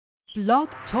Blog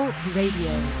Talk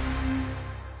Radio.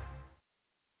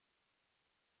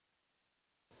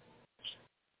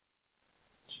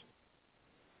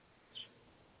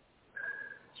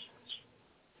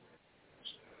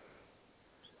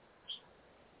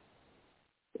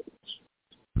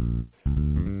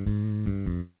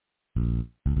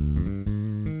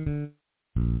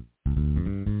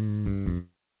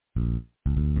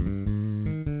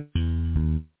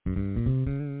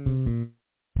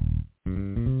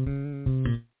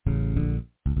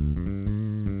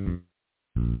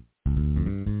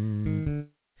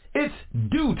 It's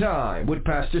Dew Time with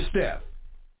Pastor Steph.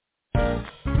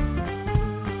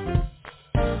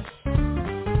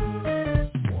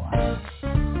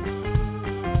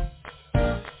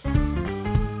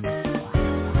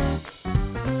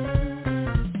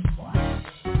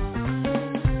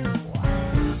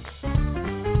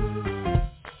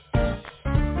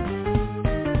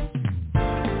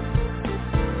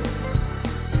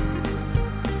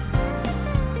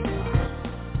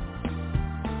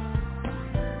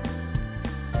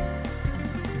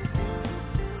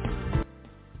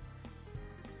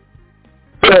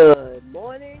 Good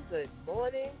morning, good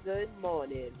morning, good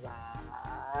morning.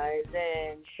 Rise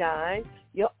and shine.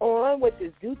 You're on with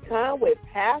the Dew Time with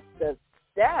Pastor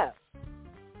Steph.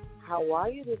 How are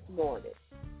you this morning?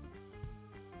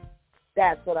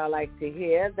 That's what I like to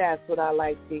hear. That's what I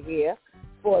like to hear.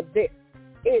 For this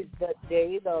is the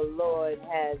day the Lord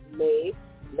has made.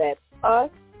 Let us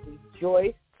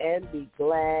rejoice and be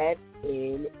glad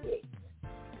in it.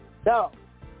 So,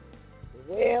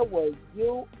 where were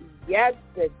you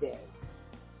yesterday?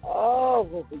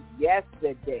 Oh,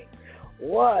 yesterday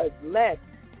was Let's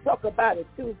Talk About It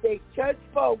Tuesday Church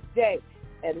Folk Day.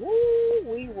 And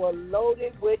we were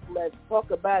loaded with Let's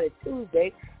Talk About It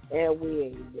Tuesday, and we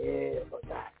ain't never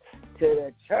got to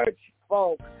the church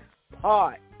folk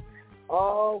part.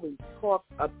 Oh, we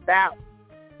talked about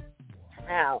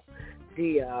how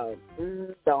the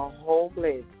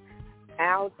homeless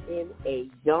out in a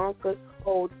Yonkers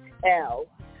hotel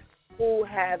who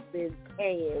have been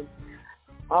paying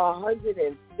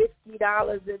 $150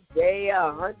 a day,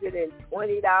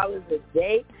 $120 a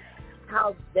day,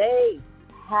 how they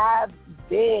have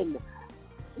been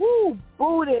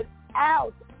booted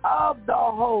out of the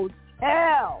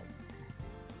hotel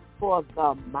for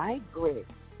the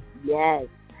migrants. Yes,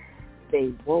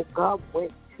 they woke up,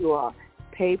 went to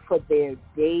pay for their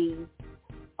day's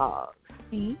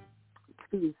fee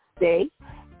to stay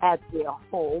at their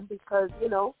home because,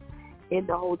 in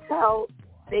the hotel,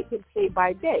 they can pay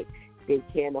by day. They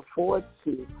can't afford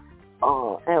to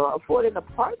afford an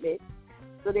apartment,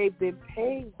 so they've been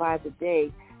paying by the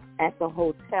day at the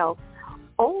hotel,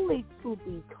 only to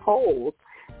be told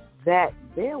that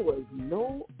there was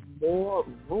no more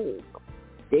room.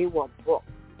 They were booked.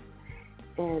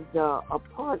 And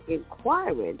upon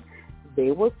inquiring,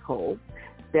 they were told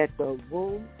that the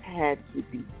rooms had to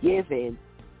be given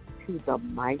to the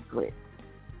migrants.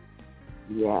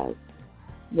 Yes.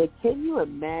 Now, can you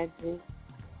imagine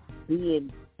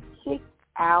being kicked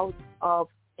out of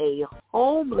a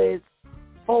homeless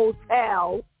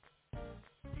hotel?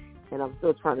 And I'm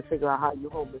still trying to figure out how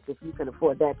you're homeless if you can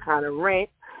afford that kind of rent.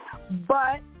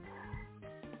 But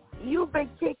you've been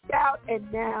kicked out,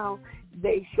 and now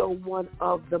they show one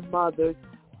of the mothers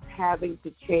having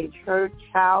to change her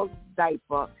child's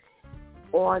diaper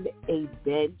on a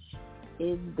bench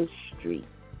in the street.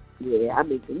 Yeah, I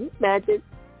mean, can you imagine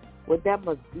what that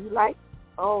must be like?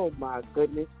 Oh, my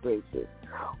goodness gracious.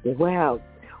 Well,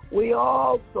 we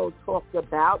also talked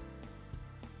about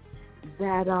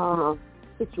that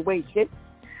situation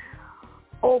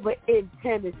over in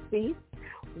Tennessee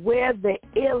where the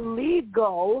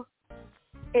illegal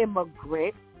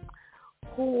immigrant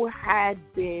who had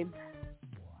been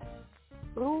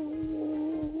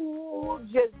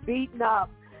just beaten up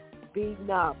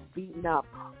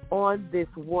on this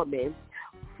woman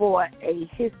for a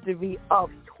history of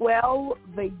 12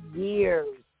 years.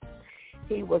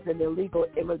 He was an illegal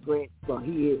immigrant, well,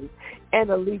 he is an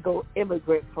illegal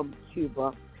immigrant from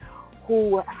Cuba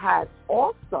who had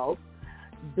also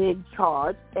been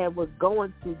charged and was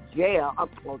going to jail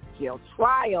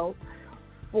trial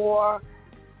for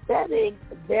setting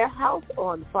their house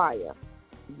on fire.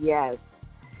 Yes.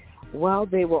 Well,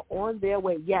 they were on their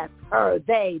way. Yes,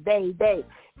 they,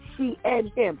 she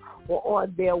and him were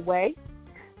on their way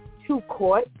to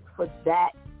court for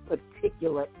that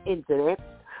particular incident.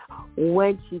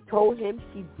 When she told him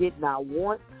she did not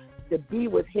want to be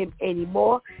with him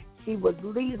anymore, she was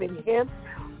leaving him.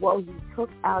 Well, he took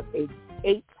out a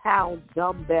 8-pound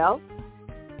dumbbell,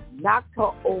 knocked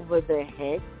her over the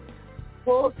head,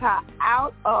 pulled her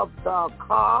out of the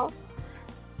car,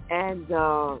 And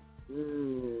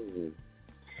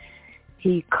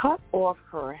he cut off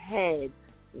her head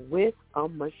with a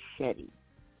machete.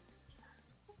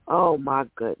 Oh, my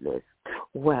goodness.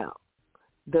 Well,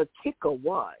 the kicker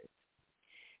was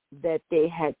that they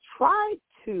had tried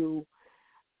to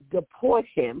deport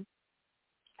him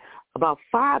about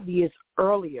 5 years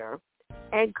earlier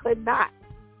and could not.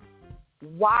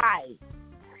 Why?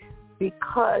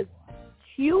 Because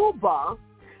Cuba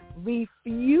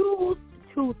refused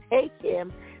to take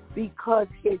him because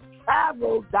his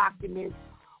travel documents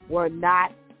were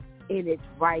not in its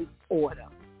right order.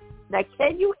 Now,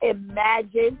 can you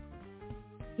imagine?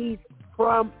 He's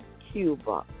from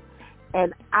Cuba,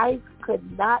 and ICE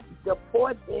could not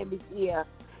deport him here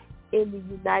in the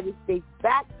United States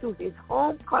back to his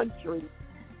home country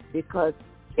because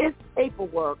his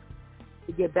paperwork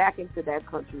to get back into that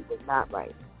country was not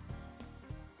right.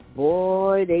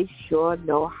 Boy, they sure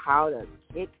know how to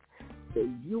kick the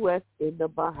U.S. in the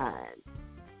behind.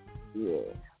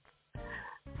 Yeah.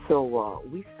 So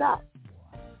we stuck.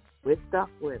 We're stuck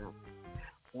with him.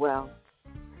 Well,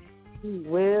 he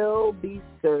will be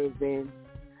serving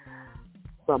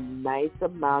some nice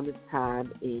amount of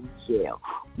time in jail.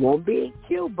 Won't be in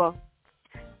Cuba,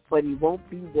 but he won't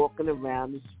be walking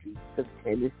around the streets of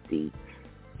Tennessee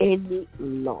any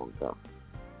longer.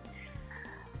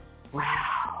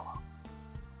 Wow.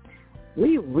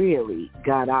 We really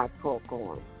got our talk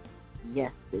on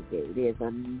yesterday. There's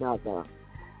another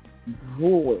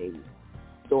brewing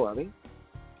story.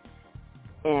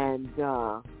 And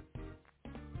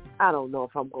I don't know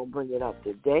if I'm going to bring it up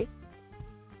today.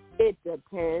 It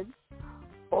depends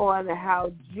on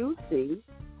how juicy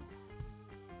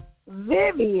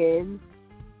Vivian's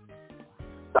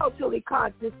socially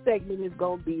conscious segment is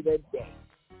going to be today.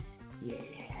 Yeah.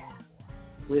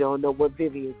 We don't know what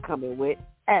Vivian's coming with,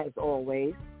 as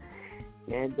always.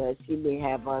 And she may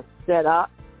have us set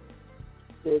up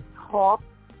to talk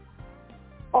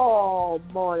all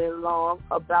morning long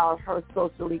about her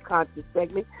socially conscious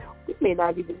segment. We may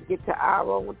not even get to our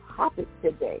own topic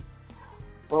today,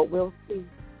 but we'll see.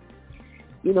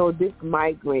 You know, this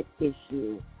migrant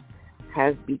issue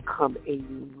has become a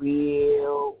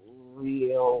real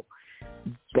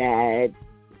bad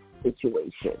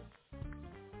situation.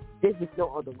 There's just no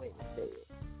other way to say it.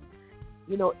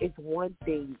 You know, it's one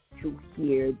thing to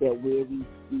hear that we're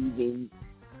receiving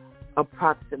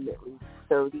approximately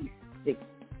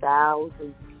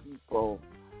 36,000 people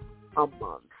a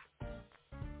month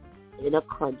in a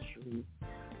country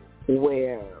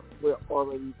where we're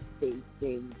already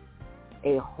facing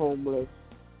a homeless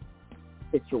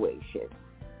situation.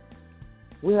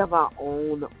 We have our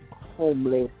own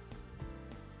homeless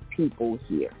people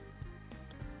here.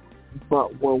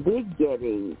 But when we're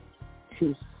getting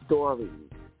to stories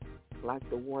like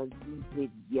the ones we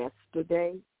did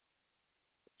yesterday,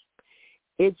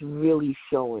 it's really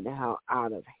showing how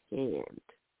out of hand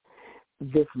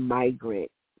this migrant,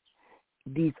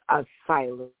 these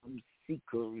asylum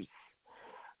seekers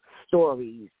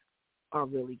stories are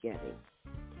really getting.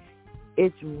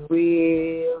 It's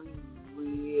really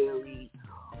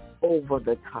over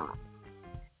the top.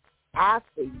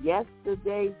 After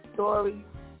yesterday's story,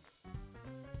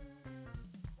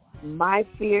 my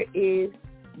fear is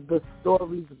the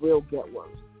stories will get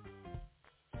worse.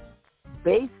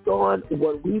 Based on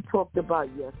what we talked about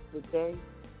yesterday,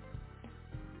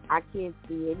 I can't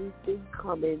see anything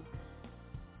coming.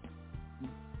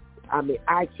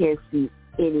 I can't see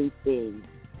anything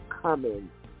coming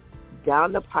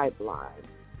down the pipeline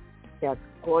that's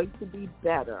going to be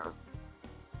better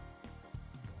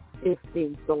if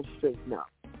things don't straighten up.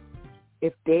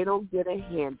 If they don't get a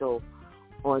handle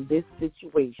on this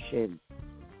situation,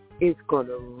 it's going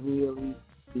to really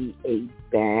be a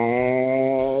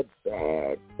bad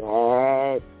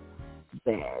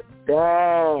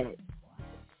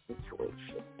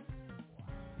situation.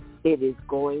 It is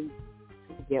going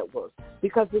to get worse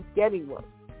because it's getting worse.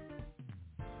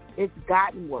 It's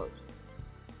gotten worse.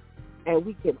 And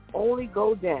we can only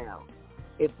go down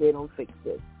if they don't fix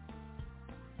this.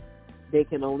 They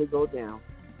can only go down.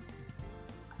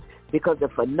 Because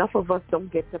if enough of us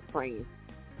don't get to praying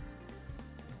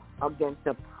against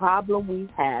the problem we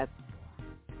have,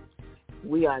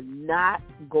 we are not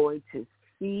going to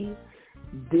see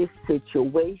this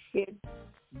situation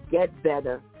get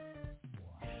better.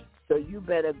 So you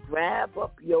better grab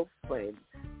up your friends.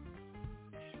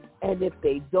 And if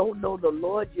they don't know the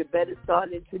Lord, you better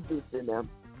start introducing them.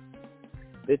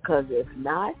 Because if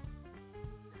not,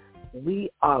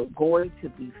 we are going to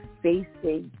be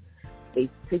facing a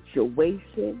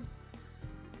situation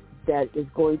that is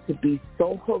going to be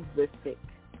so horrific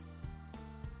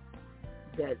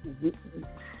that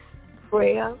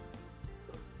prayer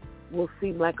will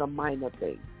seem like a minor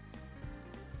thing.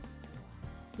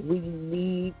 We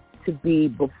need to be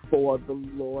before the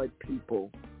Lord,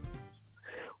 people.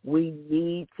 We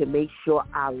need to make sure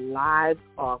our lives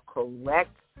are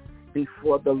correct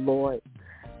before the Lord.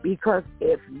 Because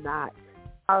if not,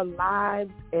 our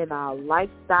lives and our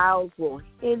lifestyles will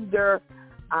hinder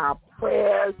our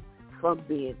prayers from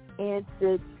being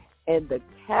answered, and the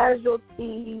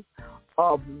casualties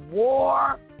of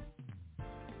war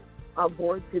are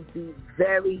going to be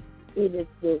very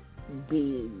innocent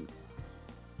beings.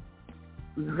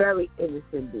 Very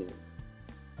innocent beings.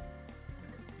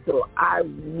 So I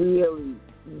really,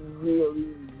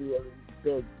 really, really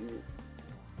beg you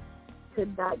to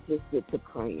not just get to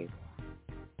praying.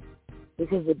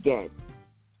 Because again,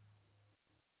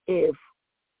 if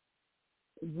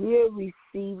we're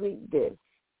receiving this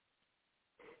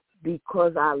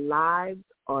because our lives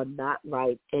are not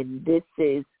right, and this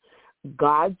is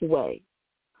God's way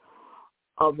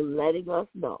of letting us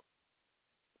know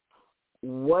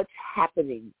what's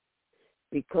happening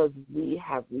because we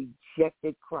have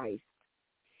rejected Christ,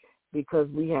 because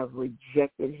we have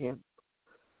rejected him,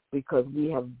 because we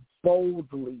have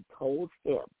boldly told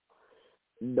him,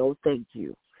 no thank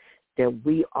you, then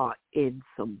we are in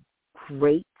some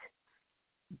great,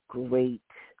 great,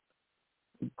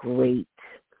 great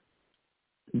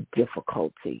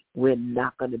difficulty. We're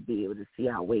not going to be able to see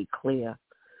our way clear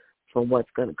from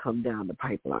what's going to come down the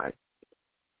pipeline.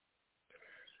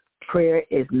 Prayer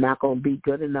is not going to be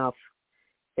good enough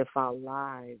if our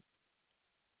lives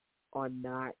are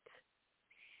not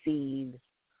seen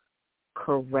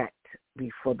correct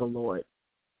before the Lord.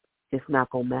 It's not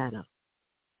going to matter.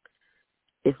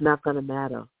 It's not going to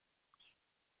matter.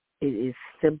 It is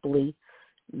simply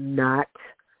not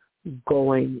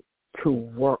going to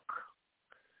work.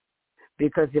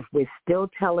 Because if we're still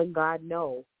telling God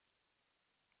no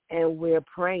and we're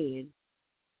praying,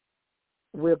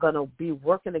 we're going to be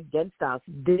working against us.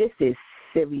 This is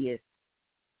serious.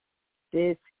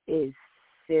 This is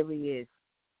serious.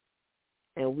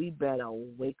 And we better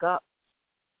wake up.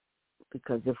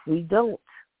 Because if we don't,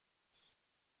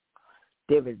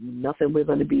 there is nothing we're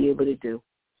going to be able to do.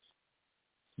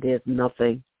 There's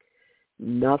nothing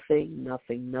we're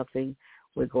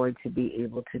going to be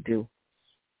able to do.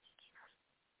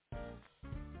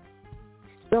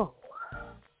 So,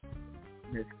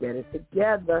 let's get it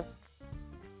together.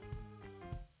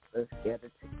 Let's get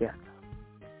it together.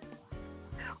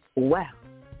 Well,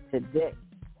 today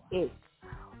is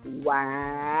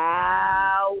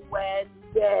Wow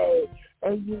Wednesday.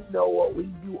 And you know what we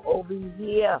do over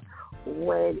here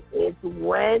when it's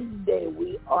Wednesday.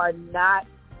 We are not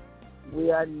in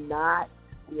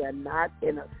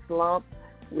a slump.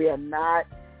 We are not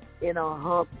in a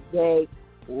hump day.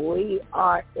 We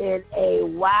are in a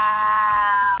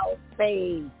wow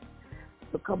phase.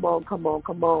 So come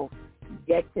on.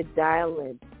 Get to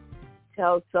dialing.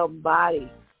 Tell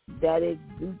somebody that it's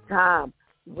due time.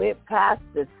 With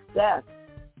Pastor Steph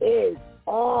is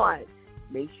on.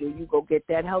 Make sure you go get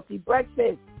that healthy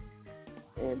breakfast.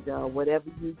 And whatever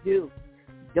you do,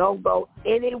 don't go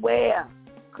anywhere,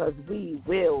 because we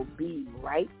will be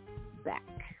right back.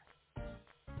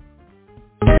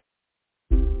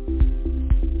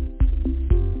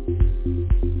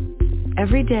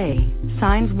 Every day,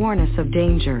 signs warn us of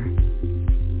danger.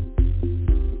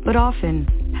 But often,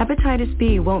 hepatitis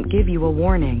B won't give you a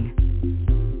warning.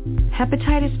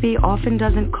 Hepatitis B often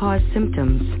doesn't cause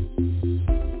symptoms.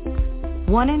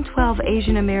 1 in 12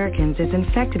 Asian Americans is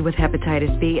infected with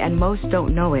hepatitis B, and most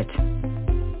don't know it.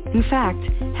 In fact,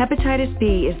 hepatitis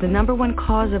B is the #1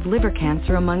 cause of liver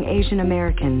cancer among Asian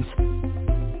Americans.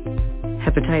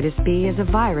 Hepatitis B is a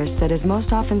virus that is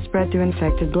most often spread through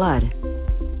infected blood.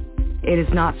 It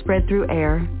is not spread through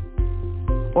air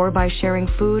or by sharing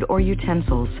food or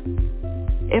utensils.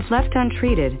 If left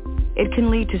untreated, it can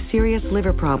lead to serious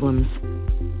liver problems.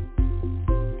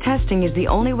 Testing is the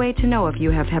only way to know if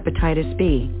you have hepatitis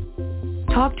B.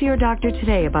 Talk to your doctor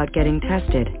today about getting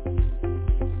tested.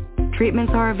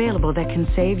 Treatments are available that can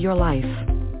save your life.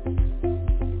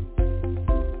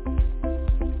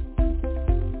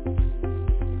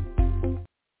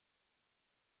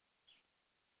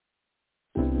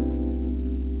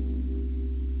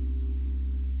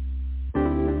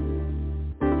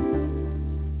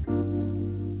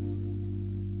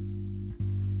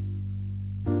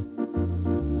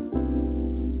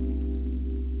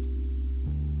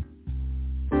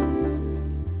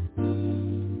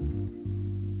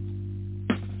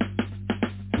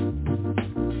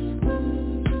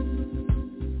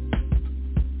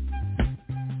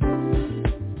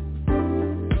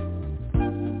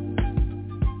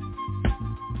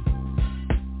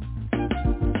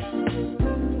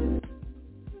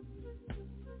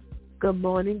 Good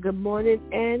morning,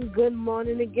 and good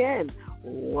morning again.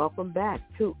 Welcome back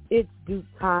to It's Due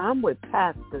Time with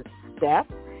Pastor Steph.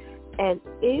 And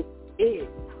it is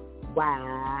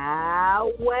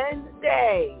Wow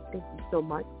Wednesday. Thank you so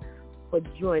much for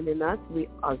joining us. We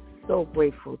are so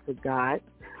grateful to God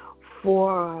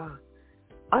for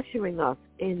ushering us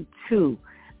into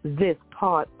this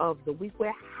part of the week.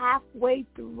 We're halfway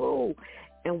through,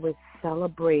 and we're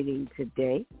celebrating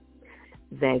today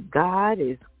that God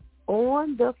is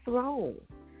on the throne.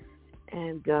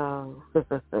 And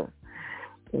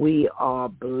we are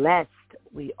blessed.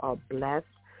 We are blessed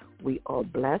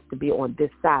to be on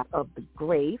this side of the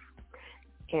grave.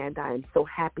 And I am so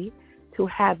happy to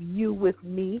have you with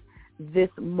me this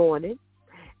morning.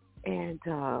 And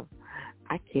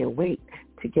I can't wait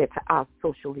to get to our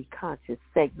socially conscious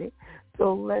segment.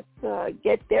 So let's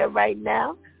get there right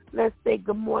now. Let's say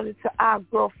good morning to our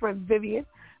girlfriend, Vivian.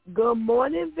 Good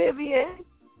morning, Vivian.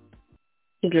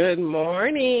 Good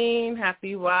morning.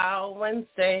 Happy Wow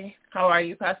Wednesday. How are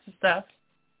you, Pastor Steph?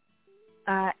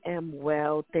 I am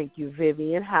well, thank you,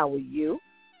 Vivian. How are you?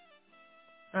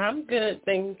 I'm good,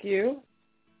 thank you.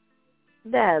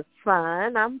 That's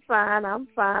fine. I'm fine.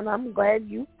 I'm glad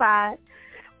you fine.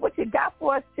 What you got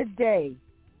for us today?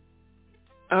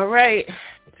 All right.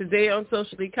 Today on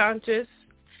Socially Conscious,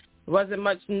 wasn't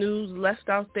much news left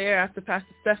out there after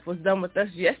Pastor Steph was done with us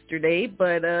yesterday,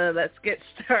 but let's get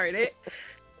started.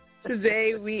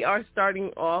 Today we are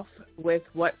starting off with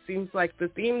what seems like the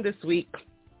theme this week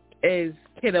is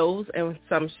kiddos in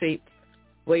some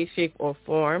way, shape, or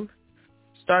form.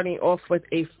 Starting off with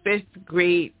a 5th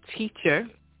grade teacher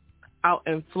out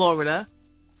in Florida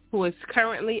who is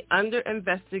currently under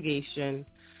investigation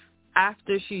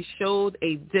after she showed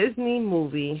a Disney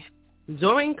movie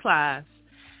during class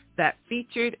that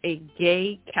featured a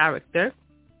gay character.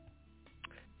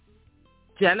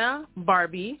 Jenna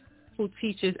Barbie, who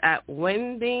teaches at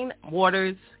Winding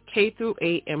Waters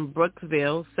K-8 in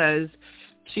Brookville, says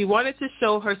she wanted to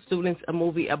show her students a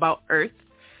movie about Earth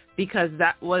because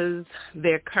that was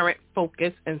their current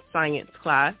focus in science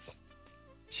class.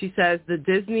 She says the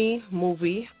Disney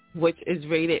movie, which is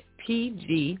rated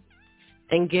PG,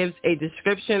 and gives a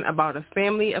description about a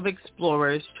family of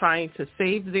explorers trying to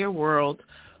save their world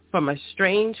from a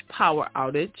strange power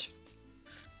outage.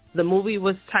 The movie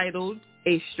was titled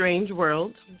A Strange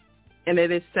World, and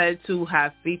it is said to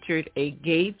have featured a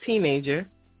gay teenager,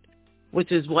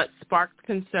 which is what sparked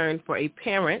concern for a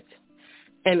parent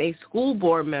and a school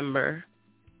board member,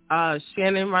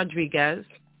 Shannon Rodriguez.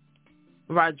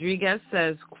 Rodriguez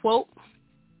says, quote,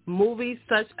 movies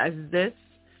such as this,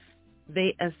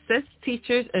 they assist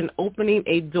teachers in opening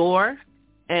a door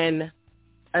and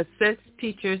assist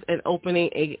teachers in opening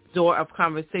a door of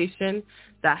conversation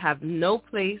that have no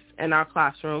place in our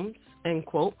classrooms, end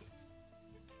quote.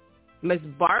 Miss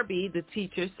Barbie, the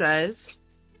teacher, says,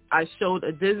 I showed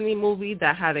a Disney movie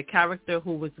that had a character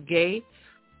who was gay,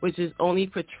 which is only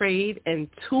portrayed in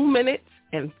 2 minutes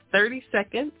and 30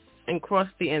 seconds and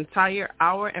crossed the entire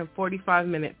hour and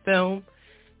 45-minute film.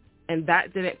 And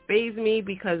that didn't faze me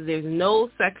because there's no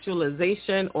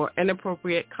sexualization or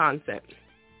inappropriate concept.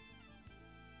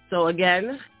 So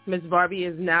again, Ms. Barbie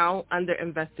is now under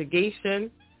investigation,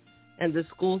 and the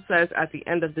school says at the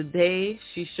end of the day,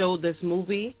 she showed this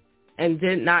movie and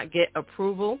did not get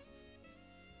approval,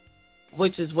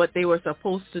 which is what they were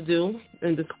supposed to do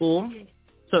in the school.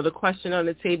 So the question on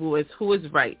the table is, who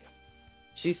is right?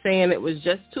 She's saying it was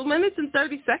just 2 minutes and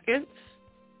 30 seconds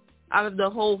out of the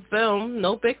whole film,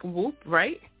 no big whoop,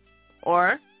 right?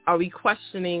 Or are we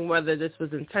questioning whether this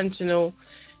was intentional,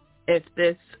 if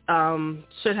this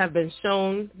should have been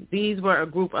shown? These were a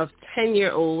group of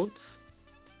 10-year-olds,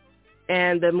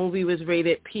 and the movie was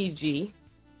rated PG.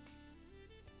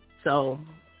 So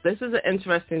this is an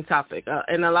interesting topic.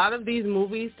 And a lot of these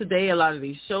movies today, a lot of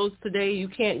these shows today, you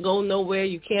can't go nowhere.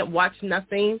 You can't watch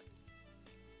nothing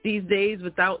these days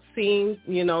without seeing,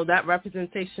 that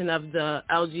representation of the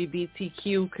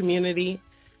LGBTQ community.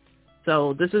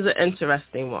 So this is an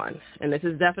interesting one. And this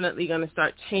is definitely going to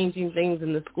start changing things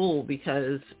in the school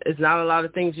because there's not a lot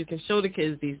of things you can show the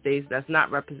kids these days that's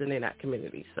not representing that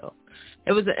community. So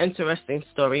it was an interesting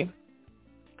story.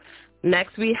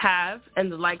 Next we have,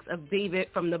 and the likes of David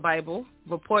from the Bible,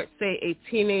 reports say a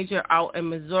teenager out in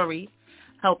Missouri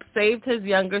helped save his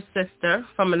younger sister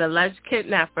from an alleged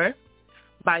kidnapper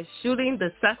by shooting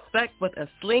the suspect with a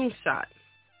slingshot.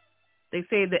 They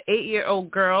say the 8-year-old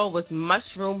girl was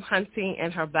mushroom hunting in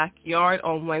her backyard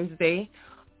on Wednesday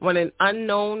when an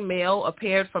unknown male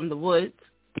appeared from the woods.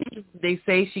 They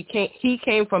say he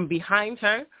came from behind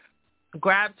her,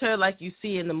 grabbed her like you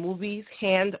see in the movies,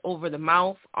 hand over the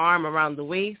mouth, arm around the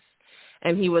waist,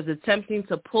 and he was attempting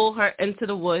to pull her into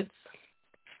the woods.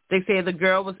 They say the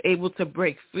girl was able to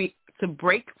break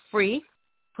free.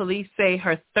 Police say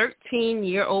her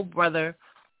 13-year-old brother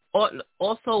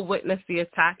also witnessed the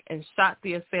attack and shot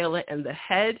the assailant in the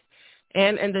head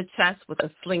and in the chest with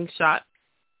a slingshot.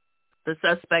 The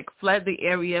suspect fled the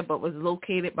area but was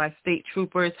located by state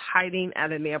troopers hiding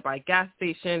at a nearby gas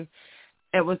station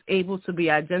and was able to be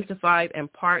identified in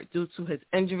part due to his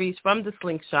injuries from the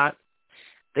slingshot.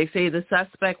 They say the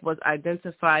suspect was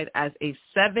identified as a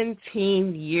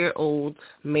 17-year-old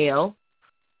male.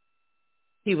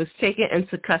 He was taken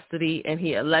into custody, and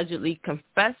he allegedly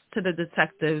confessed to the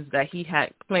detectives that he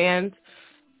had planned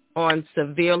on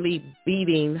severely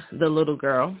beating the little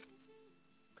girl.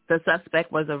 The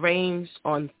suspect was arraigned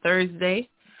on Thursday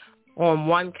on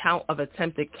one count of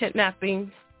attempted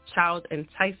kidnapping, child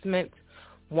enticement,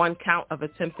 one count of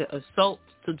attempted assault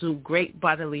to do great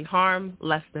bodily harm,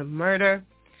 less than murder,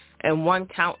 and one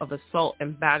count of assault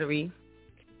and battery.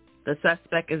 The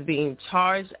suspect is being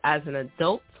charged as an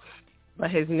adult, but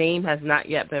his name has not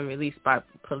yet been released by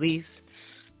police.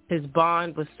 His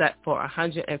bond was set for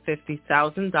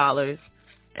 $150,000,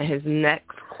 and his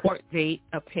next court date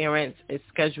appearance is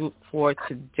scheduled for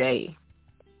today.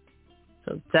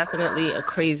 So definitely a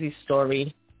crazy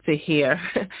story to hear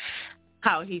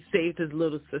how he saved his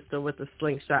little sister with a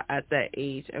slingshot at that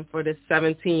age, and for this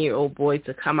 17-year-old boy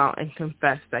to come out and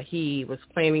confess that he was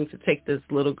planning to take this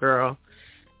little girl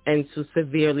and to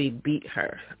severely beat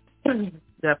her.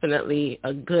 Definitely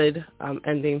a good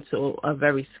ending to a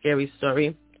very scary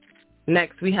story.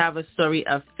 Next, we have a story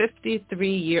of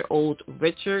 53-year-old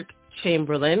Richard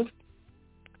Chamberlain,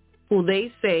 who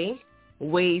they say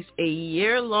waged a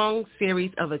year-long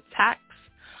series of attacks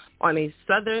on a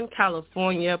Southern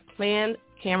California Planned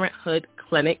Parenthood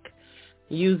clinic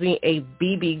using a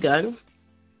BB gun.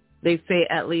 They say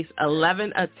at least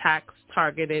 11 attacks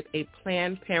targeted a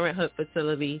Planned Parenthood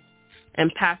facility in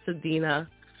Pasadena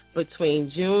between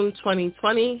June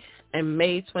 2020 and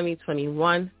May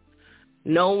 2021.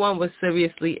 No one was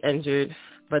seriously injured,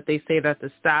 but they say that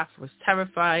the staff was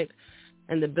terrified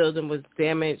and the building was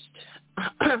damaged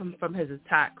from his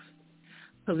attacks.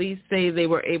 Police say they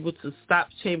were able to stop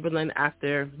Chamberlain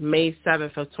after May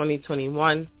 7th of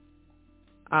 2021.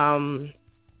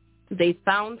 They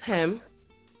found him,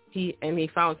 he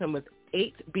found him with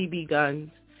 8 BB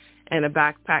guns and a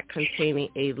backpack containing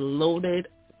a loaded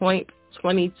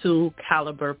 .22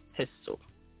 caliber pistol.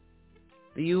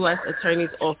 The U.S. Attorney's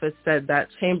Office said that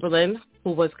Chamberlain,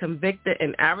 who was convicted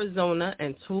in Arizona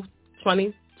in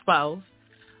 2012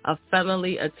 of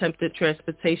felony attempted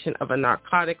transportation of a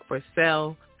narcotic for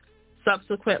sale,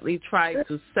 subsequently tried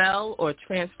to sell or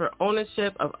transfer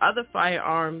ownership of other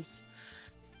firearms.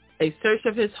 A search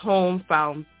of his home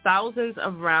found thousands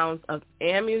of rounds of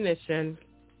ammunition,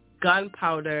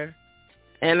 gunpowder,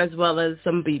 and as well as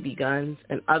some BB guns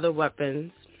and other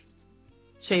weapons.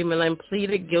 Chamberlain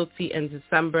pleaded guilty in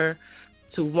December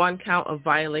to one count of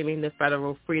violating the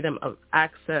Federal Freedom of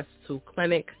Access to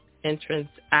Clinic Entrance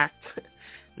Act.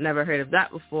 Never heard of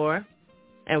that before.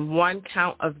 And one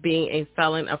count of being a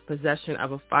felon of possession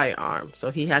of a firearm. So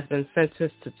he has been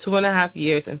sentenced to 2.5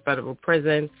 years in federal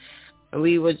prison. And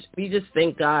we just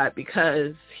thank God,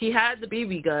 because he had the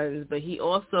BB guns, but he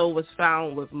also was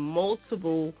found with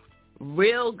multiple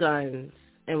real guns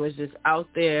and was just out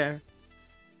there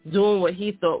doing what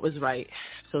he thought was right.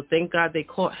 So thank God they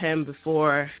caught him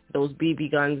before those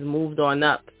BB guns moved on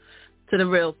up to the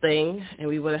real thing, and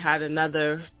we would have had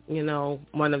another,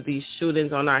 one of these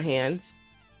shootings on our hands.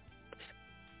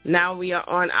 Now we are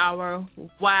on our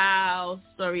wow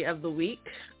story of the week.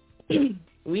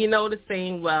 We know the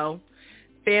saying, well,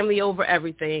 family over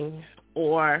everything,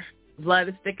 or blood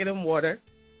is thicker than water.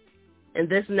 In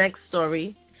this next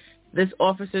story, this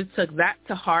officer took that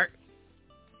to heart,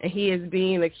 and he is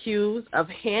being accused of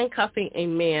handcuffing a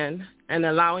man and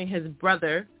allowing his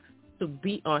brother to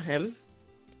beat on him.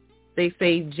 They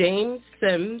say James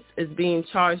Sims is being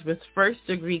charged with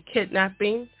first-degree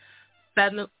kidnapping,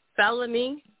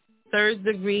 felony,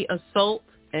 third-degree assault,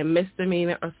 and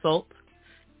misdemeanor assault.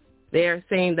 They are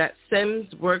saying that Sims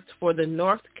worked for the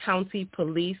North County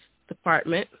Police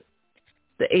Department.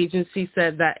 The agency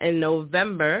said that in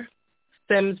November,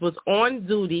 Sims was on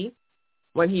duty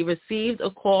when he received a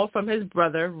call from his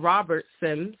brother, Robert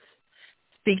Sims,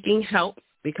 seeking help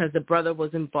because the brother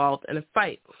was involved in a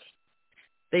fight.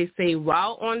 They say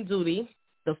while on duty,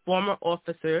 the former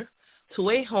officer, to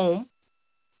a home,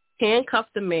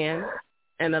 handcuffed the man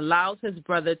and allowed his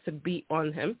brother to beat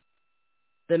on him.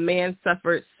 The man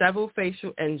suffered several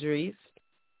facial injuries.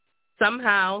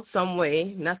 Somehow, some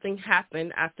way, nothing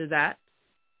happened after that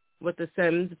with the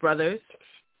Sims brothers.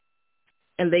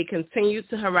 and they continued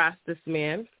to harass this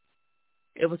man.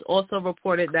 It was also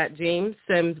reported that James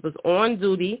Sims was on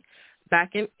duty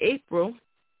back in April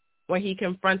when he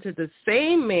confronted the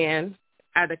same man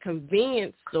at a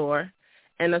convenience store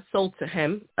and assaulted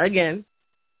him again.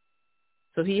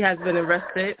 So he has been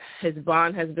arrested. His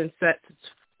bond has been set to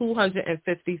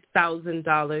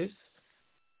 $250,000.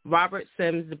 Robert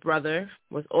Sims, the brother,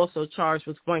 was also charged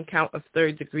with one count of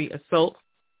third-degree assault.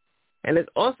 And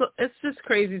it's just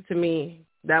crazy to me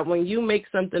that when you make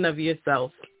something of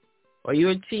yourself or you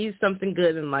achieve something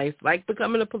good in life, like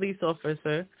becoming a police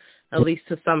officer, at least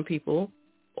to some people,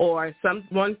 or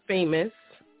someone famous,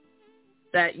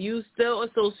 that you still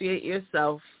associate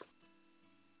yourself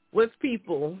with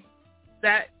people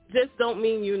that just don't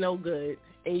mean you no good,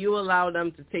 and you allow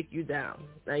them to take you down.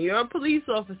 Now, you're a police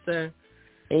officer,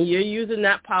 and you're using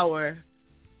that power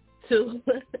to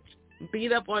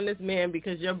beat up on this man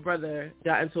because your brother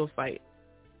got into a fight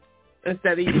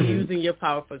instead of you using your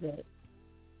power for good.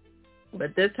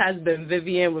 But this has been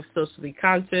Vivian with Socially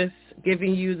Conscious,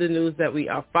 giving you the news that we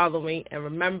are following. And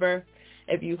remember,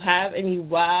 if you have any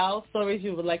wild stories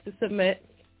you would like to submit,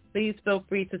 please feel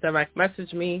free to direct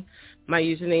message me. My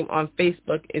username on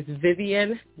Facebook is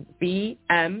Vivian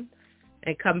BM,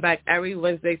 and come back every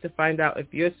Wednesday to find out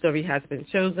if your story has been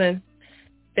chosen.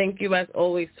 Thank you, as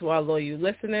always, to our loyal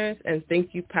listeners, and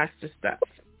thank you, Pastor Steph.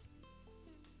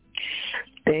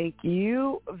 Thank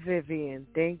you, Vivian.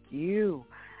 Thank you.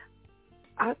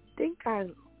 I think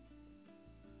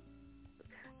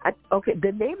okay.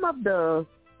 The name of the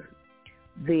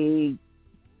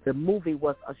movie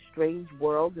was A Strange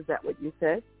World. Is that what you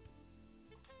said?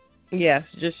 Yes,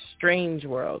 just Strange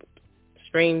World.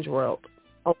 Strange World.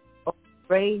 Oh,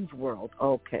 Strange World.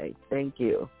 Okay, thank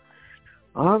you.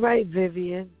 All right,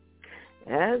 Vivian.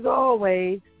 As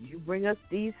always, you bring us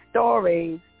these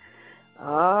stories.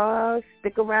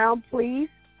 Stick around, please.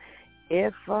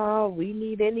 If we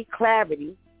need any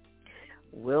clarity,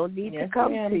 we'll need to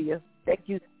come to you. Thank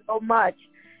you so much.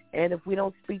 And if we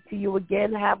don't speak to you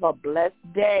again, have a blessed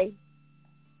day.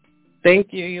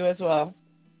 Thank you. You as well.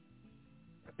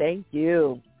 Thank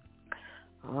you.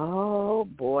 Oh,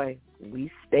 boy.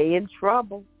 We stay in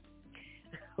trouble.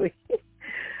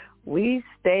 We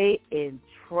stay in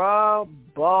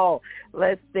trouble.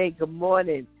 Let's say good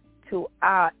morning to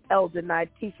our elder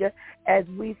Nitisha as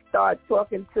we start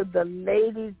talking to the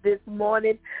ladies this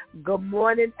morning. Good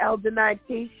morning, Elder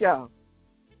Nitisha.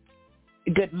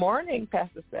 Good morning,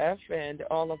 Pastor Steph, and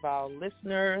all of our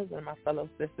listeners and my fellow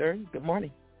sisters. Good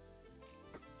morning.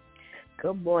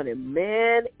 Good morning,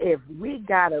 man. If we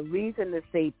got a reason to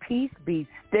say peace be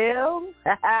still,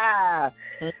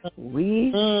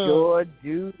 we sure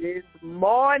do this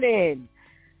morning.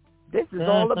 This is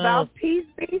all about peace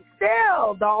be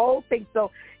still, the whole thing. So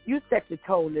you set the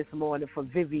tone this morning for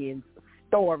Vivian's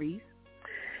stories.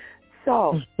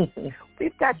 So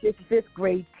we've got this fifth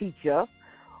grade teacher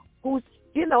who's,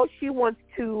 she wants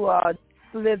to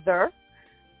slither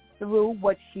through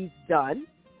what she's done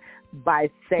by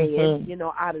saying,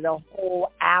 out of the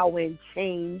whole hour and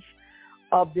change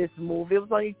of this movie, it was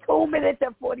only 2 minutes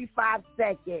and 45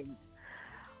 seconds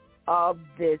of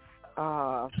this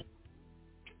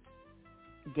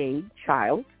gay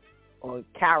child or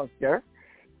character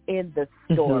in the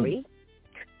story.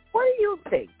 What do you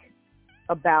think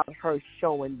about her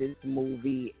showing this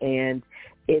movie and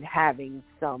it having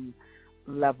some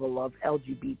level of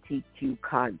LGBTQ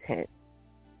content?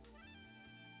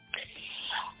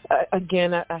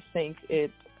 Again, I think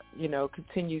it,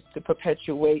 continues to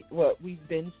perpetuate what we've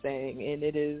been saying, and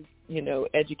it is,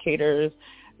 educators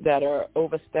that are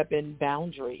overstepping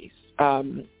boundaries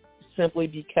simply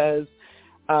because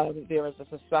there is a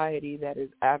society that is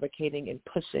advocating and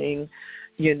pushing,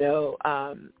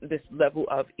 this level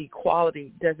of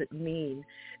equality doesn't mean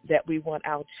that we want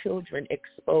our children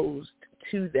exposed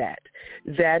to that.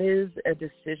 That is a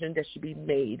decision that should be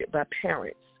made by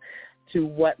parents, to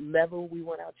what level we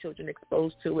want our children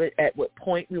exposed to it, at what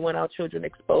point we want our children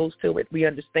exposed to it. We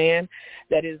understand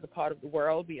that it is a part of the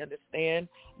world. We understand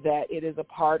that it is a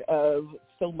part of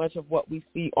so much of what we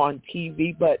see on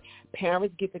TV, but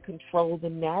parents get to control the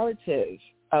narrative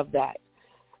of that.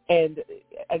 And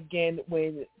again,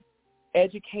 when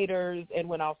educators and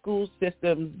when our school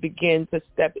systems begin to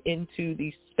step into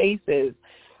these spaces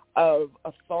of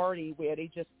authority where they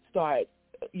just start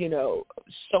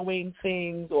showing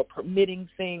things or permitting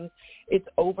things, it's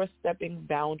overstepping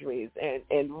boundaries.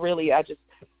 And really,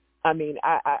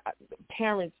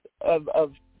 parents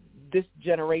of this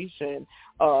generation,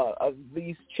 of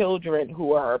these children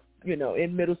who are,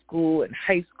 in middle school and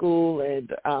high school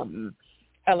and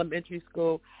elementary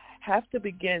school, have to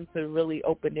begin to really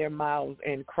open their mouths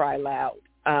and cry loud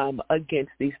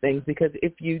against these things, because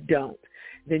if you don't,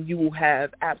 then you will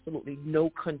have absolutely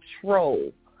no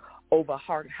control over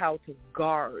how to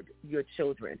guard your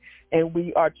children. And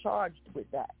we are charged with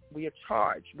that. We are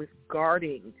charged with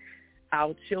guarding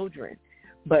our children.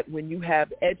 But when you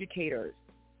have educators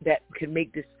that can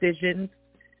make decisions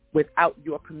without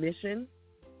your permission,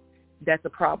 that's a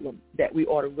problem that we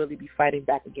ought to really be fighting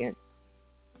back against.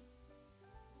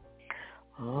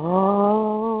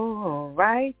 All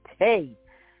right. Hey,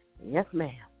 yes,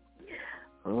 ma'am.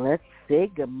 Let's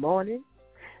say good morning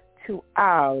to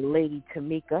our Lady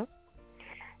Tamika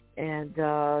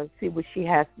and see what she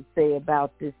has to say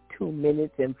about this 2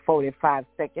 minutes and 45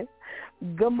 seconds.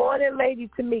 Good morning, Lady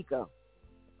Tamika.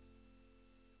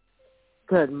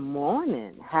 Good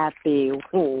morning. Happy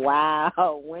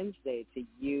Wow Wednesday to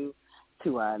you,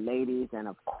 to our ladies, and,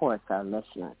 of course, our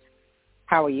listeners.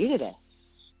 How are you today?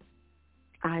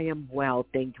 I am well,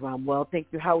 thank you. I'm well, thank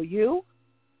you. How are you?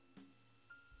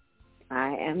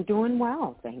 I am doing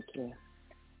well, thank you.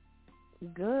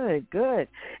 Good, good.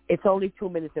 It's only 2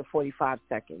 minutes and 45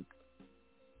 seconds.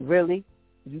 Really?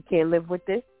 You can't live with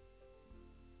this?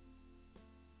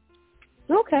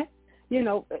 Okay. You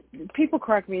know, people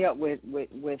crack me up with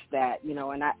that, you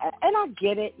know, and I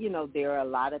get it. You know, there are a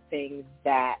lot of things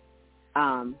that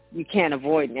you can't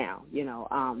avoid now. You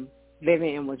know,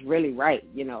 Vivian was really right.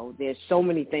 You know, there's so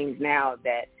many things now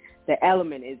that the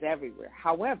element is everywhere.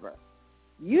 However,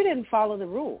 you didn't follow the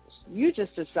rules. You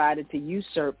just decided to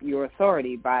usurp your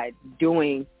authority by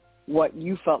doing what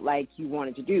you felt like you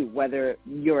wanted to do, whether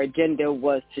your agenda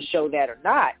was to show that or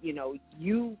not. You know,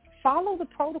 you follow the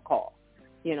protocol,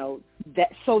 you know, that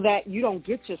so that you don't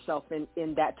get yourself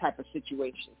in that type of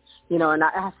situation. You know, and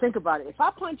I think about it. If I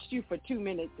punched you for 2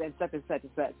 minutes and such and such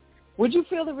and such, would you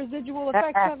feel the residual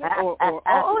effects of it? Or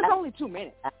it's only 2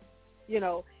 minutes, you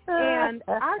know. And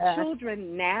our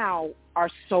children now are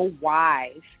so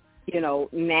wise, you know,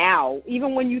 now,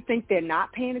 even when you think they're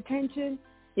not paying attention.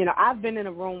 You know, I've been in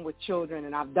a room with children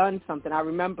and I've done something. I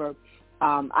remember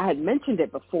I had mentioned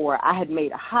it before. I had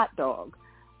made a hot dog,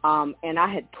 and I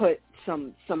had put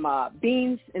some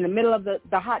beans in the middle of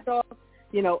the hot dog,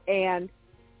 you know, and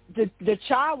the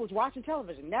child was watching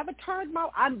television, never turned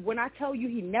when I tell you,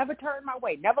 he never turned my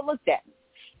way, never looked at me.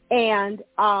 And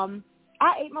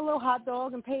I ate my little hot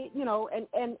dog and paid, you know,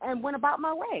 and went about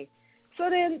my way. So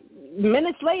then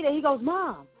minutes later, he goes,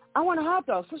 "Mom, I want a hot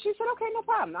dog." So she said, "Okay, no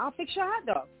problem. I'll fix your hot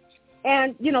dog."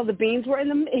 And, you know, the beans were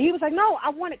he was like, "No, I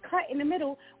want it cut in the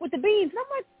middle with the beans." And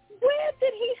I'm like, where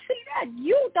did he see that?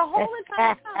 You, the whole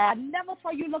entire time, I never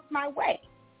saw you look my way.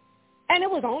 And it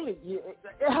was only,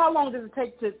 how long does it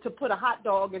take to put a hot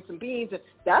dog and some beans? And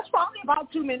that's probably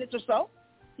about 2 minutes or so,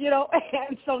 you know.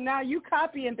 And so now you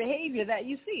copying behavior that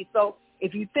you see. So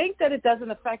if you think that it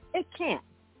doesn't affect, it can't.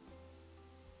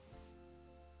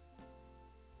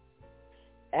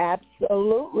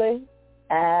 Absolutely.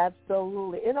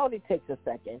 Absolutely. It only takes a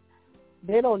second.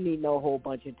 They don't need no whole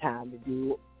bunch of time to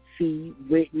do, see,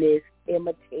 witness,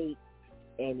 imitate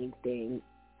anything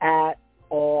at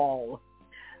all.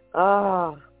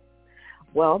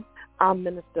 Well, our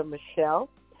Minister Michelle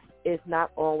is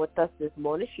not on with us this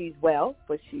morning. She's well,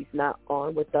 but she's not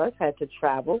on with us, had to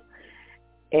travel.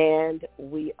 And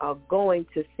we are going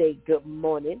to say good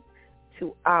morning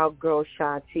to our girl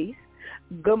Shantice.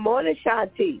 Good morning,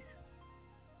 Shantice.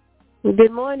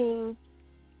 Good morning.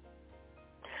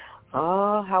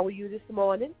 How are you this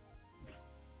morning?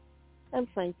 I'm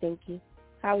fine, thank you.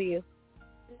 How are you?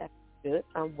 That's good.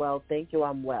 I'm well, thank you.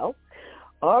 I'm well.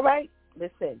 All right,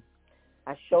 listen.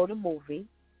 I showed a movie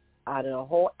out of the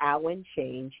whole hour and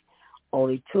change,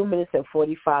 only 2 minutes and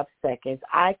 45 seconds.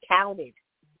 I counted.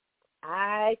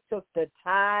 I took the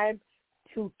time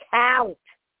to count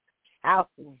how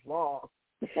long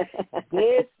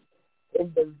this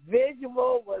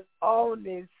individual was on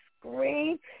this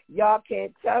screen. Y'all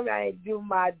can't tell me I ain't do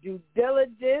my due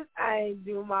diligence. I ain't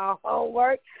do my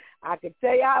homework. I can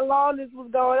tell you how long this was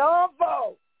going on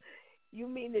for. You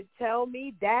mean to tell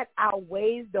me that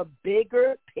outweighs the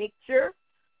bigger picture?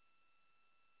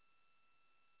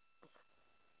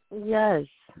 Yes,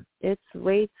 it's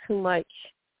way too much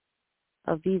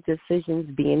of these decisions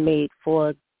being made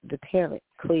for the parent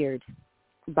cleared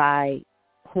by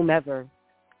whomever,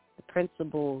 the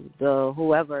principal, the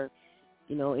whoever,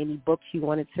 you know, any books you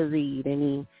wanted to read,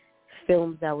 any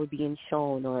films that were being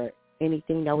shown or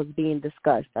anything that was being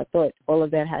discussed. I thought all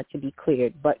of that had to be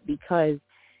cleared. But because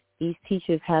these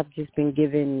teachers have just been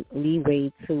given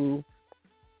leeway to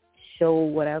show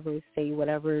whatever, say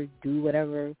whatever, do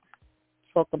whatever,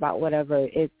 talk about whatever,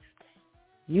 it's,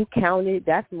 you counted,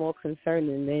 that's more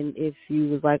concerning than if you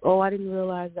was like, oh, I didn't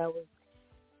realize that was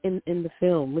in the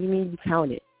film. What do you mean you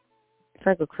counted? It's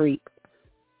like a creep.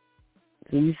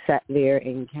 So you sat there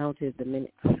and counted the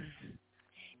minutes.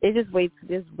 There's way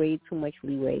too much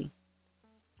leeway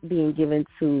being given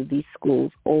to these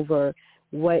schools over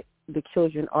what the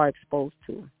children are exposed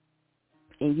to.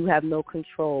 And you have no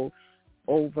control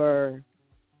over,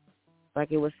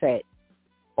 like it was said,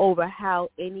 over how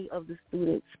any of the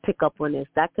students pick up on this.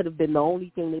 That could have been the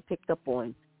only thing they picked up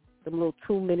on. The little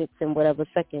 2 minutes and whatever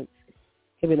seconds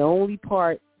could have been the only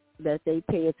part that they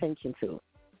pay attention to.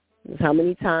 How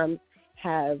many times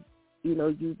have,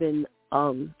 you've been,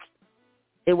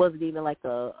 it wasn't even like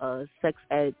a sex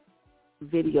ed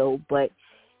video, but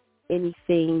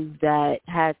anything that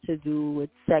had to do with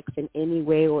sex in any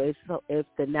way, or if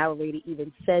the narrator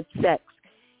even said sex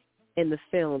in the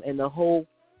film and the whole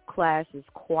class is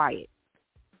quiet,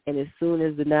 and as soon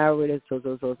as the narrator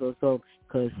because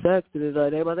sex,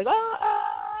 everybody's like,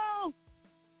 oh,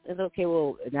 it's okay,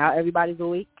 well, now everybody's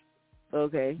awake,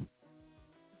 okay,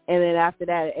 and then after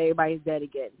that, everybody's dead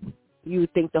again. You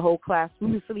would think the whole class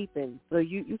was sleeping, so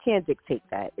you can't dictate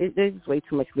that. There's just way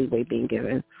too much leeway being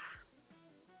given.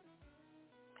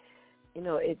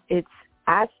 It's.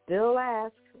 I still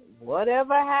ask,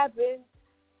 whatever happened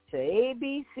to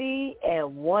ABC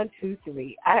and 1, 2,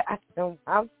 3?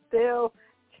 I'm still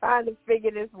trying to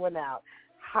figure this one out.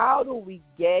 How do we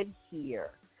get here?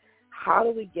 How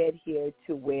do we get here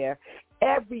to where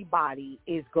everybody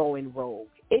is going rogue?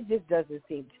 It just doesn't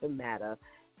seem to matter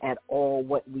at all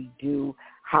what we do,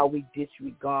 how we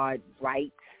disregard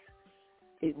rights.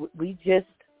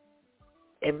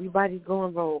 Everybody's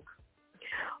going rogue.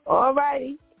 All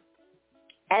righty.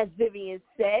 As Vivian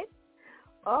said,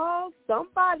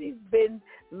 somebody's been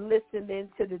listening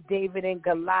to the David and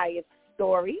Goliath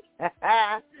story.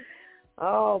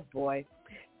 Oh, boy.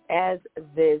 As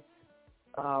this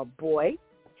boy,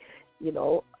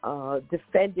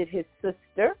 defended his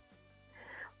sister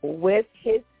with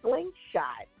his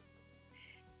slingshot.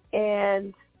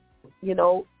 And,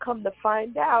 come to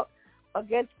find out,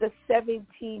 against a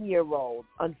 17-year-old,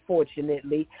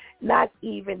 unfortunately, not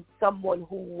even someone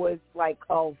who was like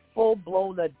a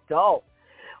full-blown adult,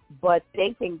 but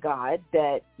thanking God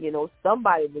that,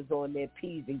 somebody was on their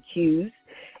P's and Q's.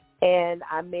 And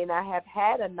I may not have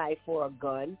had a knife or a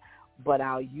gun, but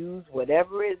I'll use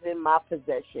whatever is in my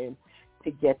possession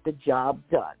to get the job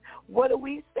done. What do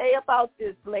we say about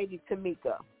this, Lady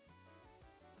Tamika?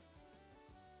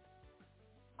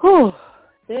 Whew.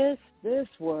 This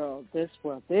world, this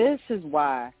is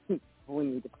why we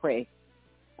need to pray.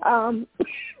 Excuse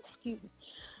me.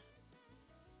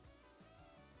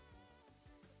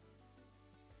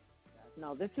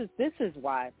 No, this is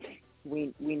why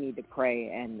we need to pray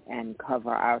and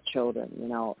cover our children,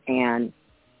 and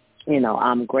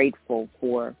I'm grateful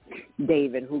for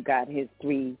David, who got his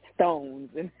 3 stones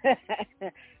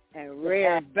and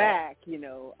reared back,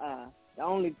 The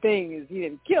only thing is he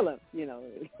didn't kill him.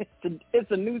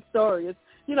 It's a new story. It's,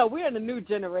 we're in a new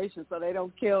generation, so they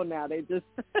don't kill now. They just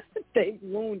they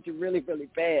wound you really, really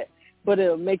bad. But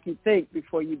it'll make you think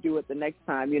before you do it the next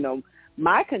time.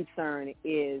 My concern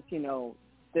is,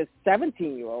 this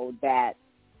 17-year-old that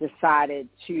decided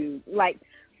to, like,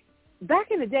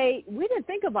 back in the day, we didn't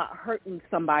think about hurting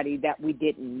somebody that we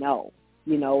didn't know,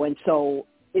 and so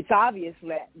it's obvious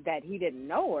that he didn't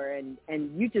know her, and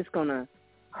you're just going to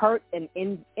hurt an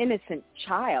innocent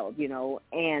child,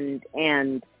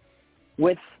 and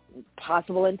with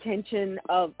possible intention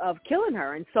of killing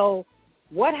her. And so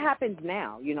what happens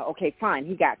now? Okay, fine,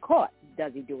 he got caught.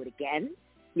 Does he do it again?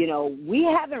 We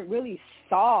haven't really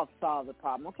solved the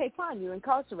problem. Okay, fine, you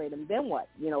incarcerate him. Then what?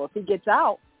 If he gets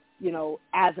out,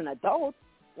 as an adult,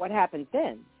 what happens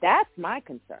then? That's my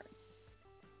concern.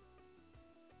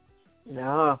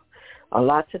 No, a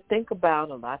lot to think about,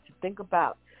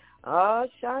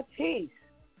 Shantice,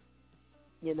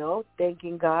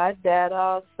 thanking God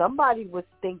that somebody was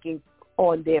thinking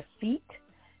on their feet,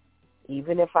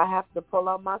 even if I have to pull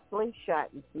out my slingshot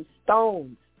and some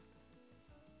stones.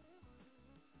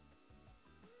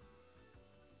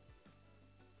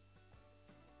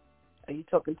 Are you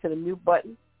talking to the mute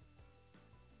button?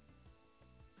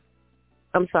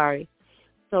 I'm sorry.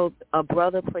 So a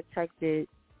brother protected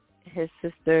his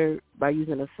sister by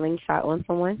using a slingshot on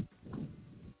someone?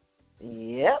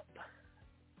 Yep.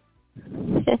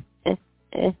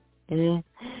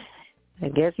 I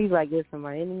guess he's like, listen,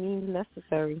 by any means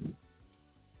necessary.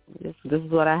 This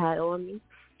is what I had on me,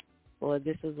 or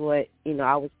this is what,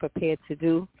 I was prepared to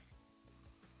do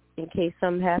in case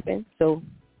something happened. So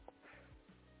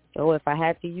if I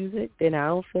had to use it, then I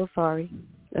don't feel sorry.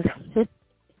 That's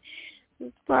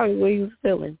probably what he was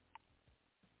feeling.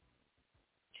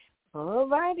 All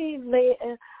righty,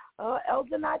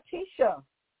 Elder Natisha.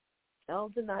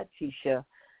 Elder Natisha,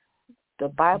 the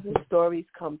Bible stories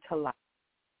come to life.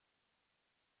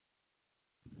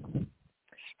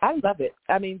 I love it.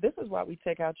 I mean, this is why we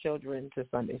take our children to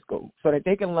Sunday school, so that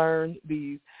they can learn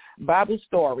these Bible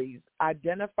stories,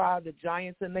 identify the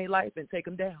giants in their life, and take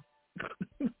them down.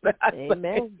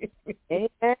 Amen.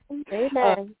 Amen.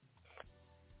 Amen.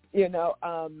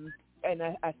 And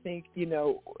I think,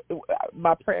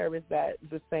 my prayer is that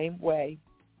the same way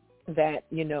that,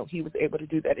 he was able to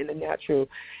do that in the natural,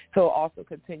 he'll also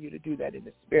continue to do that in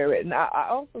the spirit. And I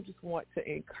also just want to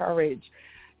encourage,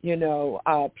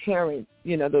 parents,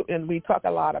 and we talk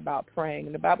a lot about praying,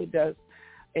 and the Bible does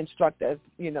instruct us,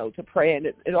 to pray, and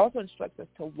it also instructs us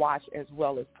to watch as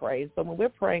well as pray. So when we're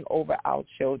praying over our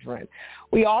children,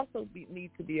 we also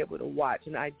need to be able to watch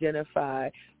and identify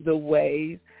the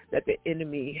ways that the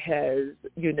enemy has,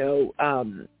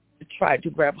 tried to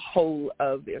grab hold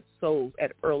of their souls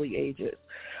at early ages,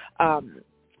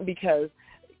 because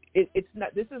it's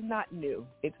not. This is not new.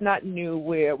 It's not new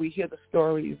where we hear the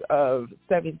stories of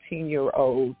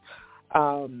 17-year-olds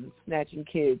snatching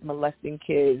kids, molesting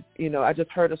kids. I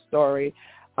just heard a story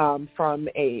from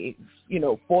a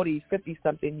 40,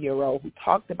 50-something-year-old who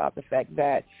talked about the fact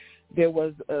that there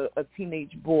was a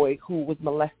teenage boy who was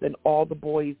molesting all the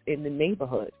boys in the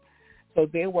neighborhood. So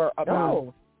there were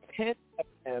about 10 of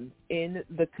them in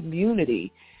the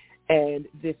community, and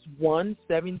this one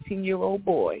 17-year-old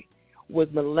boy was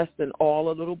molesting all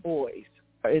the little boys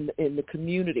in the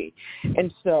community.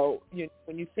 And so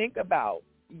when you think about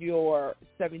your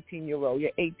 17-year-old,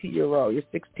 your 18-year-old, your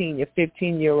 16, your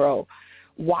 15-year-old,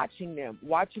 watching them,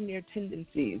 watching their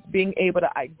tendencies, being able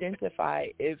to identify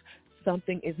if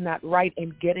something is not right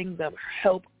and getting them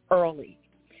help early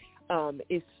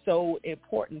is so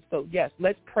important. So, yes,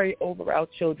 let's pray over our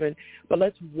children, but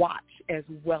let's watch as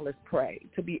well as pray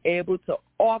to be able to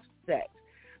offset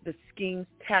the schemes,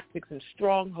 tactics, and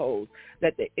strongholds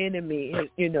that the enemy,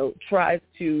 tries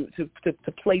to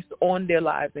place on their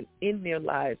lives and in their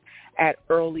lives at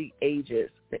early ages.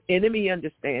 The enemy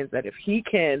understands that if he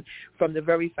can, from the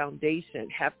very foundation,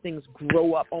 have things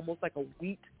grow up almost like a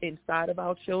wheat inside of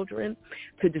our children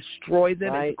to destroy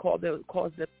them and to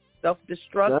cause them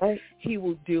self-destruct, he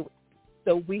will do it.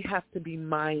 So we have to be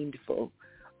mindful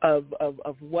of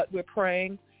what we're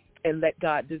praying, and let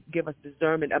God give us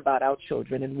discernment about our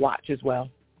children and watch as well.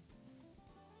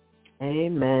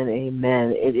 Amen,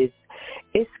 amen.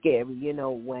 It's scary,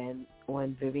 when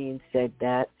Vivian said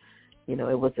that,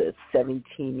 it was a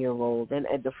 17-year-old. And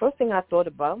the first thing I thought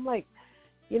about, I'm like,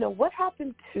 what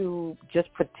happened to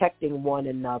just protecting one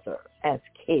another as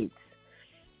kids?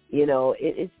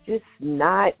 It's just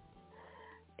not,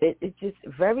 it's just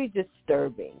very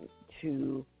disturbing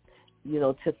to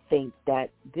think that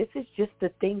this is just the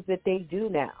things that they do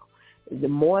now. The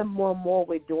more and more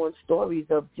we're doing stories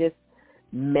of just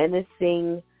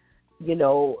menacing,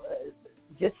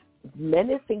 just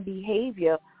menacing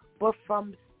behavior, but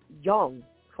from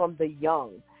the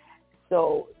young.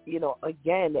 So,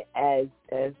 again, as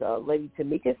Lady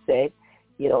Tamika said,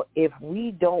 if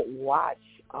we don't watch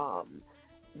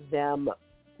them,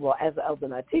 well, as Elder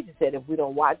Natisha said, if we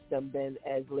don't watch them, then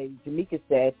as Lady Tamika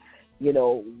said,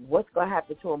 what's going to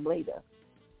happen to him later?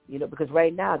 Because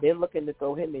right now they're looking to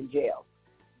throw him in jail.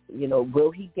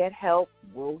 Will he get help?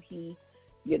 Will he,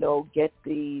 get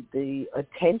the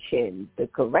attention, the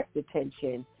correct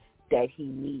attention that he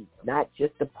needs? Not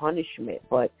just the punishment,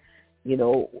 but,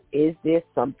 is there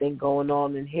something going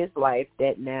on in his life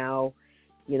that now,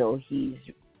 he's,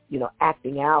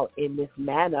 acting out in this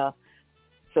manner?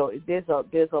 So there's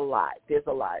a lot.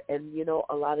 And,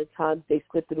 a lot of times they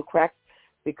slip through the cracks,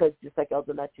 because just like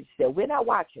Elder Natisha said, we're not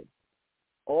watching.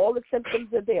 All the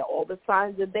symptoms are there. All the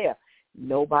signs are there.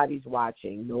 Nobody's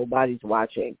watching.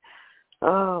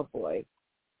 Oh, boy.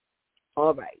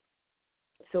 All right.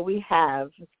 So we have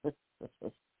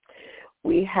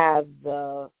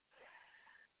the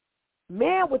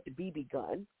man with the BB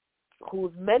gun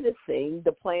who's menacing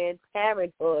the Planned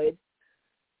Parenthood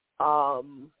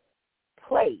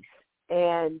place.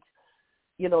 And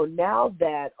now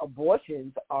that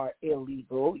abortions are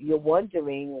illegal, you're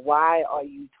wondering, why are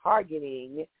you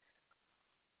targeting,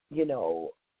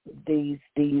 these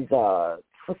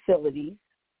facilities?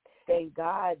 Thank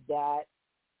God that,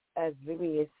 as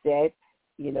Vivian said,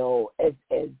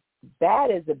 as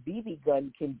bad as a BB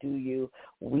gun can do you,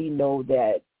 we know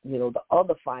that, the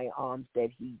other firearms that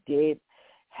he did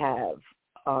have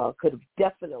could have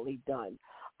definitely done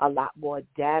a lot more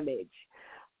damage.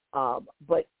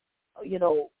 But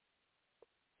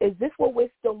is this what we're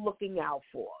still looking out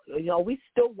for? Are we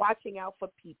still watching out for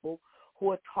people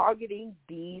who are targeting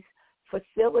these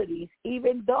facilities,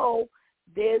 even though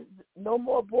there's no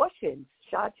more abortions.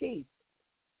 Shanti,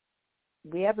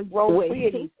 we haven't grown free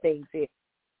of these things here.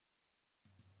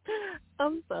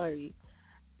 I'm sorry.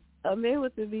 A man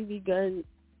with a BB gun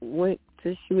went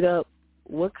to shoot up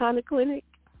what kind of clinic?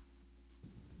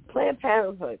 Planned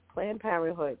Parenthood.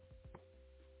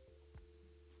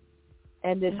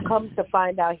 And it comes to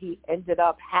find out he ended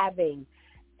up having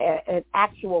an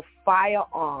actual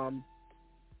firearm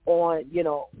on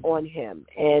him.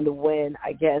 And when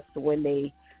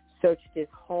they searched his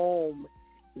home,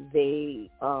 they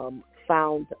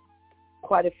found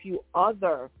quite a few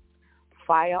other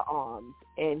firearms,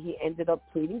 and he ended up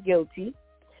pleading guilty,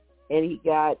 and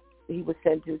he was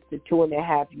sentenced to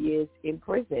 2.5 years in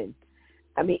prison.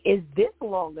 I mean, is this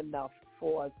long enough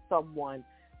for someone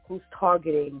who's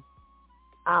targeting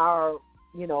our,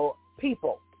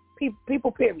 people,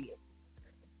 period?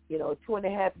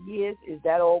 2.5 years, is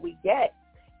that all we get?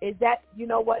 Is that,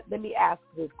 let me ask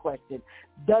this question.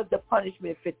 Does the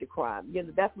punishment fit the crime?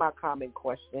 That's my common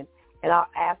question, and I'll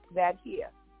ask that here.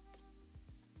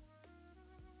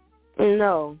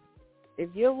 No. If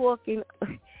you're shooting,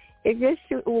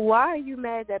 why are you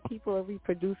mad that people are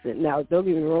reproducing? Now, don't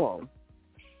get me wrong.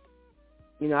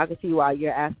 I can see why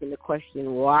you're asking the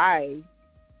question, why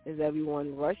is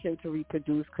everyone rushing to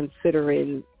reproduce,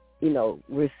 considering,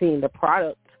 we're seeing the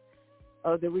product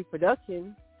of the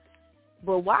reproduction.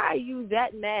 But why are you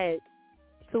that mad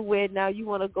to where now you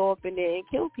want to go up in there and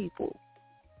kill people?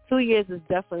 2 years is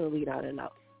definitely not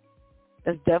enough.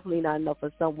 That's definitely not enough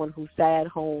for someone who sat at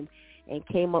home and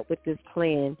came up with this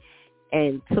plan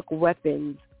and took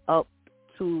weapons up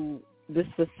to this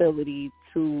facility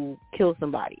to kill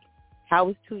somebody. How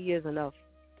is 2 years enough?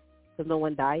 Because no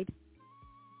one died?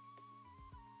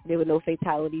 There were no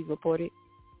fatalities reported?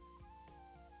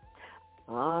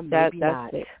 Maybe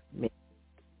not.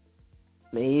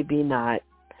 Maybe not.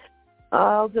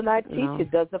 Then I teach you,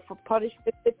 does the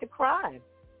punishment fit the crime?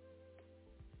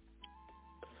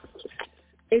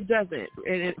 It doesn't,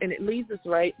 and it leads us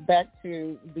right back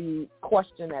to the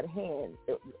question at hand.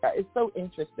 It's so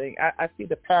interesting. I see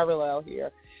the parallel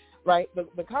here, right?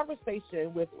 The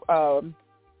conversation with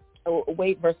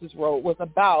Wade versus Roe was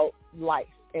about life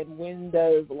and when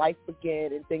does life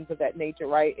begin and things of that nature,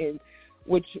 right? And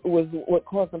which was what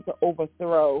caused them to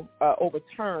overturn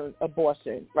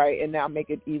abortion, right, and now make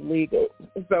it illegal.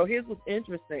 So here's what's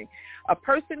interesting. A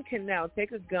person can now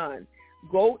take a gun,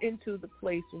 go into the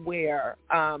place where,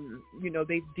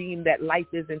 they've deemed that life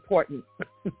is important.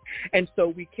 And so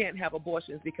we can't have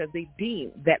abortions because they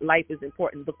deem that life is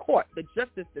important. The court, the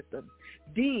justice system,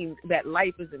 deemed that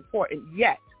life is important.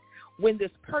 Yet, when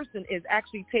this person is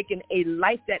actually taking a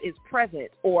life that is present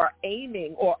or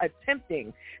aiming or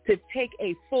attempting to take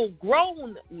a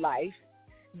full-grown life,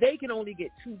 they can only get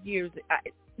 2 years.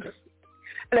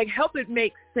 Help it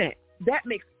make sense. That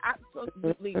makes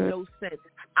absolutely no sense.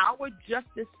 Our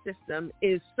justice system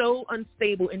is so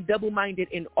unstable and double-minded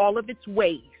in all of its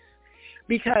ways,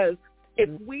 because if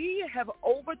we have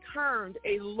overturned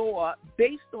a law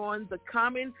based on the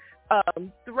common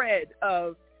thread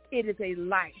of it is a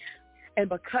life, and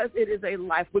because it is a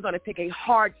life, we're going to take a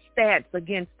hard stance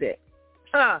against it.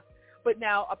 But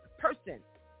now a person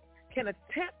can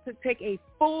attempt to take a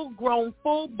full-grown,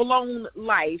 full-blown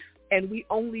life, and we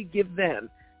only give them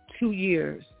 2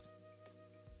 years.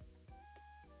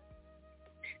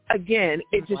 Again,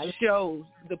 it just shows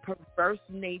the perverse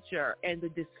nature and the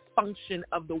dysfunction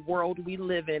of the world we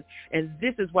live in, and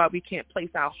this is why we can't place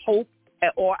our hope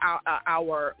or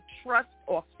our trust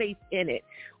or faith in it.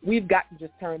 We've got to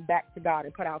just turn back to God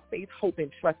and put our faith, hope,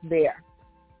 and trust there.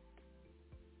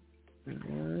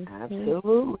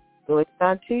 Absolutely. So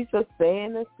Shanti's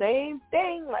saying the same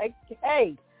thing, like,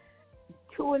 hey,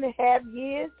 2.5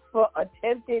 years for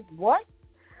attempted what?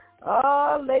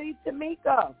 Lady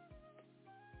Tamika,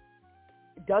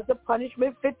 does the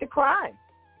punishment fit the crime?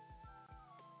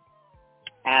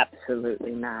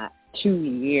 Absolutely not. 2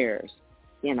 years,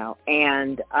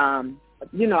 and,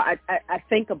 I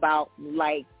think about,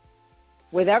 like,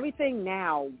 with everything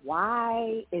now,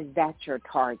 why is that your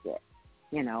target?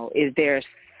 Is there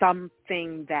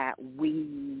something that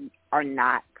we are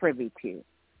not privy to?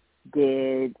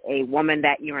 Did a woman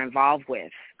that you're involved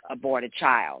with abort a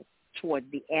child towards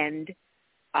the end?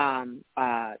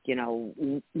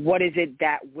 What is it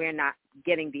that we're not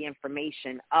getting the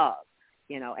information of?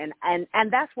 And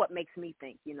that's what makes me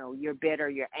think, you're bitter,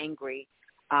 you're angry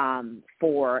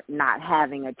for not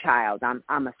having a child.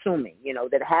 I'm assuming,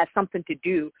 that it has something to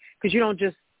do, because you don't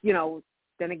just,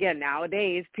 then again,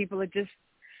 nowadays people are just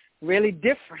really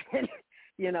different.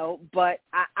 but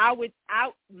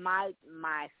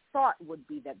my thought would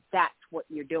be that that's what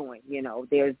you're doing.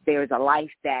 There's a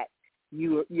life that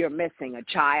you're missing, a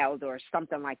child or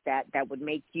something like that would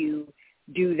make you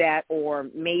do that, or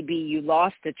maybe you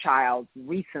lost a child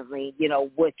recently,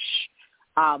 which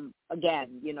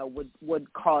again,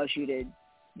 would cause you to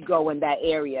go in that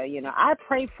area. I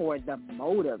pray for the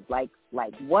motive, like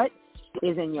what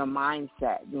is in your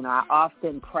mindset. I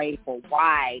often pray for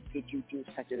why did you do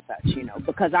such and such,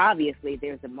 because obviously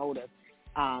there's a motive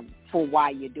for why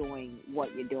you're doing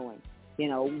what you're doing.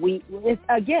 We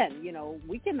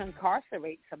can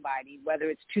incarcerate somebody, whether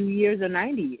it's 2 years or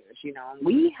 90 years,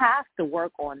 we have to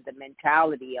work on the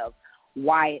mentality of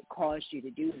why it caused you to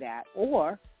do that.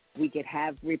 Or we could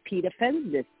have repeat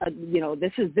offenders.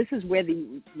 This is where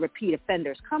the repeat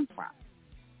offenders come from.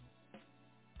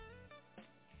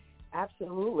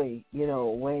 Absolutely.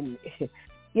 When,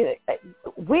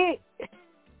 we're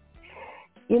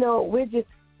just,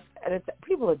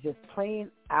 people are just plain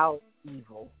out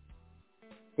evil.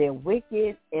 They're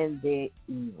wicked and they're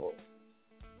evil.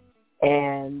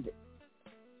 And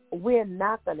we're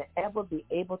not going to ever be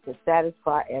able to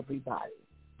satisfy everybody.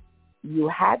 You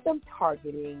had them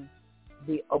targeting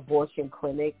the abortion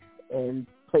clinics and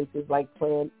places like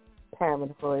Planned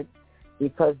Parenthood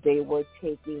because they were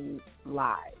taking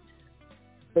lives.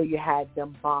 So you had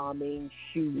them bombing,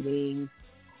 shooting,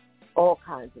 all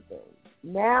kinds of things.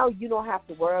 Now you don't have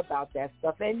to worry about that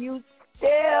stuff, and you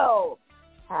still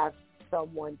have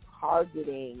someone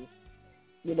targeting,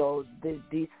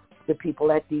 the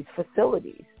people at these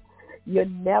facilities. You're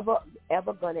never,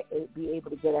 ever going to be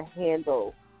able to get a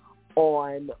handle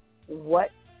on what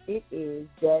it is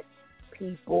that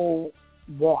people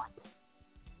want.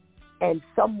 And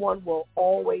someone will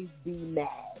always be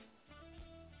mad.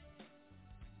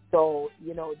 So,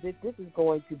 this is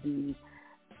going to be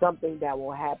something that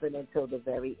will happen until the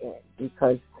very end,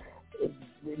 because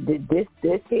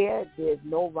this here, there's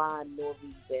no rhyme, no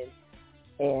reason.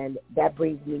 And that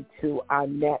brings me to our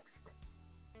next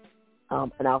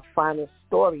and our final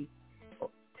story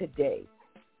today.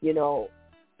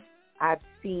 I've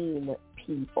seen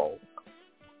people,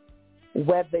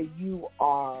 whether you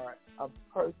are a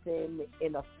person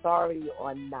in authority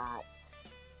or not,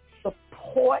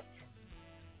 support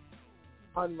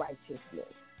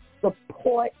unrighteousness,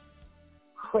 support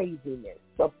craziness,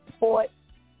 support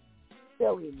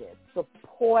silliness,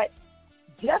 support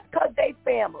just because they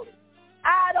family.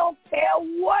 I don't care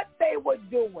what they were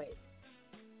doing.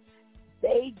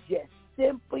 They just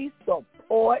simply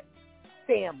support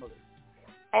family.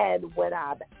 And when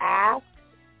I've asked,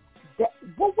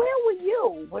 where were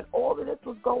you when all of this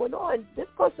was going on? This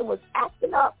person was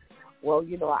acting up. Well,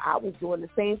 I was doing the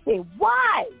same thing.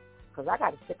 Why? Because I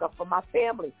got to stick up for my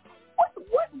family.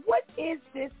 What is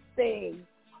this thing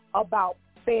about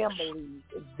family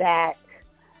that,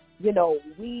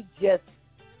 we just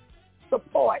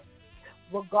support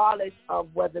regardless of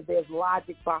whether there's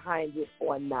logic behind it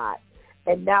or not?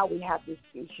 And now we have this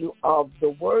issue of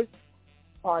the worst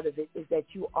part of it is that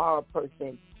you are a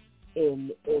person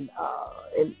in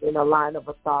a line of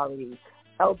authority,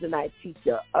 elder night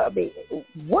teacher. I mean,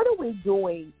 what are we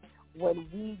doing when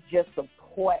we just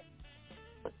support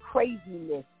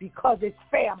craziness because it's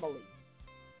family?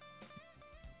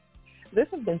 This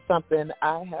has been something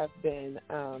I have been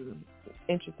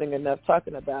interesting enough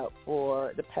talking about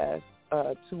for the past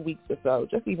 2 weeks or so,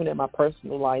 just even in my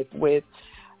personal life, with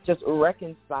just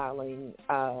reconciling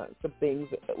some things,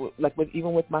 like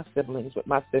even with my siblings, with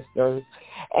my sisters.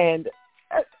 And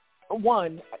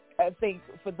one, I think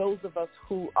for those of us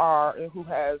who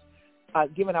have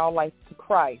given our life to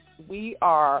Christ, we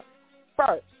are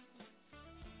first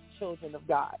children of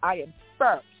God. I am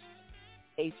first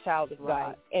a child of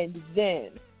God, and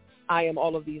then I am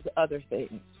all of these other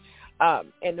things.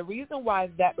 And the reason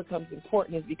why that becomes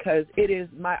important is because it is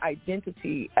my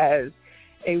identity as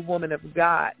a woman of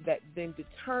God that then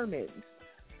determines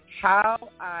how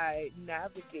I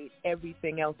navigate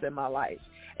everything else in my life.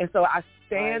 And so I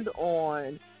stand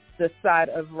on the side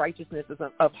of righteousness,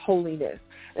 of holiness.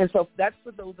 And so that's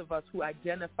for those of us who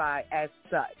identify as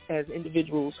such, as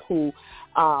individuals who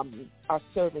are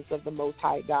servants of the Most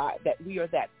High God, that we are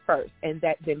that first, and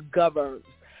that then governs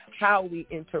how we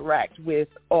interact with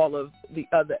all of the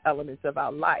other elements of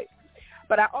our life.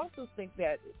 But I also think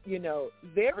that,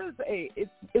 there is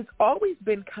it's always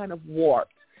been kind of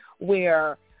warped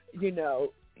where,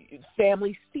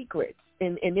 family secrets,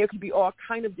 and there could be all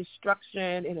kind of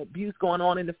destruction and abuse going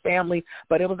on in the family,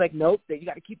 but it was like, nope, that you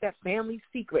got to keep that family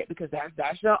secret because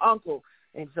that's your uncle.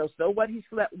 And so what he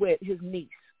slept with, his niece,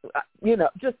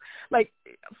 just like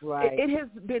it has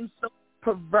been so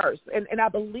perverse. And I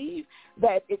believe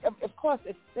that, of course,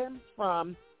 it stems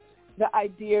from the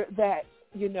idea that,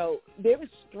 you know, there is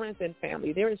strength in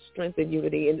family. There is strength in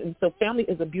unity. And so family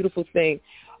is a beautiful thing.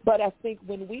 But I think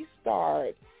when we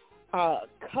start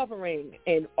covering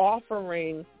and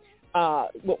offering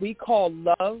what we call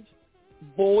love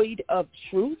void of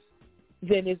truth,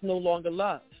 then it's no longer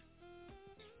love.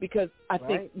 Because I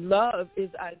think love is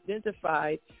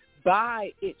identified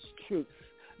by its truth,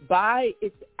 by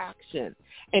its action.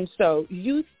 And so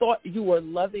you thought you were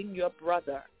loving your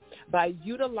brother by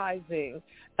utilizing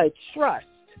a trust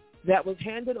that was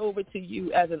handed over to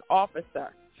you as an officer.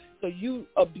 So you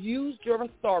abused your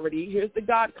authority. Here's the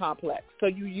God complex. So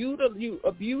you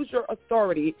abused your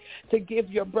authority to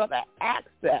give your brother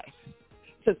access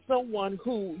to someone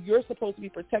who you're supposed to be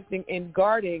protecting and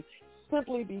guarding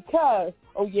simply because,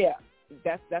 oh yeah,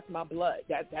 that's my blood.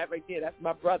 That right there, that's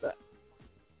my brother.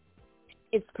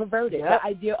 It's perverted. Yep. The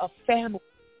idea of family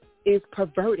is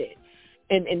perverted.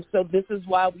 And so this is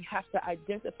why we have to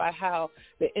identify how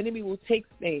the enemy will take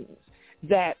things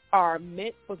that are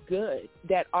meant for good,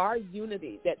 that are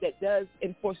unity, that does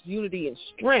enforce unity and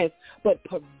strength, but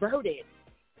pervert it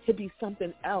to be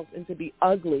something else and to be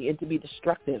ugly and to be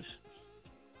destructive.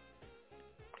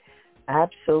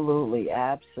 Absolutely,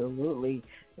 absolutely.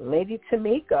 Lady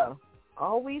Tamika,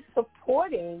 always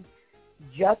supporting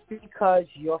just because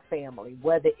you're family,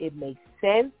 whether it makes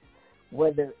sense,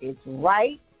 whether it's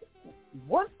right.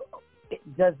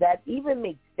 Does that even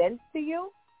make sense to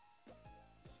you?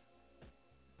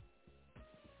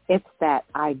 It's that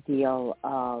ideal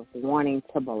of wanting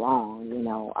to belong, you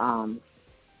know,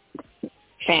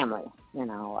 family, you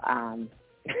know.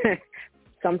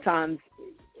 Sometimes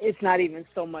it's not even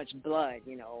so much blood,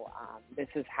 you know. This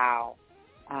is how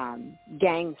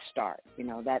gangs start, you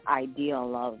know, that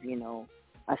ideal of, you know,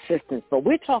 assistance. But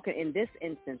we're talking, in this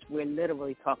instance, we're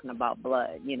literally talking about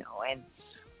blood, you know, and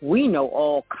we know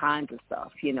all kinds of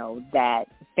stuff, you know, that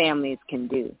families can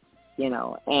do, you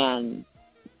know, and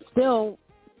still,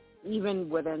 even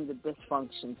within the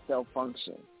dysfunction, still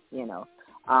function, you know.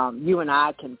 You and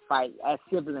I can fight as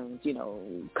siblings, you know,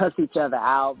 cuss each other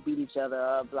out, beat each other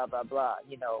up, blah, blah, blah,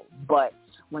 you know. But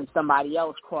when somebody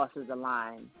else crosses the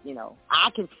line, you know,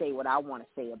 I can say what I want to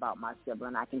say about my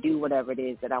sibling. I can do whatever it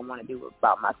is that I want to do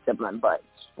about my sibling. But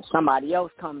if somebody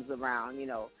else comes around, you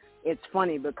know, it's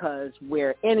funny because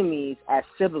we're enemies as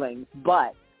siblings,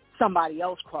 but somebody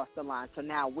else crossed the line. So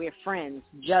now we're friends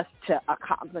just to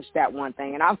accomplish that one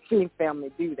thing. And I've seen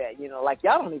family do that, you know, like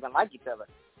y'all don't even like each other.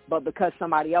 But because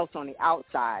somebody else on the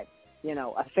outside, you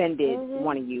know, offended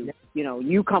one of you, you know,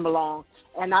 you come along.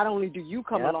 And not only do you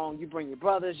come along, you bring your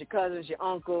brothers, your cousins, your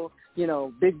uncle, you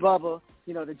know, Big Bubba,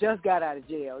 you know, that just got out of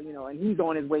jail, you know, and he's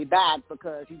on his way back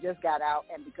because he just got out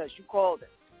and because you called him.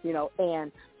 You know,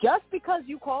 and just because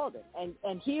you called it,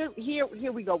 and here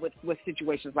we go with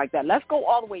situations like that. Let's go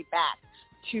all the way back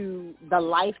to the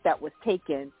life that was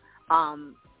taken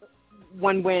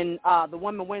when the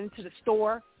woman went into the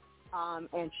store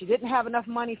and she didn't have enough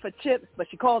money for chips, but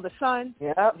she called the son.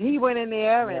 Yep. He went in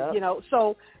there, and Yep. you know,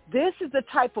 so this is the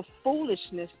type of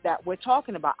foolishness that we're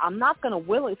talking about. I'm not going to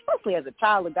willingly, especially as a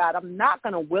child of God, I'm not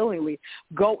going to willingly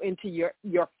go into your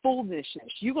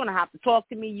foolishness. You're going to have to talk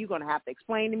to me. You're going to have to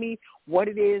explain to me what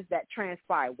it is that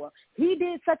transpired. Well, he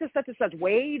did such and such and such.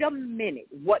 Wait a minute.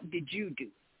 What did you do?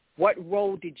 What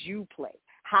role did you play?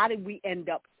 How did we end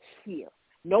up here?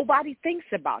 Nobody thinks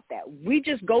about that. We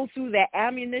just go through that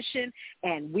ammunition,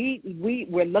 and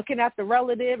we're looking at the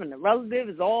relative, and the relative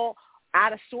is all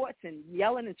out of sorts and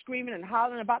yelling and screaming and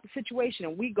hollering about the situation,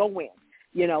 and we go in,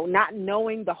 you know, not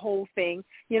knowing the whole thing,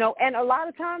 you know. And a lot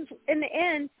of times, in the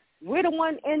end, we're the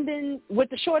one ending with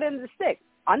the short end of the stick.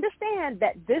 Understand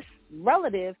that this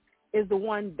relative is the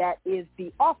one that is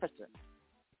the officer.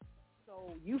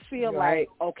 So you feel like,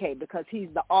 okay, because he's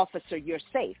the officer, you're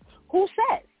safe. Who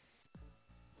says?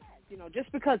 You know,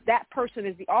 just because that person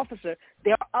is the officer,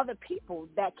 there are other people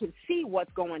that can see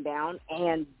what's going down,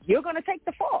 and you're going to take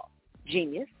the fall.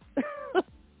 Genius.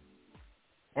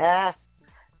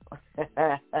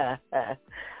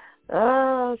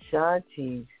 Oh,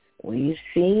 Shanti, we've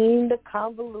seen the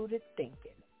convoluted thinking.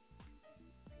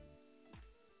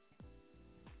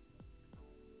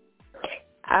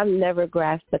 I've never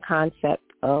grasped the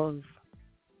concept of,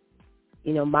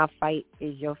 you know, my fight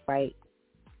is your fight.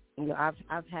 You know,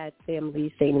 I've had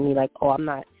families say to me like, "Oh, I'm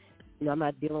not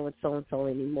dealing with so and so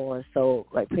anymore." So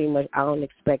like, pretty much, I don't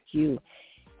expect you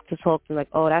to talk to me like,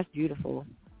 "Oh, that's beautiful."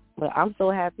 But I'm so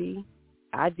happy.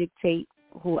 I dictate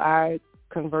who I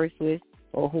converse with,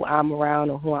 or who I'm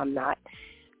around, or who I'm not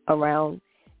around,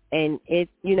 and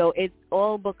it's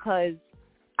all because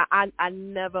I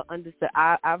never understood.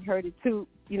 I've heard it too,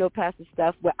 Pastor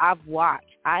Steph, where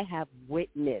I have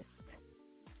witnessed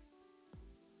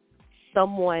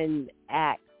someone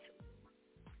act,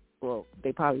 well,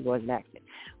 they probably wasn't acting,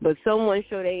 but someone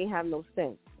showed they ain't have no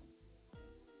sense.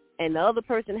 And the other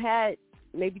person had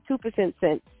maybe 2%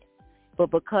 sense,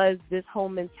 but because this whole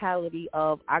mentality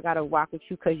of I got to rock with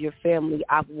you because you're family,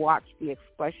 I've watched the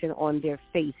expression on their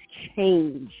face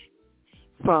change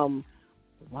from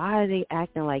why are they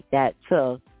acting like that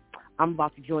to I'm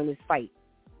about to join this fight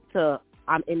to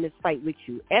I'm in this fight with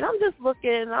you. And I'm just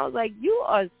looking and I was like, you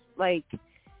are like,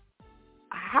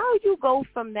 how you go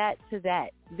from that to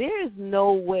that? There is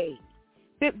no way.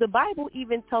 The Bible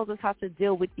even tells us how to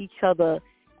deal with each other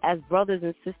as brothers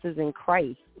and sisters in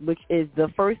Christ, which is the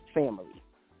first family.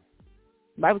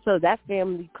 The Bible tells us that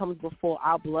family comes before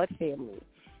our blood family.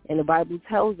 And the Bible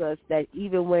tells us that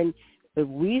even when if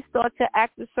we start to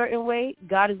act a certain way,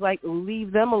 God is like,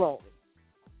 leave them alone.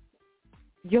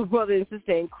 Your brother and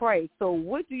sister in Christ. So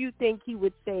what do you think he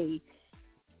would say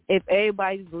if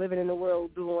everybody's living in the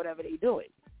world doing whatever they're doing?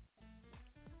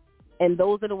 And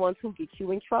those are the ones who get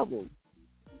you in trouble.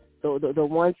 So the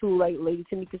ones who, like Lady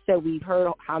Tamika said, we've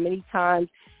heard how many times,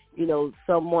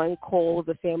 someone calls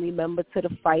a family member to the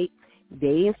fight. They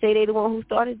didn't say they're the one who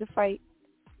started the fight.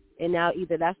 And now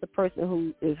either that's the person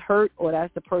who is hurt or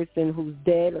that's the person who's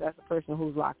dead or that's the person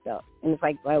who's locked up. And it's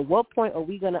like, at what point are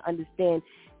we going to understand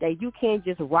that you can't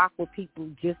just rock with people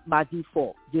just by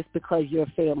default, just because you're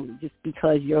family, just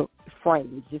because you're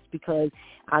friends, just because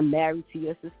I'm married to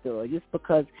your sister, or just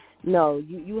because, no,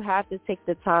 you have to take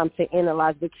the time to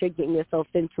analyze what you're getting yourself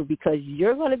into, because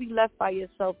you're going to be left by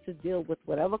yourself to deal with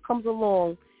whatever comes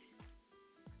along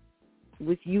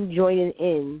with you joining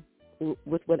in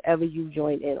with whatever you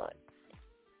join in on.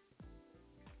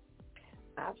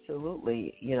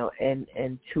 Absolutely.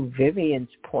 And to Vivian's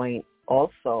point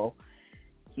also,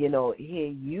 here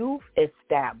you've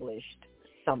established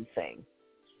something.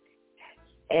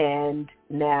 And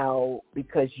now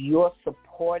because you're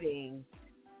supporting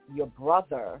your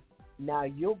brother, now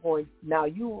you're on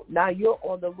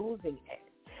the losing end.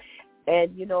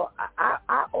 And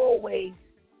I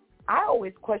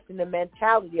always question the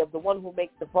mentality of the one who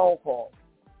makes the phone call,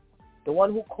 the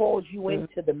one who calls you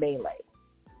into the melee.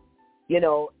 They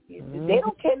don't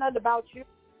care nothing about you.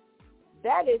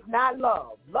 That is not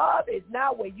love. Love is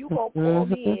not where you going to call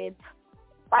me in,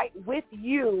 fight with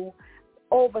you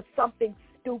over something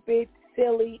stupid,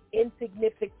 silly,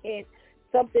 insignificant,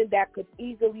 something that could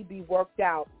easily be worked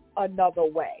out another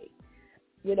way.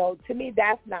 To me,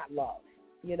 that's not love.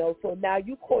 So now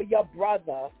you call your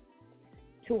brother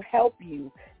to help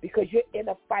you because you're in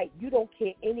a fight. You don't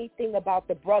care anything about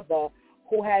the brother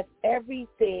who has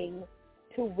everything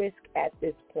to risk at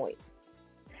this point.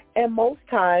 And most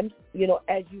times,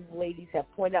 as you ladies have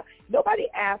pointed out, nobody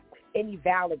asks any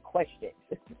valid questions.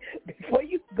 Before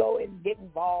you go and get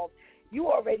involved, you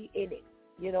already in it,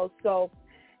 So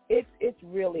it's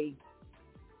really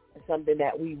something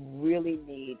that we really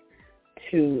need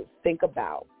to think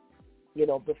about,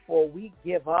 before we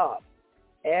give up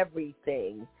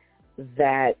everything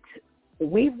that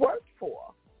we've worked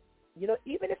for, even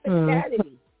if it's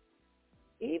sanity.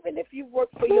 Even if you work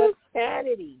for your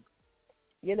sanity,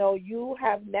 you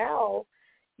have now,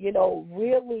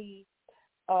 really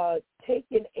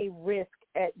taken a risk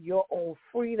at your own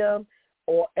freedom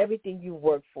or everything you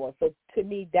work for. So to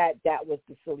me, that was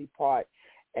the silly part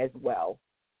as well.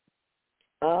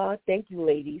 Thank you,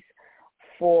 ladies,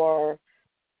 for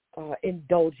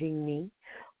indulging me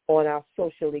on our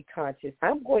Socially Conscious.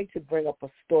 I'm going to bring up a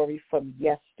story from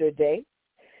yesterday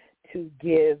to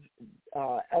give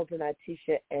Elder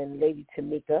Natisha and Lady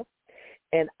Tamika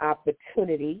an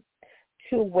opportunity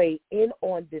to weigh in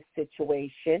on this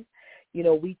situation.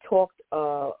 We talked,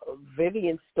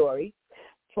 Vivian's story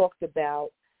talked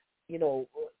about,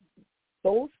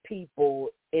 those people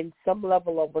in some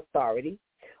level of authority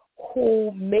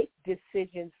who make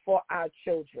decisions for our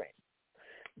children.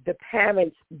 The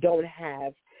parents don't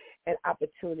have an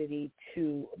opportunity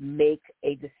to make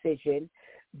a decision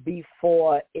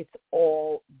before it's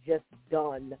all just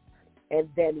done, and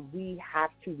then we have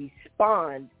to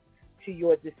respond to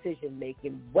your decision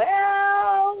making.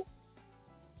 Well,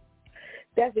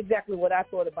 that's exactly what I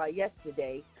thought about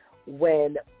yesterday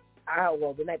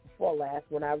the night before last,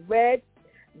 when I read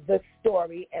the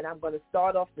story, and I'm going to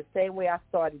start off the same way I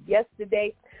started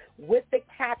yesterday with the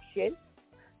caption,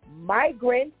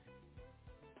 migrants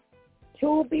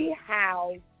to be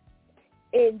housed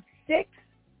in 6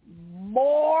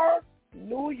 more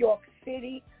New York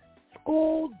City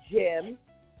school gyms.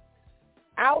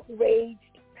 Outraged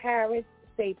parents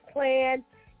say plan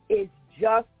is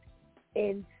just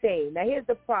insane. Now, here's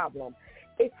the problem.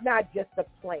 It's not just a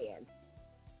plan.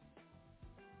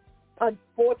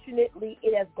 Unfortunately,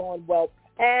 it has gone well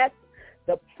past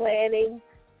the planning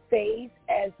phase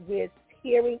as we're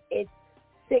hearing it's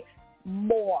 6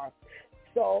 more.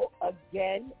 So,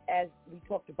 again, as we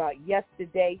talked about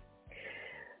yesterday,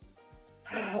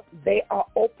 they are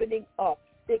opening up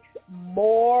 6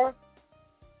 more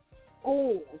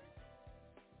schools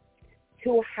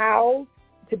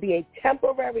to be a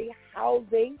temporary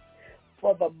housing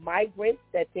for the migrants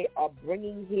that they are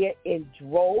bringing here in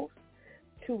droves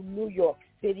to New York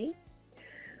City.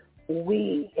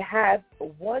 We have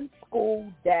one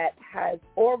school that has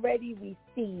already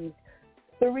received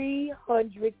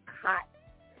 300 cots.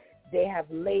 They have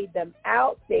laid them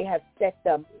out. They have set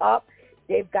them up.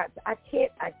 They've got, I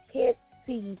can't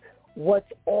see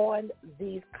what's on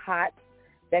these cots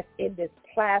that's in this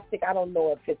plastic. I don't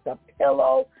know if it's a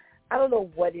pillow. I don't know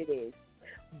what it is.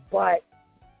 But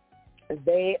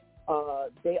they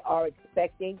are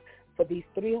expecting for these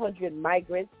 300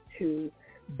 migrants to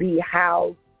be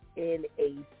housed in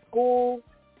a school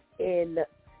in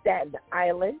Staten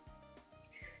Island.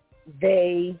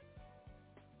 They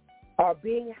are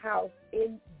being housed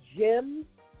in gyms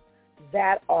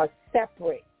that are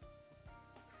separate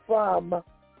from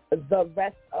the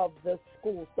rest of the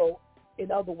school. So,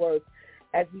 in other words,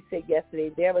 as we said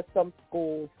yesterday, there are some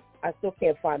schools, I still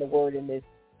can't find a word in this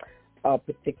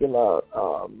particular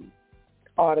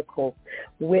article,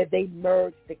 where they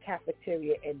merge the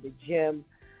cafeteria and the gym.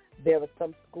 There are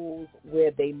some schools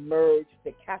where they merge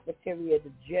the cafeteria,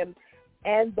 the gym,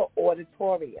 and the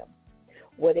auditorium,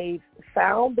 where they've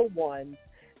found the ones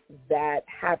that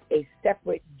have a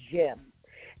separate gym.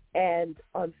 And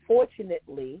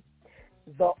unfortunately,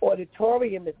 the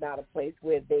auditorium is not a place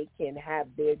where they can have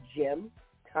their gym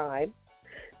time.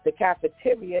 The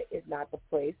cafeteria is not the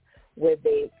place where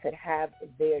they could have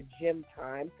their gym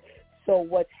time. So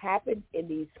what's happened in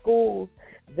these schools,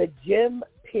 the gym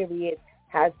period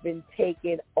has been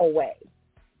taken away.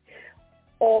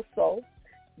 Also,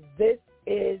 this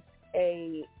is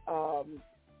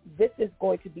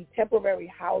going to be temporary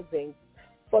housing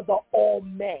for the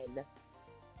all-men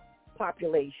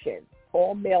population,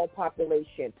 all-male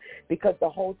population, because the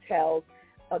hotels,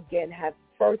 again, have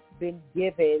first been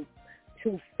given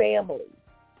to families.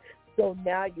 So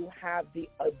now you have the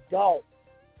adults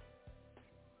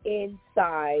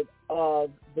inside of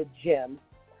the gym.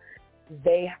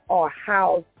 They are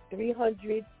housed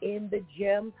 300 in the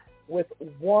gym with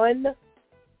one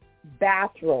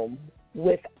bathroom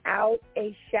without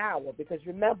a shower, because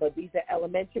remember, these are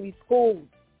elementary schools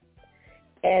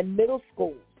and middle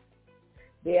schools.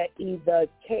 They're either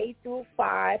K through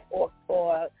 5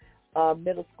 or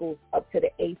middle schools up to the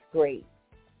 8th grade.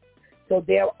 So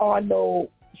there are no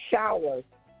showers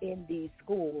in these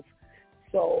schools.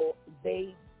 So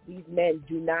these men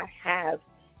do not have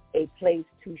a place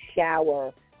to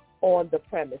shower on the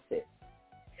premises.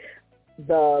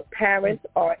 The parents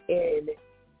are in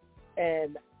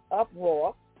an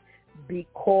uproar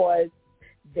because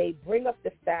they bring up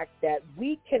the fact that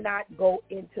we cannot go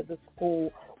into the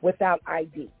school without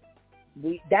ID.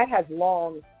 That has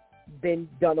long been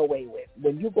done away with.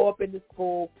 When you go up in the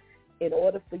school, in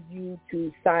order for you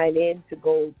to sign in, to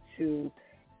go to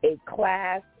a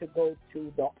class, to go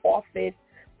to the office,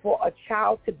 for a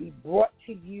child to be brought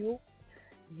to you,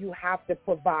 you have to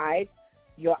provide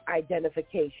your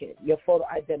identification, your photo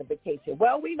identification.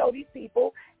 Well, we know these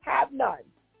people have none.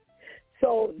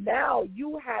 So now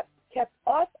you have kept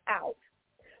us out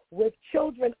with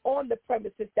children on the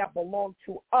premises that belong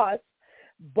to us,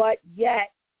 but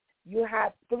yet you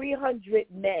have 300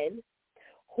 men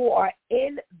who are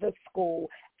in the school,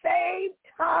 same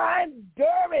time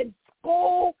during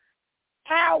school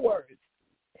hours.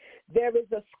 There is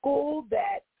a school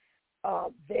that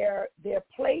their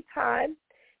playtime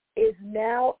is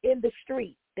now in the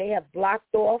street. They have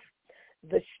blocked off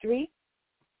the street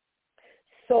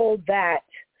so that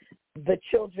the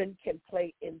children can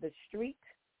play in the street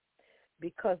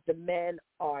because the men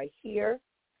are here.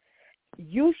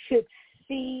 You should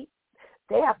see,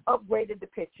 they have upgraded the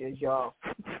pictures, y'all.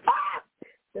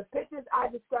 The pictures I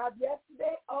described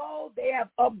yesterday, they have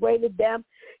upgraded them.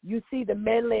 You see the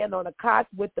men laying on a cot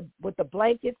with the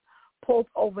blankets pulled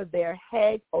over their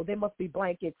heads. Oh, they must be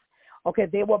blankets. Okay,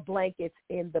 they were blankets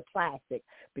in the plastic,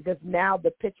 because now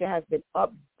the picture has been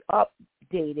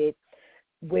updated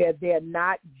where they're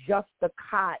not just the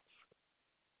cots.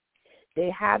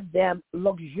 They have them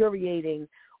luxuriating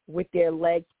with their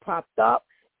legs propped up.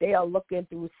 They are looking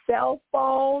through cell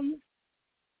phones.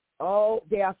 Oh,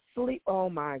 they are asleep. Oh,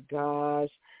 my gosh.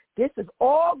 This is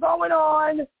all going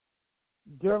on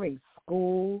during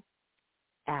school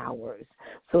hours.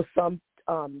 So some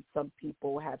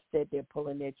people have said they're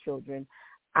pulling their children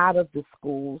out of the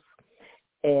schools,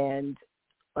 and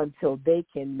until they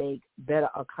can make better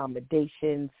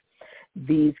accommodations,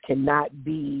 these cannot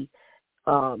be.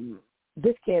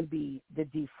 This can be the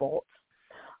default.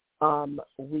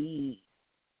 We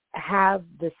have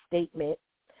the statement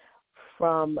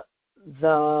from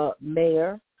the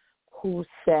mayor who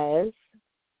says,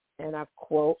 and I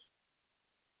quote,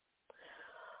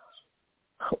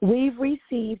 "We've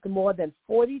received more than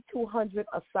 4,200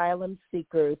 asylum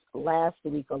seekers last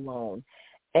week alone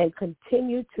and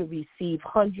continue to receive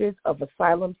hundreds of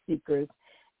asylum seekers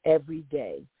every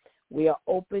day. We are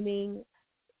opening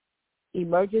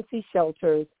emergency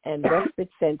shelters and respite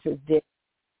centers there,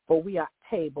 but we are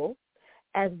able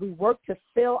as we work to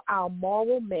fill our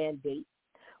moral mandate,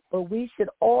 but we should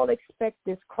all expect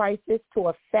this crisis to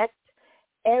affect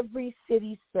every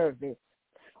city service.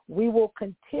 We will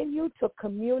continue to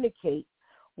communicate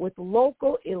with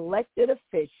local elected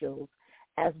officials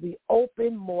as we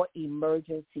open more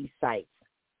emergency sites."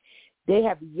 They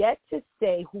have yet to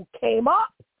say who came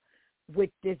up with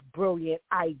this brilliant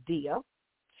idea,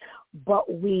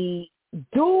 but we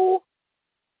do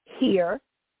hear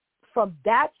from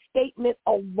that statement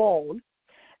alone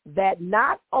that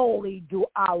not only do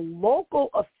our local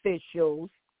officials,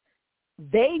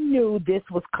 they knew this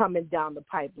was coming down the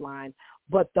pipeline,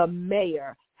 but the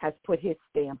mayor has put his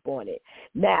stamp on it.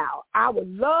 Now, I would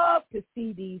love to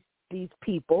see these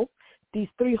people, these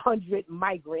 300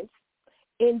 migrants,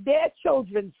 in their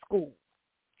children's school.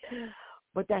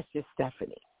 But that's just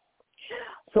Stephanie.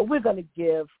 So we're going to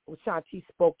give, Shanti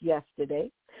spoke yesterday,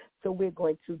 so we're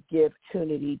going to give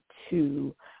opportunity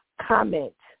to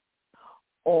comment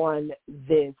on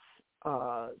this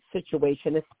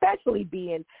situation, especially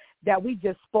being that we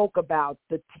just spoke about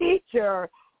the teacher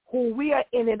who we are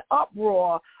in an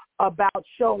uproar about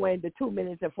showing the 2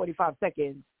 minutes and 45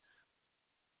 seconds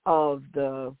of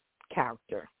the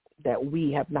character that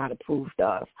we have not approved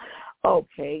of.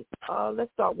 Okay,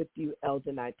 let's start with you,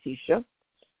 Elder Nitisha.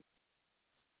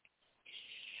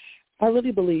 I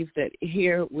really believe that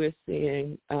here we're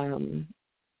seeing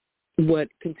what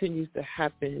continues to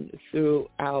happen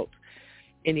throughout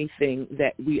anything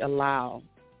that we allow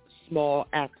small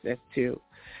access to,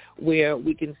 where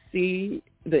we can see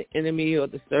the enemy or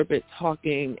the serpent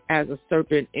talking as a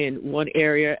serpent in one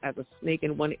area, as a snake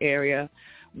in one area,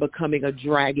 becoming a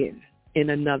dragon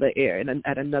in another area and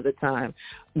at another time.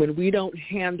 When we don't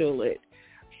handle it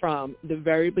from the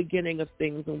very beginning of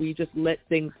things and we just let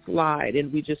things slide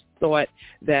and we just thought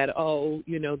that,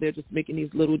 they're just making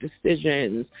these little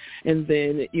decisions, and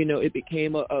then, it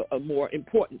became a more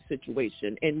important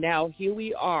situation. And now here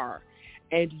we are,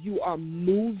 and you are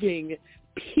moving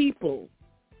people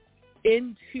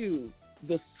into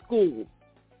the school.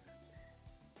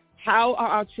 How are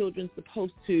our children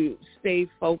supposed to stay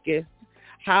focused?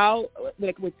 How,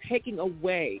 we're taking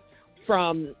away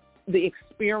from the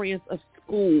experience of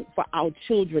school for our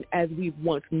children as we've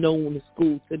once known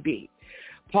school to be.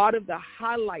 Part of the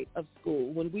highlight of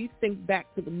school, when we think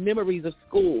back to the memories of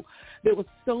school, there were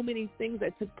so many things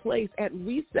that took place at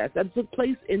recess, that took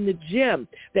place in the gym,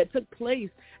 that took place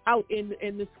out in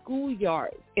the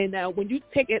schoolyard. And now when you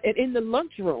take it in the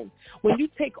lunchroom, when you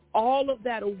take all of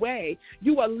that away,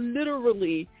 you are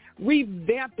literally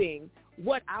revamping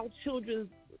what our children's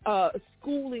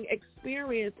schooling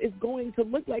experience is going to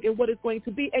look like and what it's going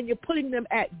to be, and you're putting them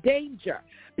at danger.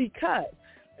 Because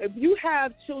if you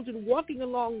have children walking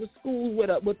along the school with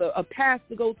a pass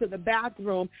to go to the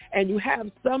bathroom, and you have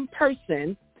some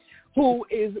person who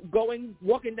is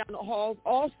walking down the halls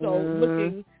also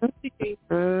looking, seeking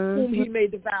whom he may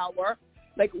devour,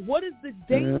 what is the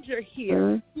danger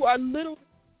here? You are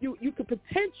you could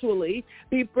potentially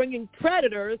be bringing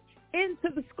predators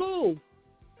into the school.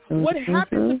 What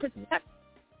happens to protect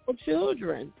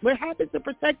children? What happens to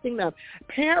protecting them?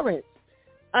 Parents,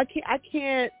 I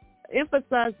can't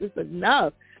emphasize this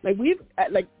enough.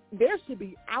 There should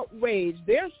be outrage.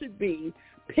 There should be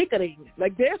picketing.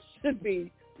 There should be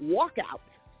walkouts.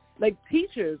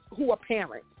 Teachers who are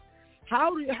parents. How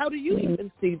do you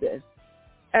even see this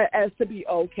as to be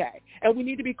okay? And we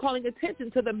need to be calling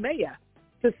attention to the mayor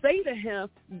to say to him,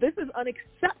 this is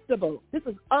unacceptable. This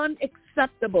is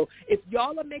unacceptable. If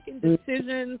y'all are making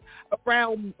decisions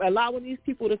around allowing these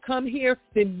people to come here,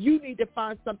 then you need to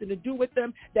find something to do with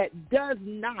them that does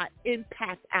not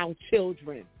impact our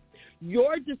children.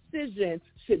 Your decision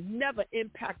should never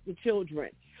impact the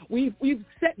children. We've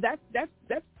said that's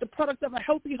the product of a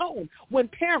healthy home, when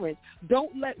parents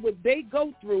don't let what they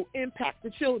go through impact the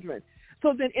children.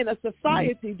 So then in a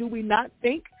society, do we not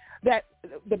think that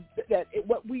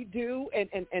what we do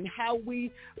and how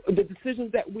the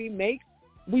decisions that we make,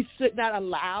 we should not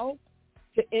allow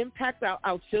to impact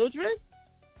our children.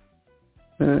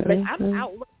 Like, I'm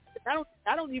out.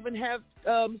 I don't even have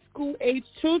school age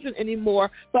children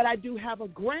anymore, but I do have a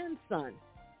grandson,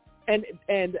 and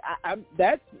I'm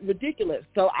that's ridiculous.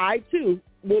 So I too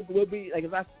will be like,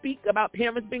 if I speak about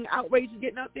parents being outraged and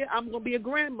getting out there, I'm going to be a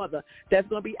grandmother that's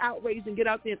going to be outraged and get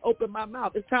out there and open my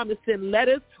mouth. It's time to send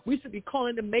letters. We should be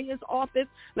calling the mayor's office.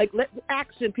 Like,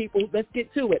 action, people. Let's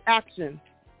get to it. Action.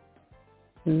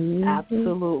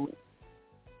 Absolutely.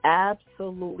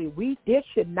 Absolutely. There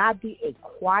should not be a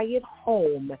quiet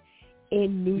home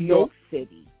in New York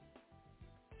City.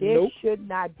 There should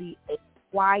not be a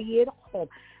quiet home.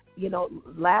 You know,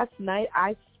 last night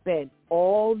I spent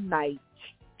all night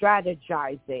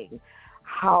strategizing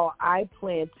how I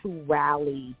plan to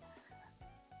rally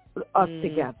us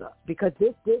together, because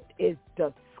this is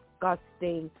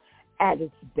disgusting at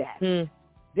its best.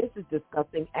 This is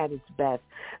disgusting at its best.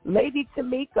 Lady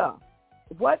Tamika,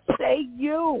 what say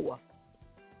you?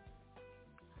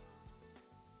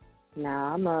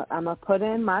 Now, I'm a put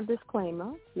in my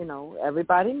disclaimer. You know,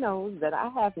 everybody knows that I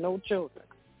have no children.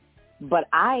 But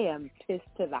I am pissed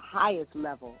to the highest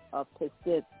level of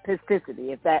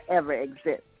pisticity, if that ever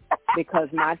exists, because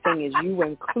my thing is you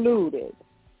included.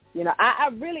 You know, I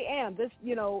really am.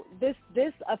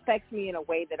 This affects me in a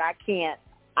way that I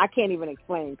can't even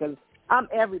explain, because I'm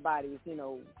everybody's,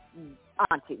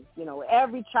 auntie.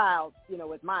 Every child,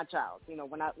 is my child.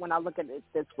 When I look at it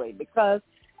this way, because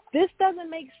this doesn't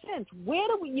make sense.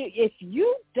 If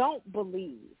you don't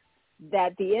believe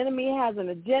that the enemy has an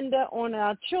agenda on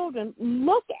our children,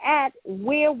 look at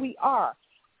where we are.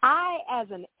 I, as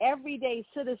an everyday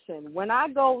citizen, when I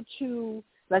go to,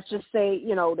 let's just say,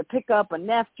 to pick up a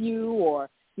nephew or,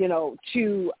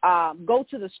 to go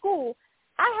to the school,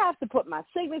 I have to put my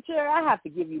signature. I have to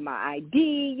give you my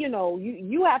ID.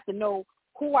 You have to know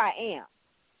who I am.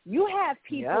 You have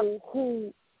people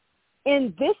who,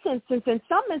 in this instance, in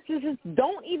some instances,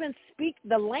 don't even speak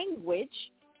the language,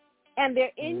 and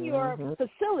they're in your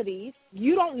facilities.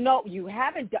 You don't know. You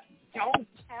haven't done. Don't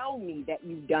tell me that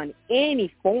you've done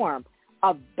any form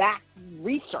of back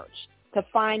research to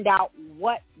find out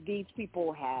what these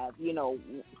people have,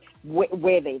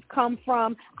 where they've come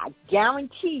from. I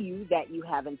guarantee you that you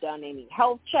haven't done any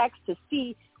health checks to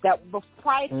see that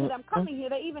prior to them coming here,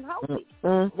 they're even healthy.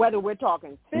 Whether we're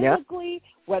talking physically,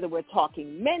 whether we're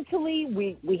talking mentally,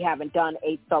 we haven't done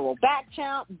a thorough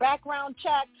background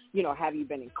check. Have you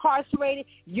been incarcerated?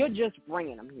 You're just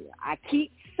bringing them here. I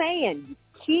keep saying, you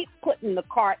keep putting the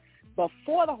cart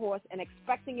before the horse and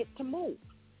expecting it to move.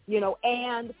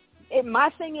 And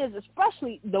my thing is,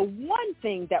 especially the one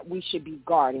thing that we should be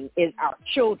guarding is our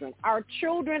children. Our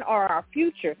children are our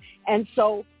future. And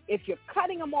so if you're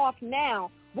cutting them off now,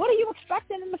 what are you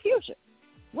expecting in the future?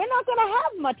 We're not going to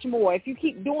have much more if you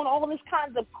keep doing all this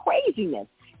kinds of craziness.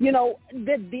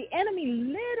 The enemy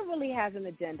literally has an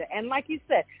agenda. And like you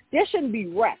said, there shouldn't be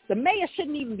rest. The mayor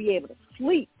shouldn't even be able to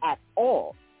sleep at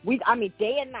all.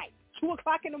 Day and night, 2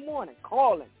 o'clock in the morning,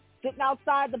 calling, sitting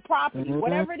outside the property,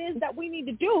 whatever it is that we need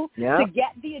to do to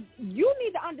get you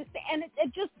need to understand. And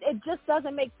it just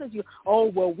doesn't make sense. We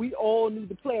all need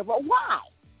to play a role. Why?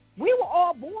 We were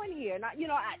all born here. Now,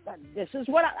 this is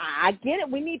what I get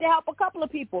it. We need to help a couple of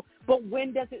people. But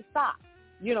when does it stop?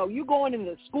 You're going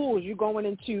into schools, you're going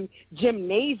into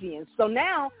gymnasiums. So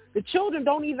now the children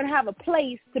don't even have a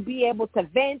place to be able to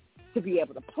vent, to be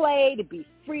able to play, to be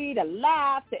free, to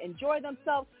laugh, to enjoy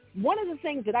themselves. One of the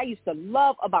things that I used to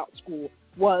love about school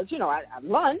was,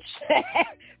 lunch,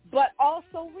 but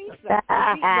also recess.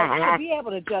 To be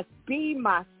able to just be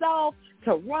myself,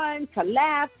 to run, to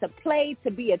laugh, to play, to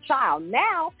be a child.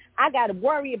 Now I got to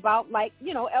worry about,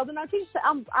 Elder Narcissus said,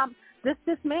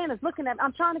 this man is looking at me.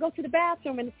 I'm trying to go to the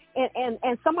bathroom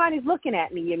and somebody's looking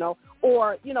at me,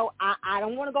 or, I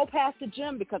don't want to go past the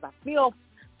gym because I feel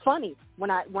funny when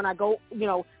I go,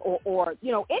 or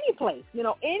any place,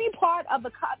 any part of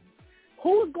the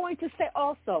who's going to say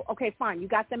also, okay, fine, you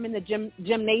got them in the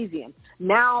gymnasium.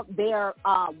 Now they're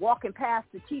walking past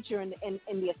the teacher in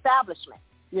the establishment.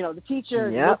 The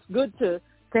teacher looks good to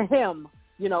him,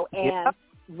 and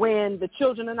when the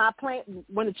children are not playing,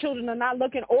 when the children are not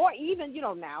looking, or even,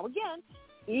 now again,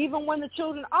 even when the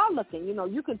children are looking,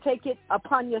 you can take it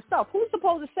upon yourself. Who's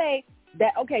supposed to say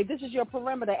that, okay, this is your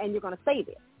perimeter and you're going to stay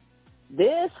there?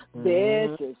 This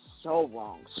is so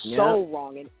wrong, so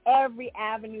wrong in every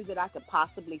avenue that I could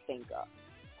possibly think of.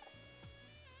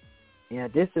 Yeah,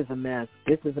 this is a mess.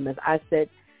 This is a mess. I said,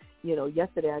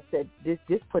 yesterday I said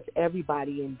this puts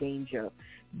everybody in danger.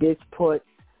 This puts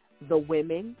the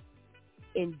women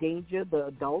endanger the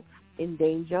adults, in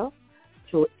danger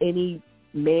to any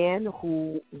man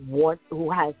who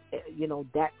has,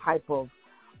 that type of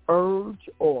urge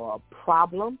or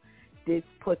problem. This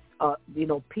puts,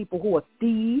 people who are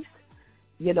thieves.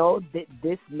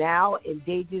 This now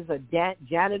endangers a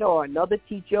janitor or another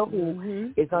teacher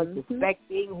who is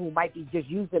unsuspecting, who might be just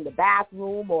using the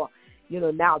bathroom, or,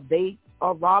 now they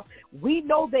are robbed. We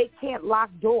know they can't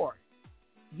lock doors.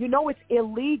 It's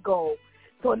illegal.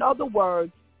 So in other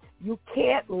words, you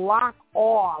can't lock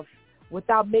off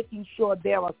without making sure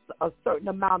there are a certain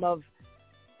amount of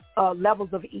levels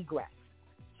of egress.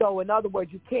 So in other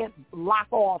words, you can't lock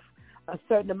off a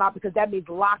certain amount, because that means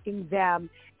locking them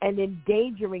and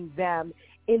endangering them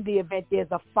in the event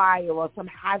there's a fire or some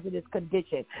hazardous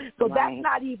condition. So That's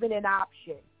not even an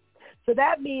option. So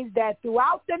that means that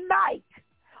throughout the night,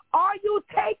 are you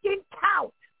taking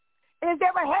count? Is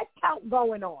there a head count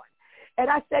going on? And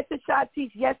I said to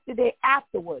Shantice yesterday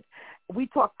afterwards, we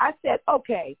talked, I said,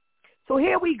 okay, so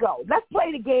here we go. Let's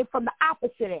play the game from the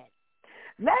opposite end.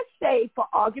 Let's say, for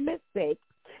argument's sake,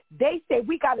 they say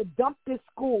we got to dump this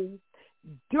school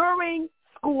during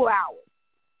school hours.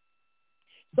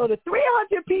 So the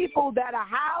 300 people that are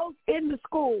housed in the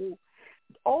school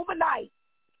overnight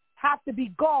have to be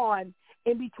gone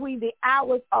in between the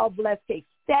hours of, let's say,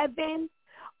 7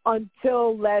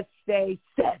 until, let's say,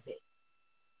 7.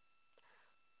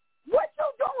 What you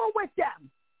doing with them?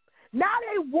 Now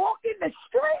they walking the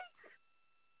streets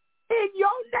in your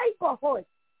neighborhood.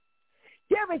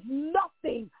 There is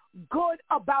nothing good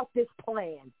about this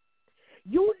plan.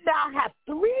 You now have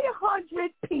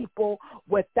 300 people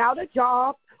without a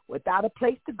job, without a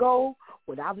place to go,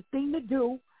 without a thing to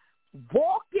do,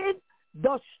 walking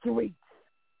the streets.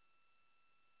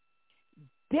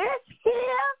 This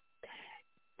here,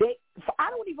 I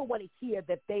don't even want to hear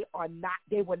that they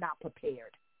were not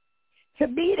prepared. To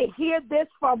me, to hear this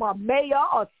from a mayor,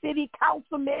 a city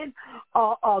councilman,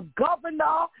 a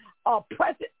governor, a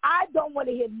president, I don't want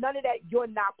to hear none of that. You're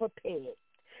not prepared.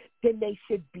 Then they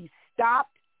should be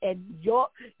stopped, and your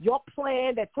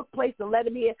plan that took place to let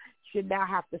them here should now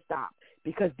have to stop,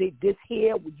 because this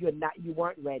here, you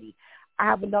weren't ready. I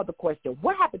have another question.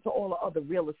 What happened to all the other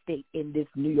real estate in this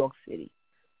New York City?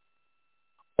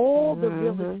 All the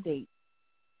real estate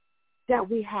that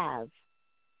we have.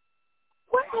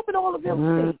 What happened to all the real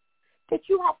estate that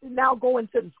you have to now go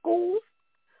into the schools?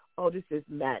 Oh, this is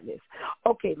madness.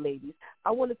 Okay, ladies,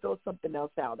 I want to throw something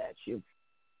else out at you.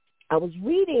 I was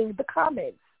reading the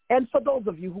comments, and for those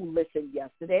of you who listened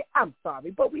yesterday, I'm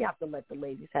sorry, but we have to let the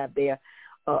ladies have their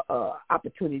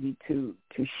opportunity to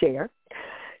share.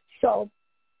 So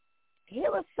here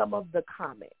are some of the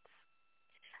comments.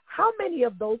 How many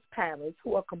of those parents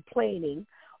who are complaining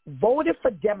voted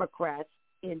for Democrats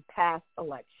in past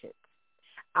elections?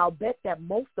 I'll bet that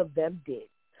most of them did.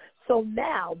 So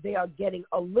now they are getting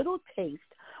a little taste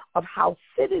of how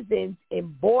citizens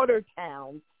in border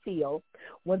towns feel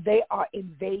when they are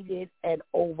invaded and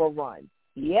overrun.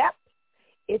 Yep,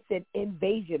 it's an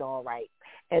invasion, all right.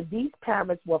 And these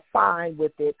parents were fine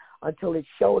with it until it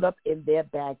showed up in their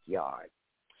backyard.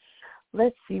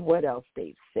 Let's see what else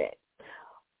they've said.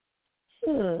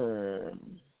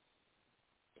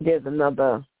 There's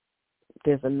another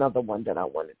one that I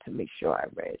wanted to make sure I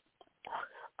read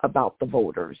about the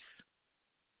voters.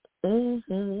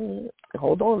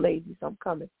 Hold on, ladies, I'm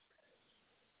coming.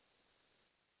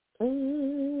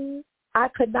 I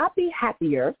could not be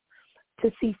happier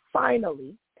to see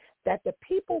finally that the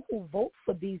people who vote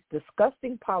for these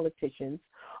disgusting politicians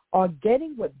are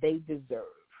getting what they deserve.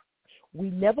 We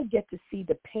never get to see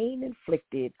the pain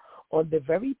inflicted on the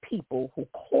very people who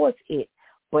caused it,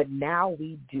 but now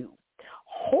we do.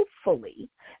 Hopefully,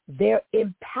 their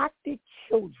impacted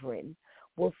children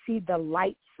will see the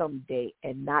light someday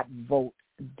and not vote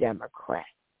Democrat.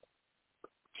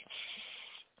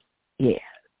 Yeah,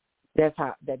 that's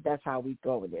how we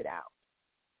throwing it out.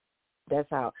 That's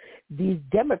how these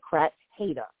Democrats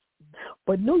hate us.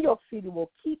 But New York City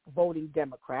will keep voting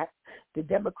Democrats. The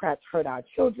Democrats hurt our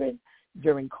children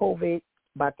during COVID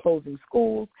by closing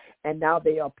schools, and now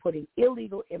they are putting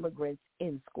illegal immigrants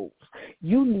in schools.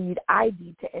 You need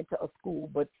ID to enter a school,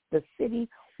 but the city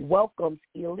welcomes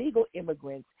illegal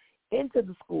immigrants into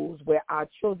the schools where our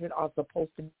children are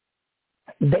supposed to be.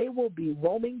 They will be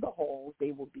roaming the halls.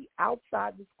 They will be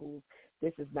outside the schools.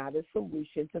 This is not a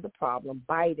solution to the problem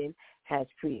Biden has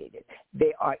created.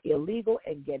 They are illegal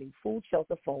and getting food,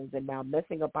 shelter, phones, and now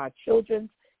messing up our children's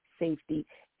safety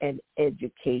and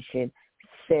education.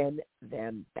 Send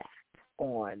them back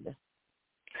on.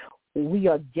 We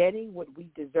are getting what we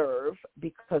deserve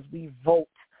because we vote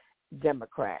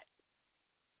Democrat.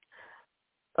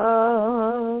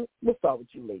 We'll start with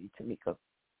you, Lady Tamika.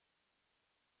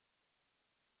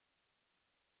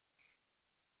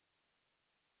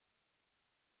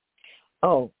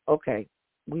 Oh, okay.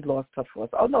 We lost her for us.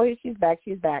 Oh, no, here she's back.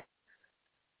 She's back.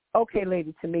 Okay,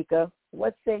 Lady Tamika,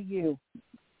 what say you?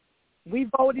 We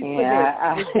voted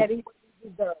for this. We're getting what we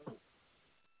deserve.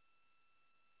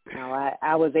 No,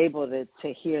 I was able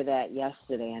to hear that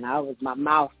yesterday, and my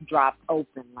mouth dropped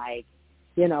open. Like,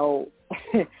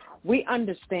 we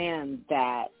understand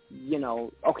that,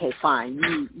 okay,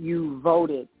 fine, you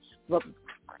voted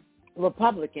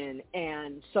Republican,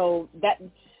 and so that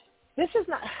this is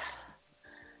not.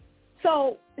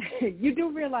 So you do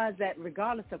realize that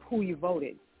regardless of who you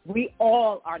voted, we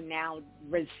all are now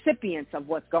recipients of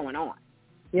what's going on,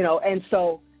 and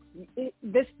so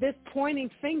this pointing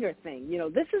finger thing,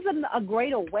 this is a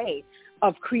greater way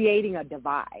of creating a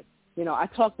divide. I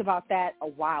talked about that a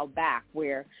while back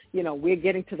where, we're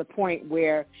getting to the point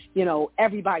where,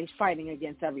 everybody's fighting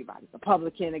against everybody,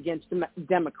 Republican against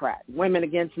Democrat, women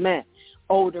against men,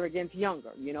 older against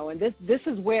younger, and this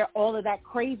is where all of that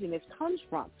craziness comes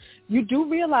from. You do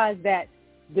realize that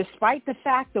despite the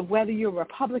fact of whether you're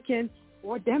Republican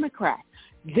or Democrat,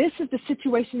 this is the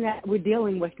situation that we're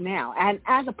dealing with now. And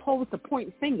as opposed to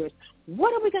pointing fingers,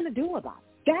 what are we going to do about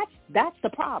it? That's the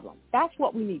problem. That's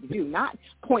what we need to do, not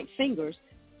point fingers.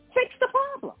 Fix the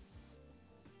problem.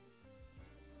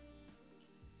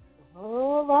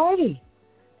 All righty.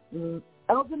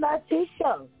 Elder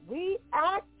Natisha, we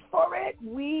asked for it.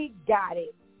 We got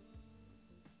it.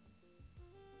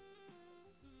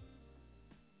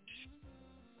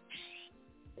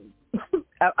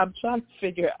 I'm trying to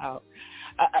figure out.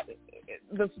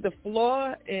 The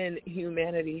flaw in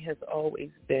humanity has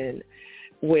always been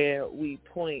where we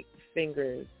point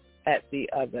fingers at the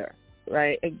other,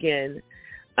 right? Again,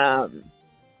 and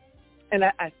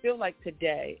I feel like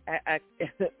today I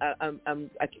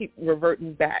keep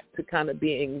reverting back to kind of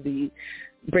bringing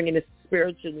this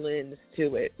spiritual lens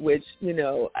to it, which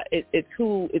it's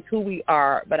who we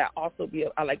are. But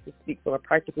I like to speak from a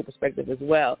practical perspective as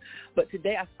well. But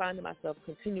today I find myself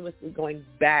continuously going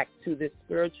back to this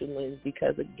spiritual lens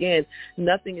because again,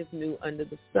 nothing is new under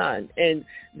the sun. And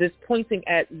this pointing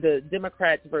at the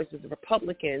Democrats versus the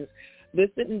Republicans, this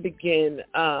didn't begin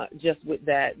just with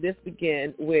that. This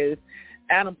began with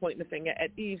Adam pointing the finger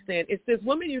at Eve saying, it's this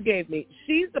woman you gave me.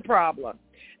 She's the problem.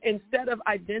 Instead of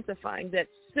identifying that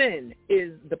sin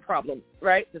is the problem,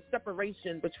 right? The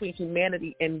separation between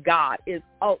humanity and God is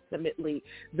ultimately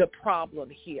the problem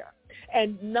here.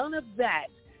 And none of that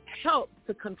helps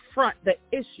to confront the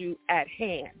issue at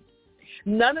hand.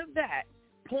 None of that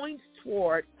points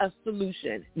toward a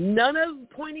solution. None of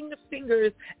pointing the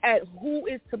fingers at who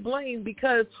is to blame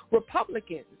because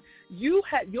Republicans,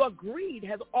 your greed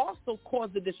has also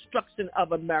caused the destruction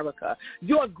of America.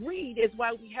 Your greed is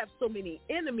why we have so many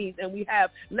enemies and we have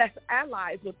less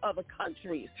allies with other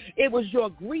countries. It was your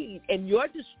greed and your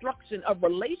destruction of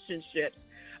relationships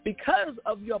because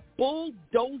of your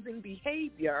bulldozing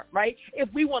behavior, right?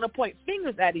 If we want to point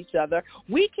fingers at each other,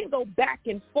 we can go back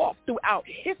and forth throughout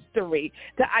history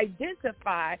to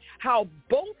identify how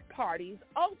both parties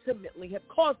ultimately have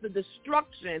caused the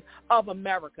destruction of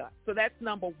America. So that's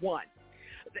number one,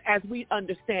 as we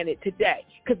understand it today.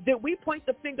 Because did we point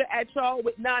the finger at y'all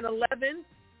with 9/11?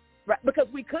 Right? Because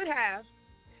we could have,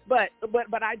 but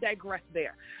I digress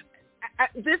there.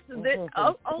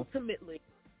 Ultimately,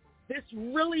 this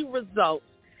really results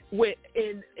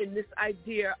in this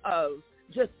idea of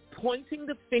just pointing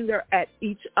the finger at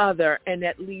each other, and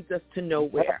that leads us to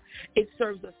nowhere. It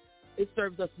serves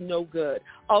us no good.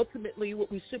 Ultimately,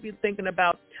 what we should be thinking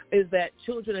about is that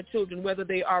children are children, whether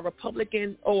they are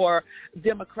Republican or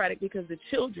Democratic, because the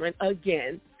children,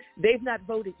 again, they've not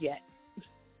voted yet.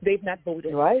 They've not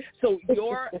voted. Right. So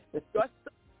your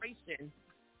separation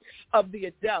of the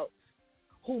adults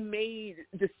who made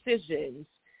decisions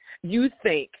you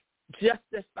think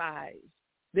justifies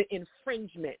the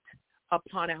infringement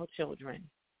upon our children.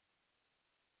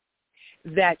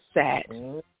 That's sad.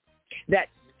 That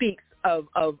speaks of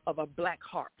a black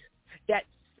heart. That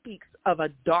speaks of a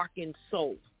darkened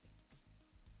soul.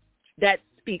 That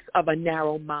speaks of a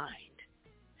narrow mind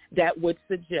that would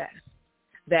suggest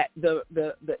that the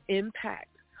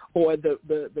impact or the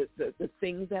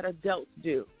things that adults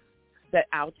do, that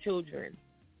our children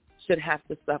should have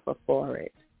to suffer for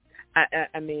it.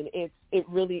 I mean, it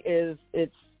really is.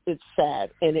 It's sad,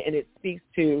 and it speaks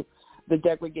to the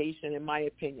degradation, in my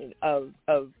opinion, of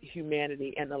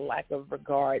humanity and the lack of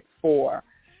regard for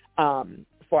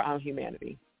our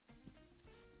humanity.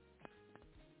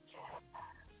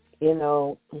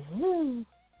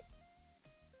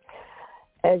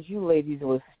 As you ladies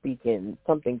were speaking,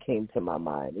 something came to my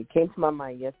mind. It came to my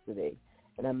mind yesterday,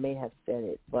 and I may have said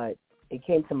it, but it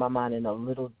came to my mind in a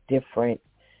little different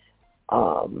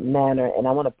manner, and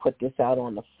I want to put this out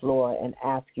on the floor and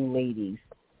ask you ladies.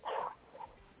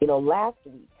 You know, last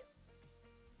week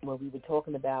when we were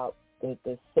talking about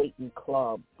the Satan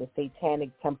Club, the Satanic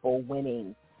Temple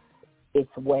winning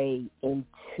its way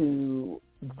into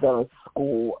the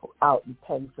school out in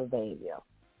Pennsylvania,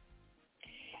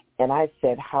 and I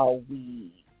said how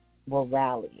we were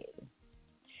rallying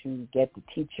to get the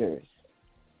teachers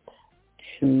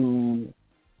to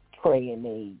pray, and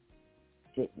they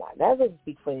did not. That doesn't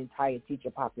speak for the entire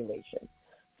teacher population.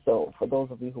 So for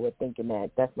those of you who are thinking that,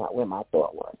 that's not where my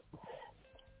thought was.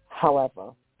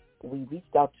 However, we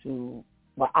reached out to,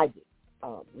 I did,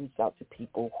 reached out to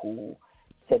people who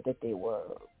said that they were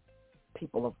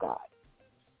people of God.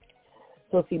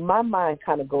 So see, my mind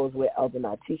kind of goes where Elder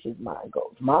Natisha's mind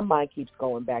goes. My mind keeps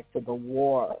going back to the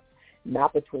war,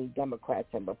 not between Democrats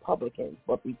and Republicans,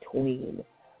 but between,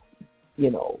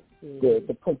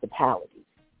 the principalities,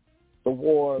 the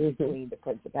war between the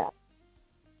principalities.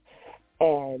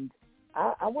 And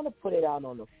I want to put it out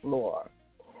on the floor.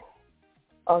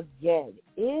 Again,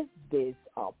 is this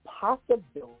a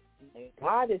possibility that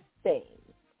God is saying,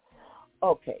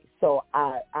 okay, so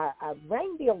I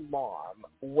rang the alarm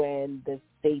when the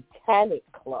Satanic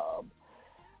Club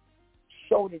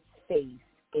showed its face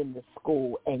in the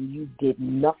school and you did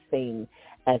nothing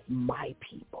as my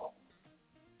people.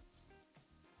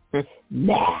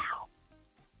 Now,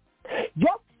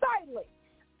 your silence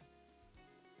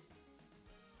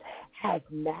has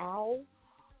now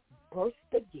burst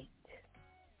the gate.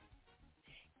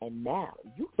 And now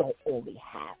you don't only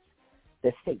have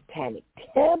the Satanic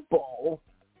Temple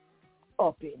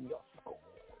up in your school.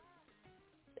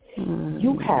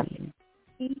 You have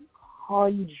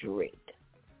 300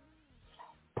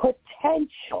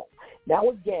 potential. Now,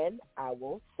 again, I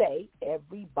will say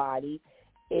everybody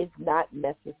is not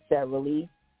necessarily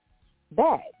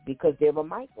bad because they're a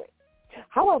migrant.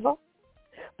 However,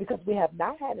 because we have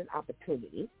not had an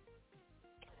opportunity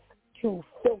to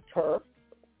filter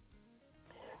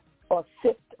or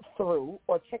sift through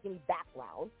or check any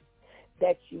background,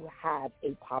 that you have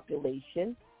a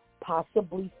population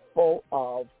possibly full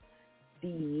of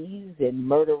thieves and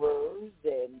murderers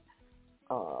and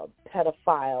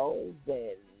pedophiles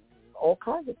and all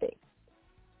kinds of things.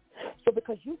 So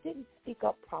because you didn't speak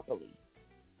up properly,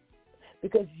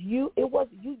 because you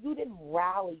didn't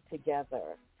rally together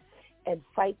and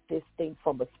fight this thing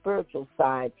from a spiritual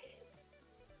side,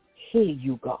 here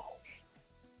you go.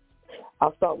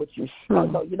 I'll start with you.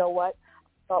 No, you know what?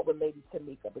 I'll start with Lady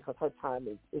Tamika because her time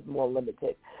is more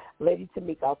limited. Lady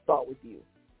Tamika, I'll start with you.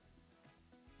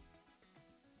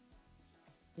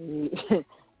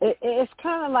 It's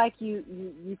kind of like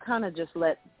you kind of just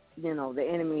let, the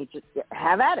enemy just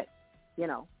have at it.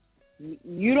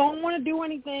 You don't want to do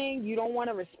anything. You don't want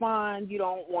to respond. You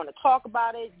don't want to talk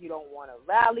about it. You don't want to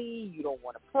rally. You don't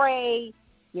want to pray.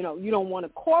 You don't want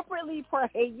to corporately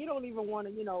pray. You don't even want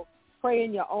to, pray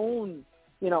in your own,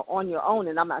 on your own.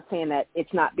 And I'm not saying that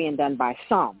it's not being done by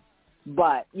some,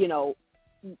 but,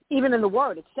 even in the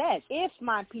word, it says, if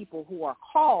my people who are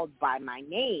called by my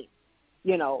name,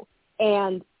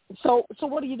 and so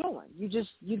what are you doing? You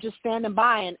just standing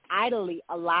by and idly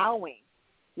allowing,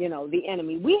 the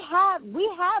enemy. We have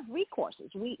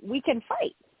recourses. We can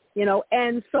fight,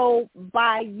 and so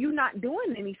by you not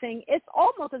doing anything, it's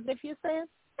almost as if you're saying,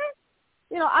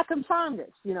 I confirm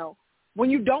this, when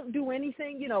you don't do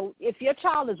anything, if your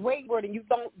child is wayward and you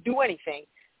don't do anything,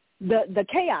 the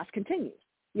chaos continues,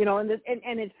 and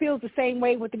it feels the same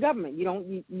way with the government. You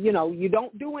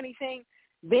don't do anything.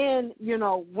 Then,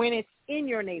 when it's in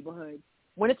your neighborhood,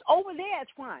 when it's over there,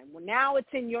 it's fine. Well, now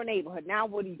it's in your neighborhood. Now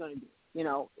what are you going to do?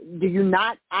 Do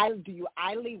you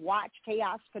idly watch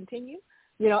chaos continue?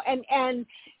 And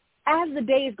as the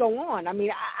days go on, I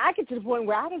mean, I get to the point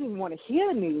where I don't even want to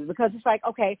hear the news because it's like,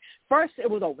 okay, first it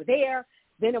was over there,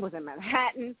 then it was in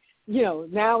Manhattan,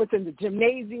 now it's in the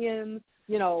gymnasiums,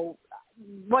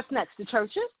 what's next? The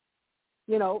churches?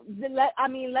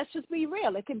 Let's just be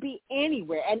real. It could be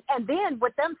anywhere. And then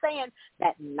with them saying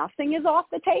that nothing is off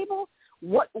the table,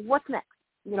 what's next?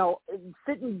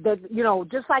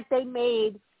 Just like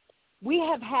we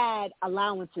have had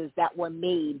allowances that were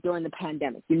made during the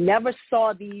pandemic. You never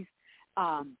saw these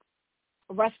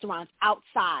restaurants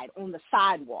outside on the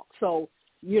sidewalk. So,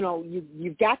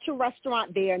 you've got your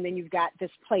restaurant there and then you've got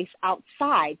this place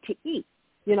outside to eat.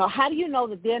 How do you know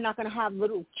that they're not going to have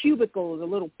little cubicles or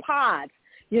little pods,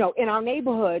 in our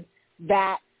neighborhood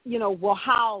that, will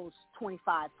house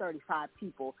 25, 35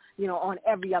 people, on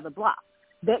every other block?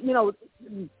 That, you know,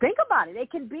 think about it.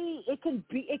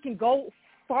 It can go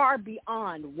far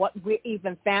beyond what we're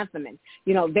even fathoming.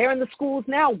 You know, they're in the schools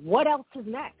now. What else is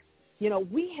next? You know,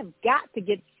 we have got to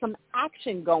get some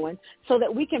action going so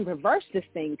that we can reverse this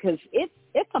thing, because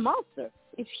it's a monster.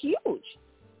 It's huge.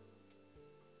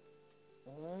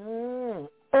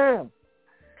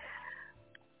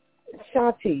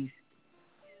 Shantice,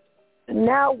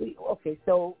 now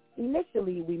so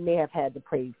initially we may have had to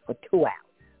pray for 2 hours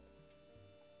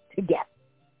together.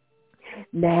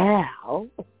 Now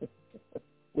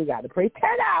we got to pray 10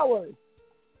 hours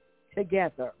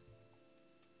together.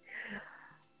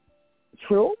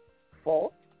 True?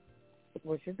 False?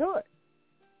 What you doing?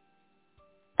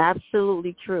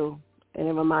 Absolutely true. And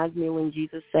it reminds me when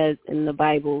Jesus says in the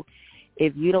Bible,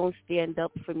 if you don't stand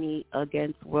up for me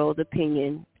against world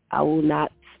opinion, I will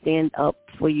not stand up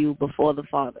for you before the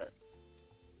Father.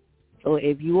 So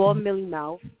if you are Millie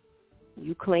Mouth,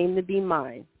 you claim to be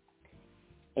mine,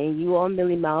 and you are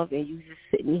Millie Mouth, and you just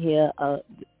sitting here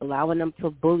allowing them to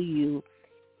bully you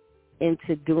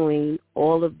into doing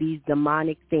all of these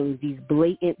demonic things, these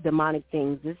blatant demonic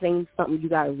things. This ain't something you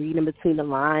got to read in between the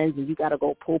lines, and you got to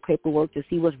go pull paperwork to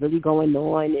see what's really going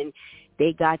on, and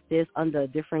they got this under a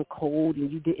different code,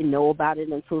 and you didn't know about it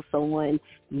until someone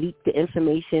leaked the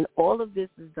information. All of this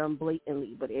is done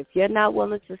blatantly. But if you're not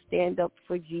willing to stand up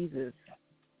for Jesus,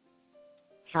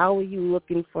 how are you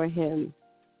looking for him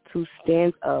to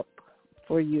stand up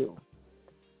for you?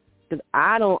 Because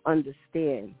I don't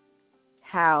understand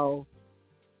how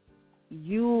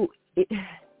even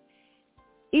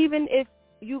if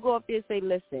you go up there and say,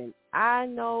 listen, I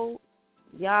know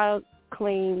y'all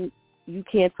claim you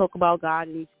can't talk about God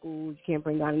in these schools, you can't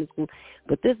bring God in the school,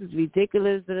 but this is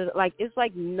ridiculous. Like, it's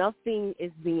like nothing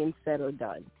is being said or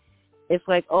done. It's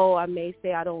like, oh, I may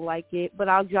say I don't like it, but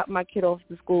I'll drop my kid off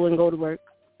to school and go to work.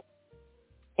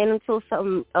 And until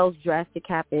something else drastic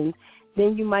happens,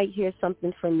 then you might hear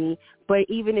something from me. But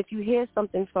even if you hear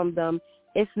something from them,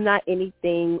 it's not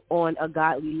anything on a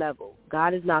godly level.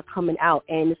 God is not coming out.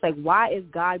 And it's like, why is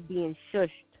God being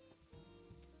shushed?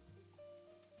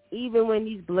 Even when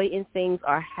these blatant things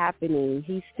are happening,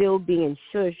 he's still being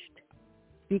shushed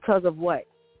because of what?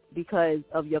 Because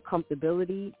of your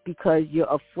comfortability? Because you're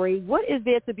afraid? What is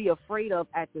there to be afraid of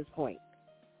at this point?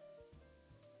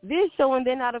 They're showing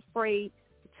they're not afraid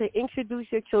to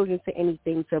introduce your children to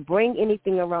anything, to bring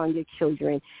anything around your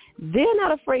children. They're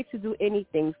not afraid to do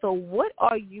anything. So what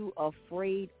are you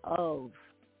afraid of?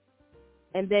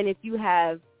 And then if you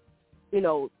have, you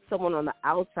know, someone on the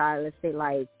outside, let's say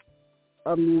like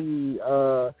someone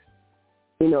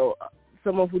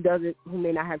who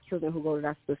may not have children who go to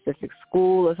that specific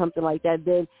school or something like that,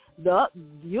 then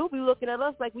you'll be looking at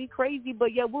us like we crazy,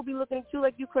 but yeah, we'll be looking at you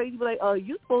like you crazy, but like, oh,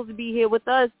 you're supposed to be here with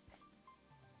us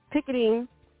picketing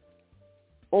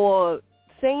or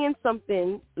saying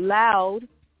something loud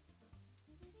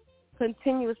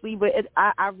continuously. But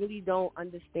I really don't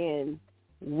understand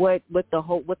what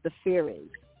the fear is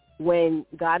when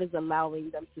God is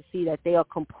allowing them to see that they are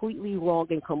completely wrong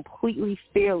and completely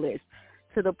fearless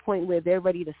to the point where they're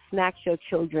ready to snatch your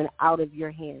children out of your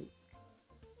hands.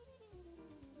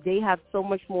 They have so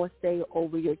much more say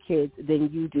over your kids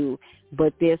than you do,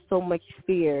 but there's so much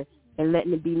fear and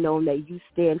letting it be known that you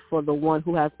stand for the one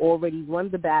who has already won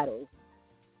the battle.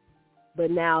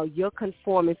 But now you're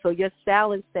conforming. So your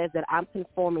silence says that I'm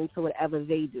conforming to whatever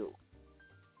they do.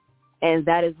 And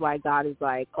that is why God is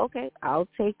like, okay, I'll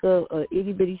take a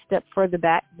itty-bitty step further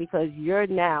back because you're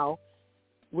now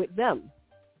with them.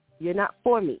 You're not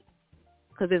for me.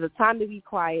 Because there's a time to be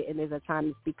quiet and there's a time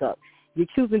to speak up. You're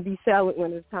choosing to be silent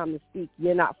when it's time to speak.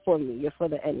 You're not for me. You're for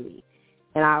the enemy.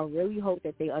 And I really hope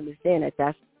that they understand that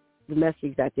that's the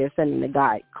message that they're sending to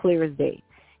God, clear as day.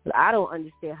 But I don't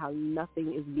understand how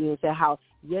nothing is being said, how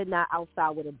you're not outside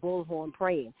with a bullhorn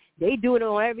praying. They do it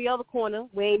on every other corner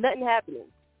where ain't nothing happening.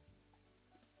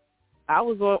 I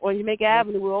was on Jamaica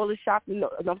Avenue with all the shopping,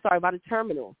 by the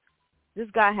terminal. This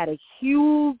guy had a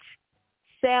huge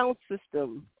sound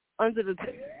system under the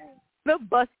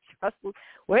bus trestle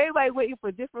where everybody waiting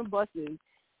for different buses.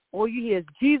 All you hear is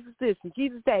Jesus this and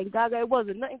Jesus that, and God, it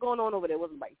wasn't nothing going on over there. It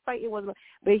wasn't like fighting.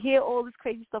 But here all this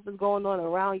crazy stuff is going on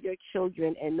around your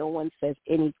children, and no one says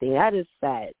anything. That is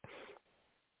sad.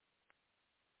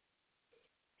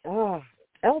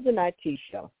 Elder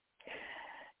Nitisha,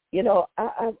 you know,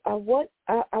 I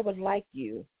would like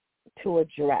you to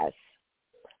address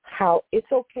how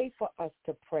it's okay for us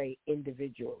to pray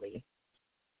individually,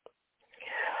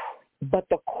 but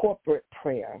the corporate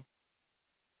prayer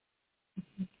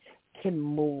can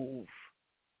move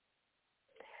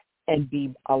and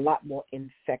be a lot more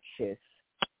infectious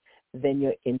than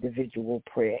your individual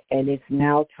prayer. And it's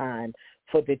now time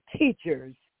for the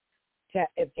teachers to,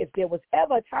 if there was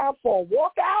ever a time for a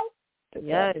walkout,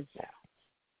 yes.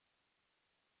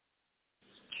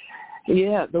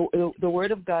 Yeah, the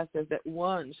word of God says that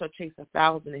one shall chase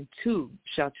 1,000 and two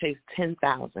shall chase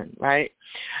 10,000, right?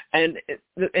 And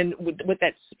what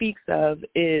that speaks of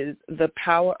is the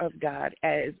power of God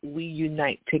as we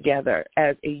unite together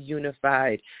as a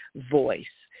unified voice.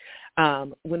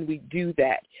 When we do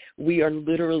that, we are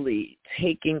literally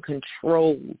taking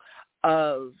control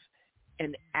of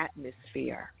an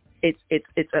atmosphere. It's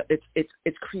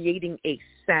creating a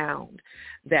sound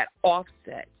that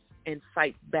offsets and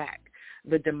fights back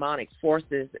the demonic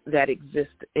forces that exist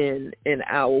in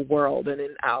our world and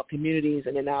in our communities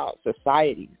and in our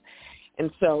societies.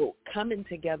 And so coming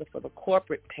together for the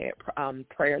corporate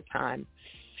prayer time,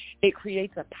 it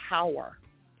creates a power.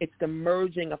 It's the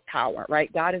merging of power,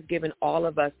 right? God has given all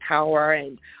of us power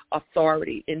and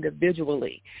authority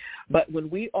individually. But when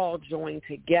we all join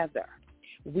together,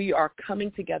 we are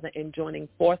coming together and joining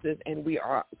forces, and we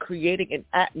are creating an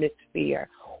atmosphere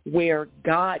where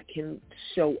God can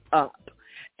show up.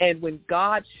 And when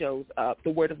God shows up,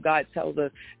 the word of God tells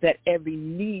us that every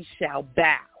knee shall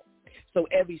bow. So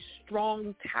every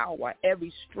strong tower,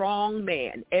 every strong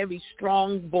man, every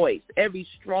strong voice, every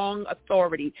strong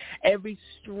authority, every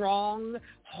strong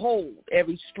hold,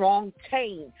 every strong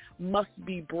chain must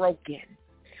be broken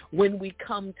when we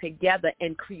come together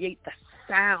and create the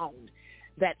sound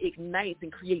that ignites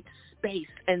and creates space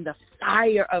and the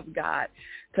fire of God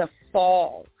to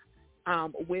fall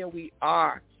where we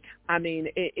are. I mean,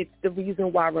 it's the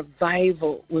reason why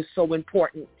revival was so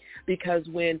important, because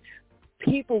when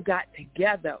people got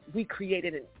together, we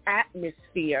created an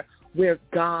atmosphere where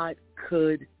God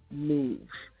could move,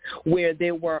 where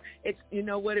there were, it's, you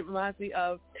know what it reminds me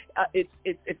of? It's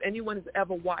if anyone has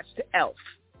ever watched Elf,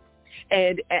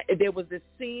 and there was this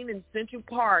scene in Central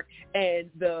Park, and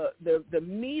the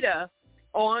meter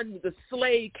on the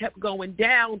sleigh kept going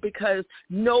down because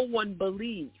no one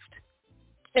believed.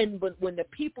 And when the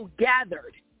people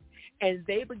gathered and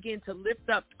they began to lift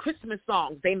up Christmas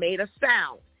songs, they made a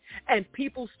sound. And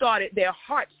people started, their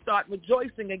hearts started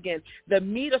rejoicing again. The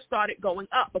meter started going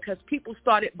up because people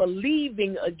started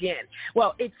believing again.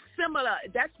 Well, it's similar.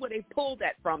 That's where they pulled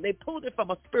that from. They pulled it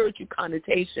from a spiritual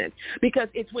connotation, because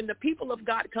it's when the people of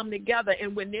God come together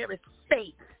and when there is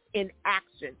faith in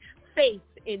action, faith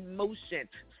in motion,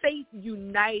 faith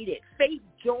united, faith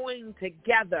joined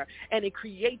together, and it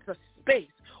creates a space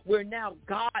where now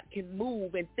God can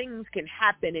move and things can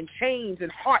happen and change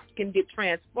and hearts can get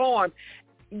transformed.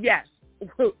 Yes,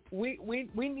 we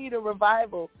need a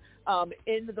revival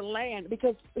in the land,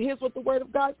 because here's what the word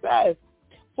of God says: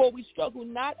 for we struggle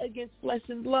not against flesh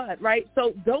and blood, right?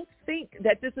 So don't think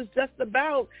that this is just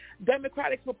about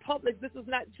democratic republics. This is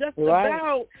not just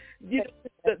about the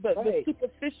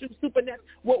superficial, supernatural.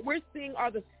 What we're seeing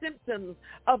are the symptoms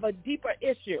of a deeper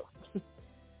issue.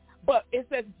 But it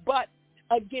says, but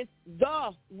against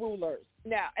the rulers.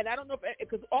 Now, and I don't know,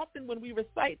 because often when we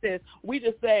recite this, we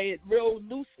just say it real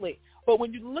loosely. But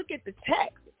when you look at the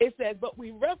text, it says, but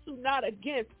we wrestle not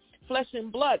against flesh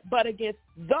and blood, but against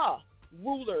the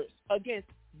rulers, against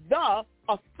the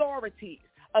authorities,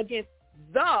 against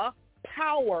the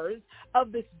powers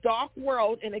of this dark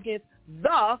world, and against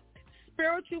the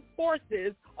spiritual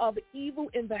forces of evil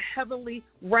in the heavenly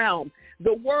realm.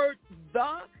 The word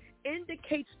the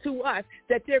indicates to us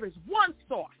that there is one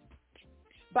source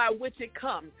by which it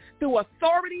comes. Through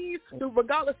authorities, through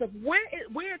regardless of where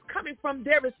it's coming from,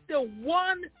 there is still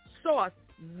one source,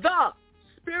 the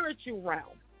spiritual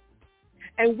realm.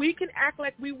 And we can act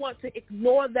like we want to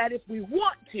ignore that if we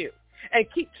want to, and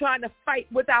keep trying to fight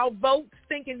with our votes,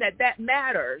 thinking that that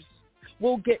matters.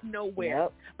 We'll get nowhere.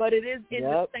 Yep. But it is in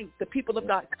the saints, the people of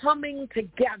God, coming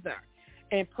together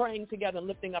and praying together,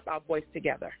 lifting up our voice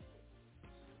together.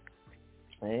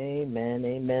 Amen,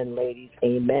 amen, ladies,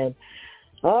 amen.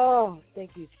 Oh,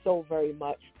 thank you so very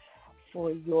much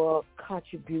for your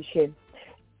contribution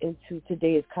into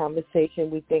today's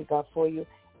conversation. We thank God for you,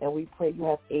 and we pray you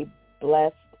have a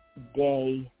blessed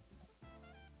day.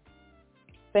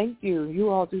 Thank you. You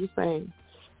all do the same.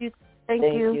 Thank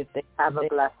you. Have a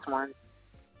blessed one.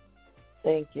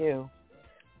 Thank you.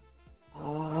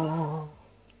 Oh,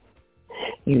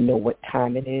 you know what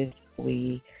time it is.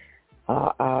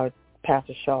 Our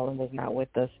Pastor Charlene was not with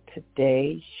us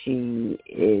today. She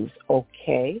is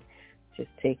okay, just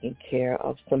taking care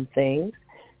of some things.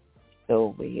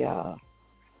 So we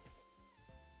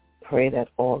pray that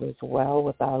all is well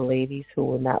with our ladies who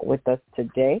were not with us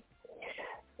today.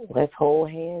 Let's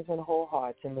hold hands and hold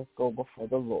hearts, and let's go before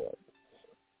the Lord.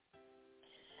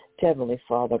 Heavenly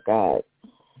Father God,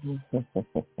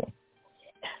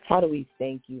 how do we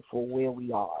thank you for where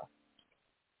we are?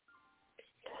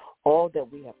 All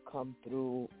that we have come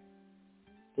through,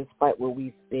 despite where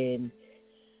we've been,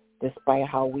 despite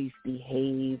how we've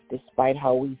behaved, despite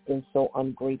how we've been so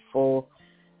ungrateful,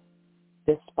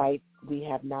 despite we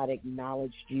have not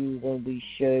acknowledged you when we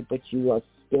should, but you are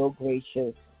still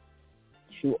gracious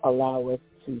to allow us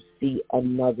to see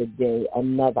another day,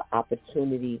 another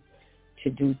opportunity to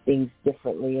do things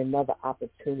differently, another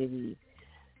opportunity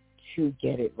to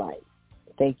get it right.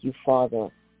 Thank you, Father,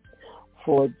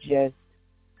 for just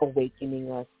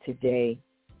awakening us today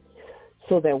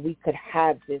so that we could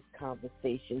have this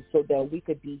conversation, so that we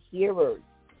could be hearers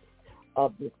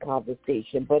of this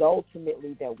conversation, but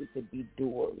ultimately that we could be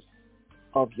doers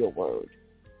of your word,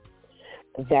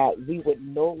 that we would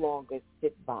no longer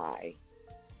sit by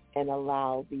and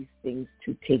allow these things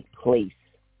to take place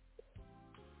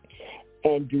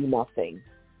and do nothing.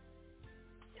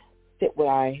 Sit with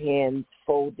our hands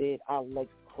folded, our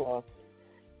legs crossed,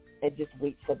 and just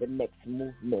wait for the next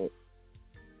movement.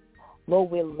 Lord,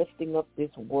 we're lifting up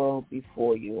this world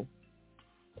before you.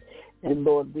 And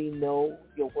Lord, we know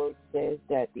your word says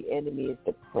that the enemy is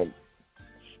the prince.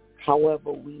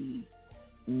 However, we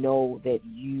know that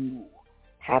you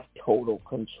have total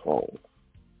control.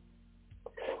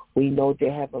 We know,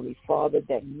 dear Heavenly Father,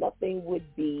 that nothing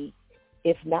would be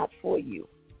if not for you.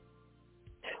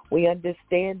 We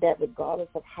understand that regardless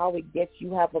of how it gets,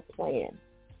 you have a plan.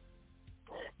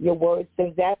 Your word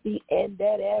says at the end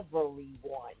that everyone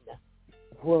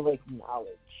will acknowledge,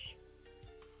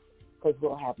 because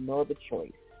we'll have no other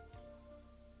choice.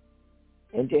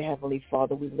 And dear Heavenly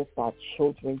Father, we lift our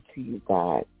children to you,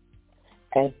 God,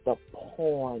 as the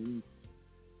pawns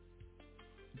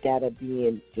that are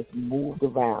being just moved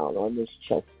around on this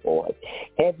chessboard.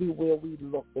 Everywhere we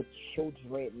look, the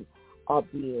children are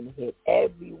being hit.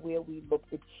 Everywhere we look,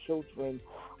 the children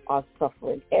are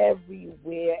suffering.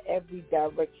 Everywhere, every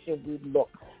direction we look,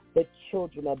 the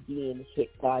children are being hit,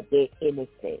 God. They're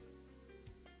innocent.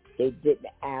 They didn't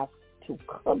ask to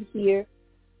come here.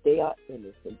 They are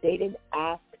innocent. They didn't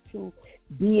ask to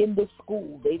be in the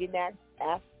school. They didn't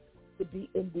ask to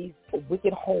be in these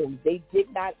wicked homes. They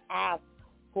did not ask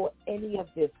for any of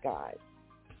this, God.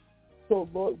 So,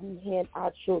 Lord, we hand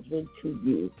our children to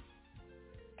you.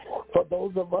 For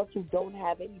those of us who don't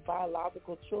have any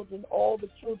biological children, all the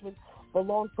children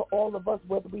belong to all of us,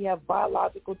 whether we have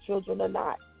biological children or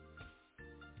not.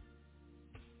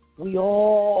 We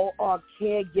all are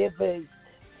caregivers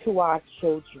to our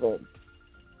children.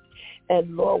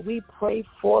 And, Lord, we pray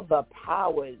for the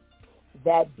powers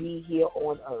that be here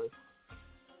on earth,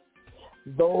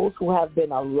 those who have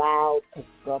been allowed to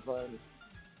govern.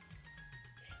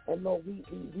 And, Lord,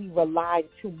 we rely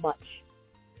too much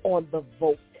on the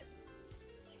vote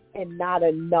and not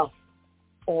enough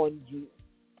on you.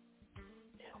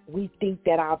 We think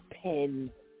that our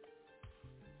pens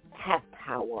have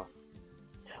power,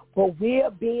 but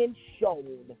we're being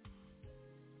shown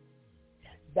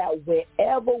that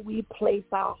wherever we place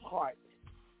our heart,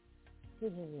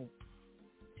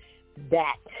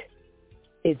 that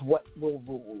is what will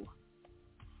rule.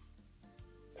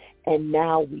 And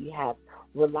now we have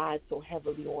relied so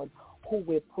heavily on who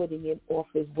we're putting in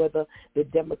office, whether the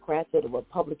Democrats or the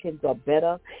Republicans are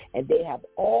better, and they have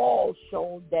all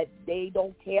shown that they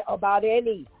don't care about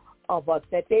any of us,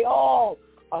 that they all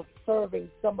are serving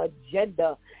some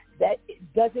agenda that it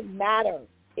doesn't matter.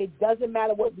 It doesn't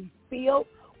matter what we feel,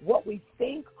 what we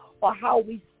think, or how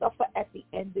we suffer at the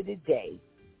end of the day,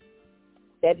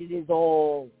 that it is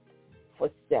all for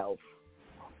self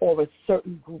or a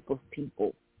certain group of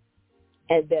people,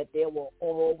 and that there will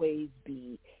always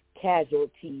be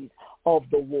casualties of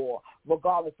the war,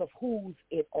 regardless of who's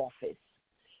in office,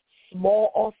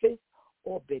 small office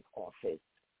or big office.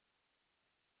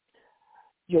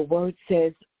 Your word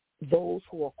says those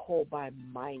who are called by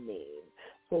my name.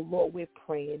 So, Lord, we're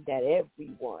praying that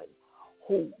everyone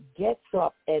who gets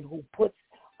up and who puts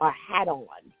a hat on,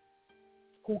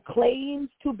 who claims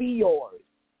to be yours,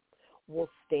 will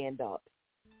stand up.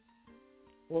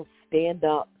 Will stand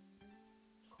up.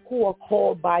 Who are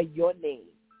called by your name.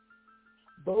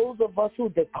 Those of us who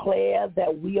declare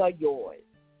that we are yours,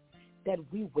 that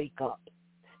we wake up,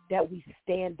 that we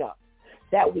stand up,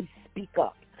 that we speak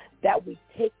up, that we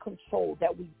take control,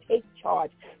 that we take charge,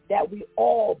 that we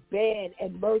all band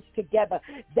and merge together,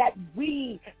 that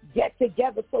we get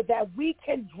together so that we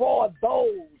can draw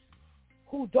those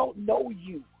who don't know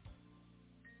you,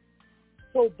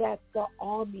 so that the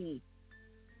army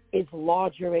is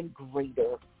larger and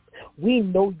greater. We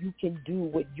know you can do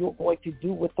what you're going to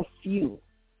do with a few.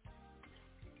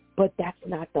 But that's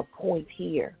not the point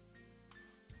here.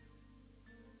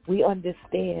 We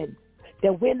understand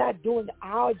that we're not doing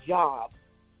our job,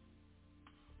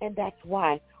 and that's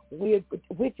why we're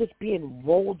just being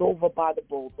rolled over by the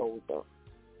bulldozer.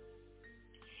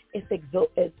 It's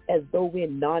as though we're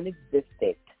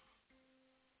non-existent,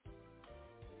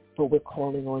 but we're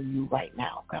calling on you right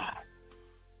now, God.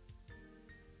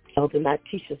 Elder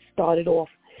Natisha started off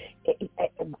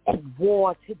at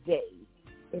war today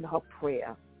in her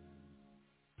prayer,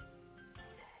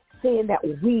 saying that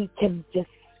we can just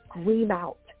scream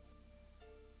out,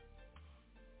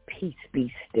 peace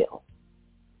be still.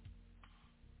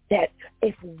 That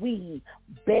if we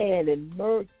band and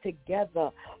merge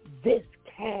together, this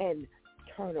can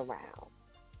turn around.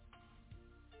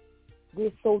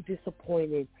 We're so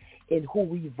disappointed in who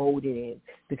we voted in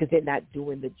because they're not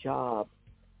doing the job.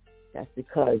 That's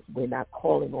because we're not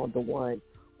calling on the one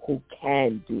who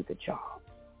can do the job.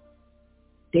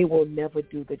 They will never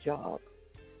do the job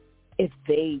if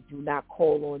they do not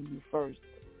call on you first.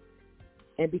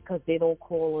 And because they don't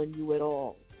call on you at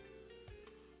all,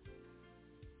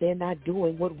 they're not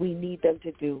doing what we need them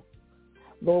to do.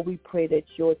 Lord, we pray that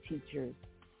your teachers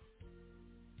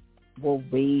will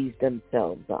raise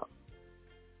themselves up.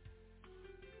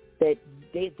 That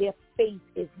their faith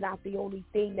is not the only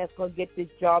thing that's going to get this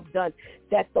job done.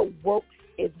 That the works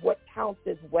is what counts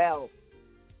as well.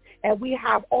 And we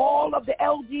have all of the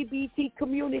LGBT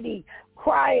community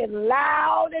crying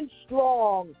loud and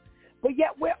strong. But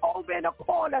yet we're over in a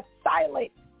corner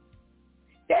silent.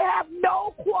 They have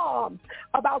no qualms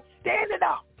about standing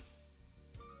up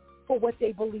for what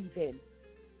they believe in.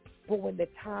 But when the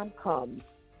time comes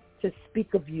to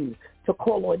speak of you, to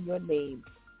call on your name,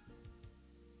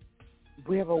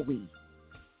 where are we?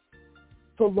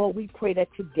 So, Lord, we pray that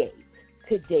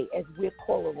today, as we're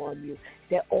calling on you,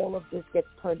 that all of this gets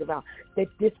turned around, that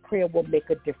this prayer will make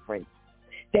a difference,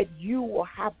 that you will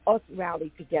have us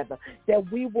rally together, that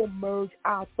we will merge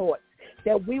our thoughts,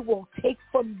 that we will take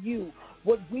from you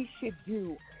what we should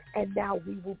do, and now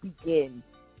we will begin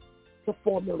to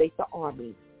formulate the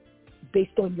army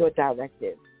based on your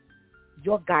directive,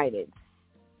 your guidance,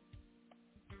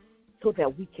 so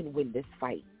that we can win this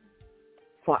fight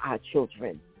for our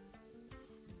children.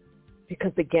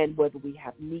 Because again, whether we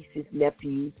have nieces,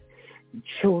 nephews,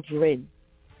 children,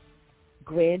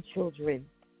 grandchildren,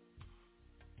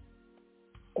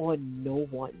 or no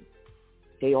one,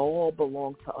 they all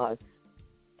belong to us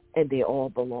and they all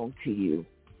belong to you.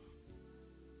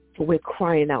 So we're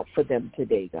crying out for them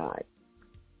today, God,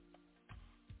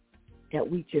 that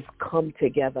we just come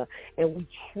together and we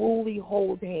truly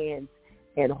hold hands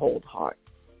and hold hearts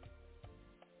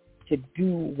to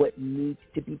do what needs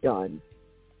to be done.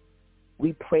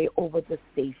 We pray over the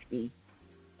safety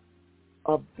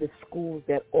of the schools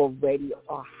that already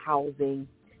are housing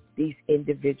these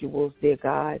individuals, dear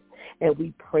God, and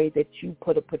we pray that you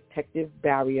put a protective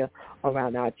barrier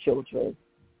around our children,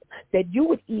 that you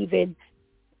would even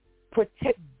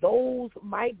protect those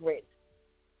migrants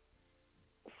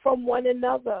from one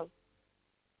another,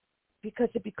 because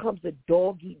it becomes a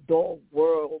dog-eat-dog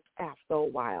world after a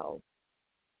while,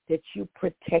 that you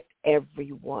protect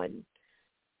everyone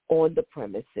on the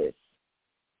premises,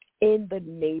 in the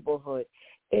neighborhood,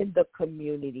 in the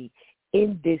community,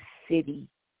 in this city,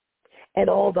 and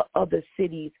all the other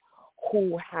cities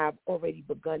who have already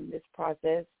begun this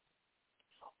process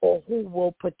or who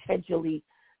will potentially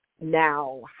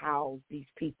now house these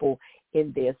people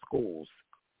in their schools.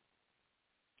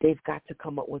 They've got to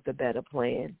come up with a better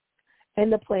plan.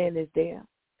 And the plan is there.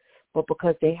 But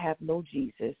because they have no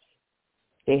Jesus,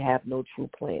 they have no true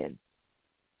plan.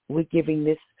 We're giving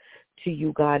this to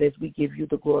you, God, as we give you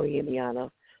the glory and the honor.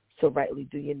 So rightly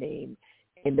do your name.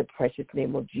 In the precious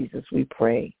name of Jesus we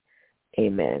pray.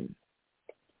 Amen.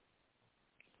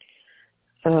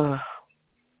 I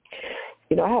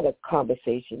had a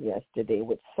conversation yesterday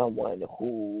with someone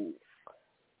who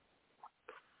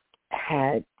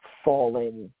had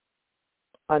fallen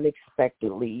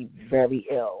unexpectedly very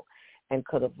ill and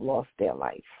could have lost their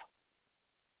life.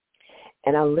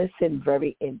 And I listened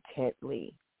very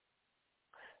intently.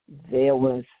 There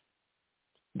were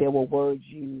words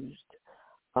used.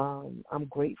 I'm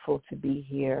grateful to be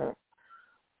here.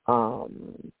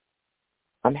 I'm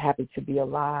happy to be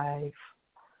alive.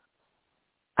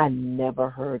 I never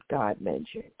heard God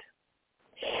mentioned.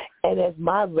 And as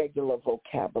my regular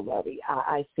vocabulary,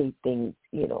 I say things,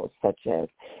 such as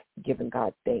giving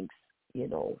God thanks,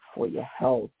 for your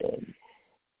health and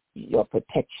your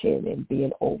protection and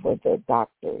being over the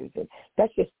doctors. And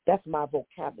that's my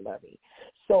vocabulary.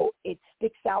 So it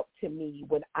sticks out to me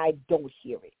when I don't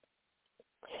hear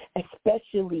it,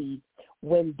 especially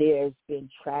when there's been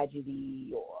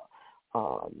tragedy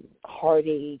or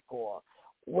heartache or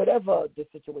whatever the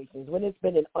situation is, when it's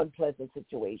been an unpleasant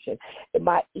situation, and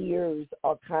my ears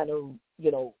are kind of,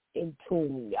 in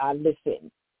tune, I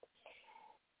listen.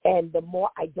 And the more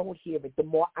I don't hear it, the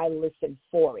more I listen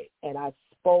for it. And I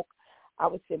spoke, I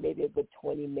would say maybe a good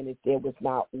 20 minutes. There was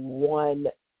not one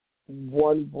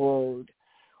word,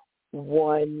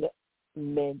 one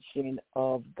mention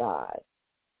of God.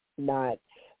 Not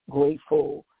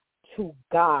grateful to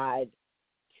God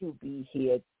to be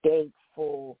here,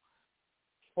 thankful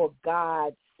for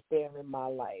God sparing my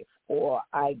life, or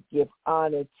I give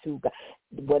honor to God.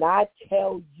 When I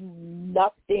tell you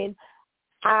nothing,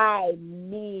 I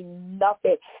mean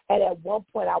nothing. And at one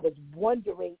point I was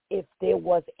wondering if there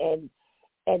was an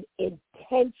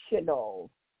intentional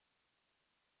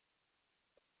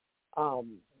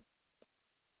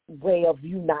way of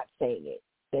you not saying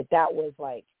it, that was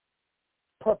like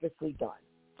purposely done.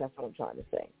 That's what I'm trying to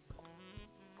say.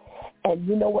 And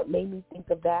you know what made me think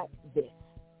of that?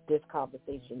 This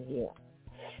conversation here.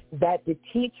 That the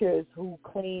teachers who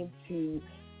claim to,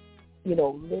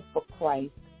 live for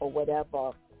Christ or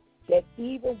whatever, that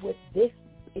even with this,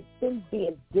 it's been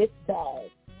being this bad,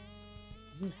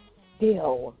 you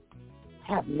still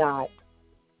have not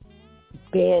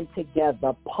band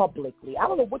together publicly. I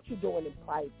don't know what you're doing in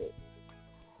private.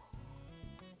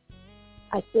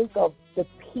 I think of the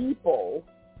people,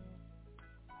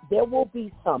 there will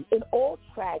be some. In all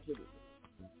tragedy,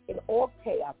 in all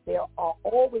chaos, there are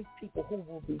always people who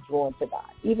will be drawn to God,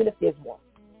 even if there's one.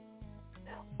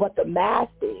 But the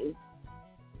masses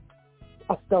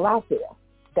are still out there.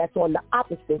 That's on the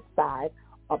opposite side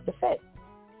of the fence.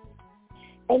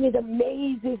 And it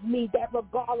amazes me that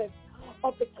regardless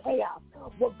of the chaos,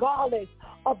 regardless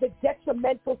of the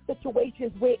detrimental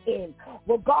situations we're in,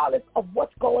 regardless of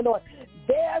what's going on,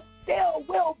 there still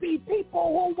will be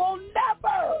people who will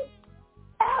never,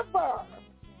 ever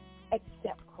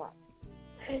accept Christ.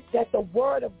 That the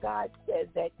Word of God says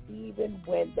that even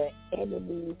when the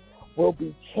enemy will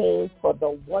be chained for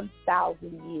the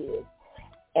 1,000 years,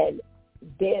 and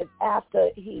then after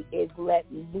he is let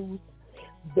loose,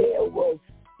 there will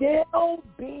still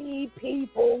be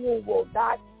people who will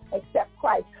not accept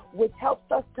Christ, which helps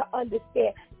us to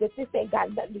understand that this ain't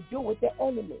got nothing to do with the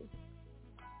enemy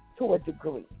to a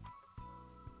degree.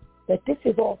 That this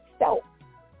is all self.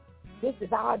 This is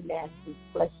our nasty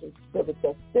flesh and spirit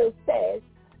that still says,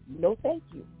 no thank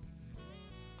you.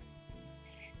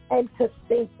 And to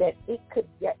think that it could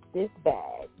get this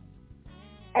bad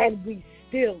and we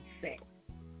still say,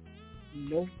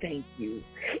 no thank you,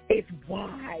 is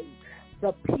why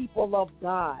the people of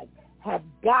God have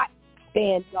got to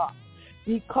stand up,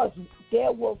 because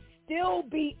there will still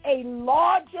be a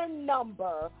larger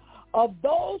number of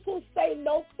those who say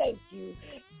no thank you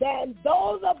than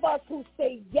those of us who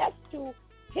say yes to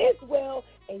his will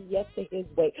and yes to his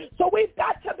way. So we've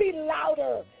got to be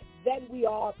louder than we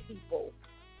are, people.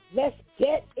 Let's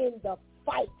get in the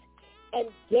fight and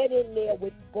get in there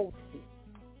with both feet.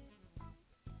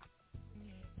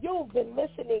 You've been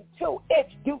listening to It's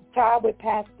Duke Time with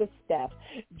Pastor Steph.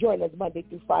 Join us Monday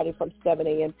through Friday from 7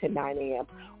 a.m. to 9 a.m.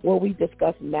 where we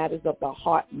discuss matters of the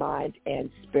heart, mind, and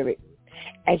spirit.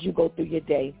 As you go through your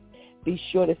day, be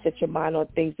sure to set your mind on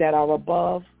things that are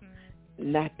above,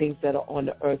 not things that are on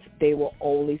the earth. They will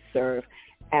only serve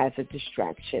as a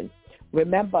distraction.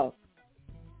 Remember,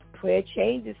 prayer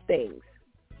changes things.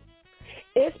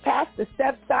 It's Pastor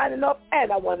Steph signing off,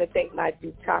 and I want to thank my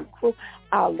Due Time crew,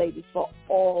 our ladies, for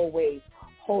always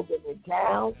holding it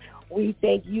down. We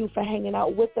thank you for hanging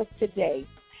out with us today.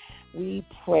 We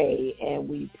pray and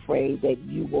we pray that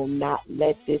you will not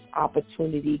let this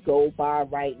opportunity go by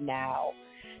right now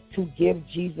to give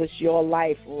Jesus your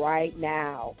life right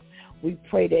now. We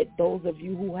pray that those of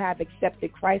you who have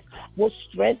accepted Christ will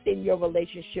strengthen your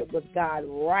relationship with God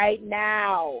right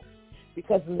now,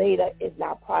 because later is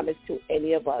not promised to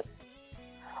any of us.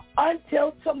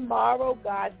 Until tomorrow,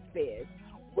 God spares,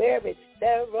 where it's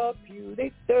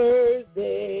Therapeutic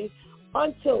Thursday.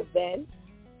 Until then,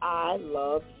 I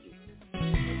love you.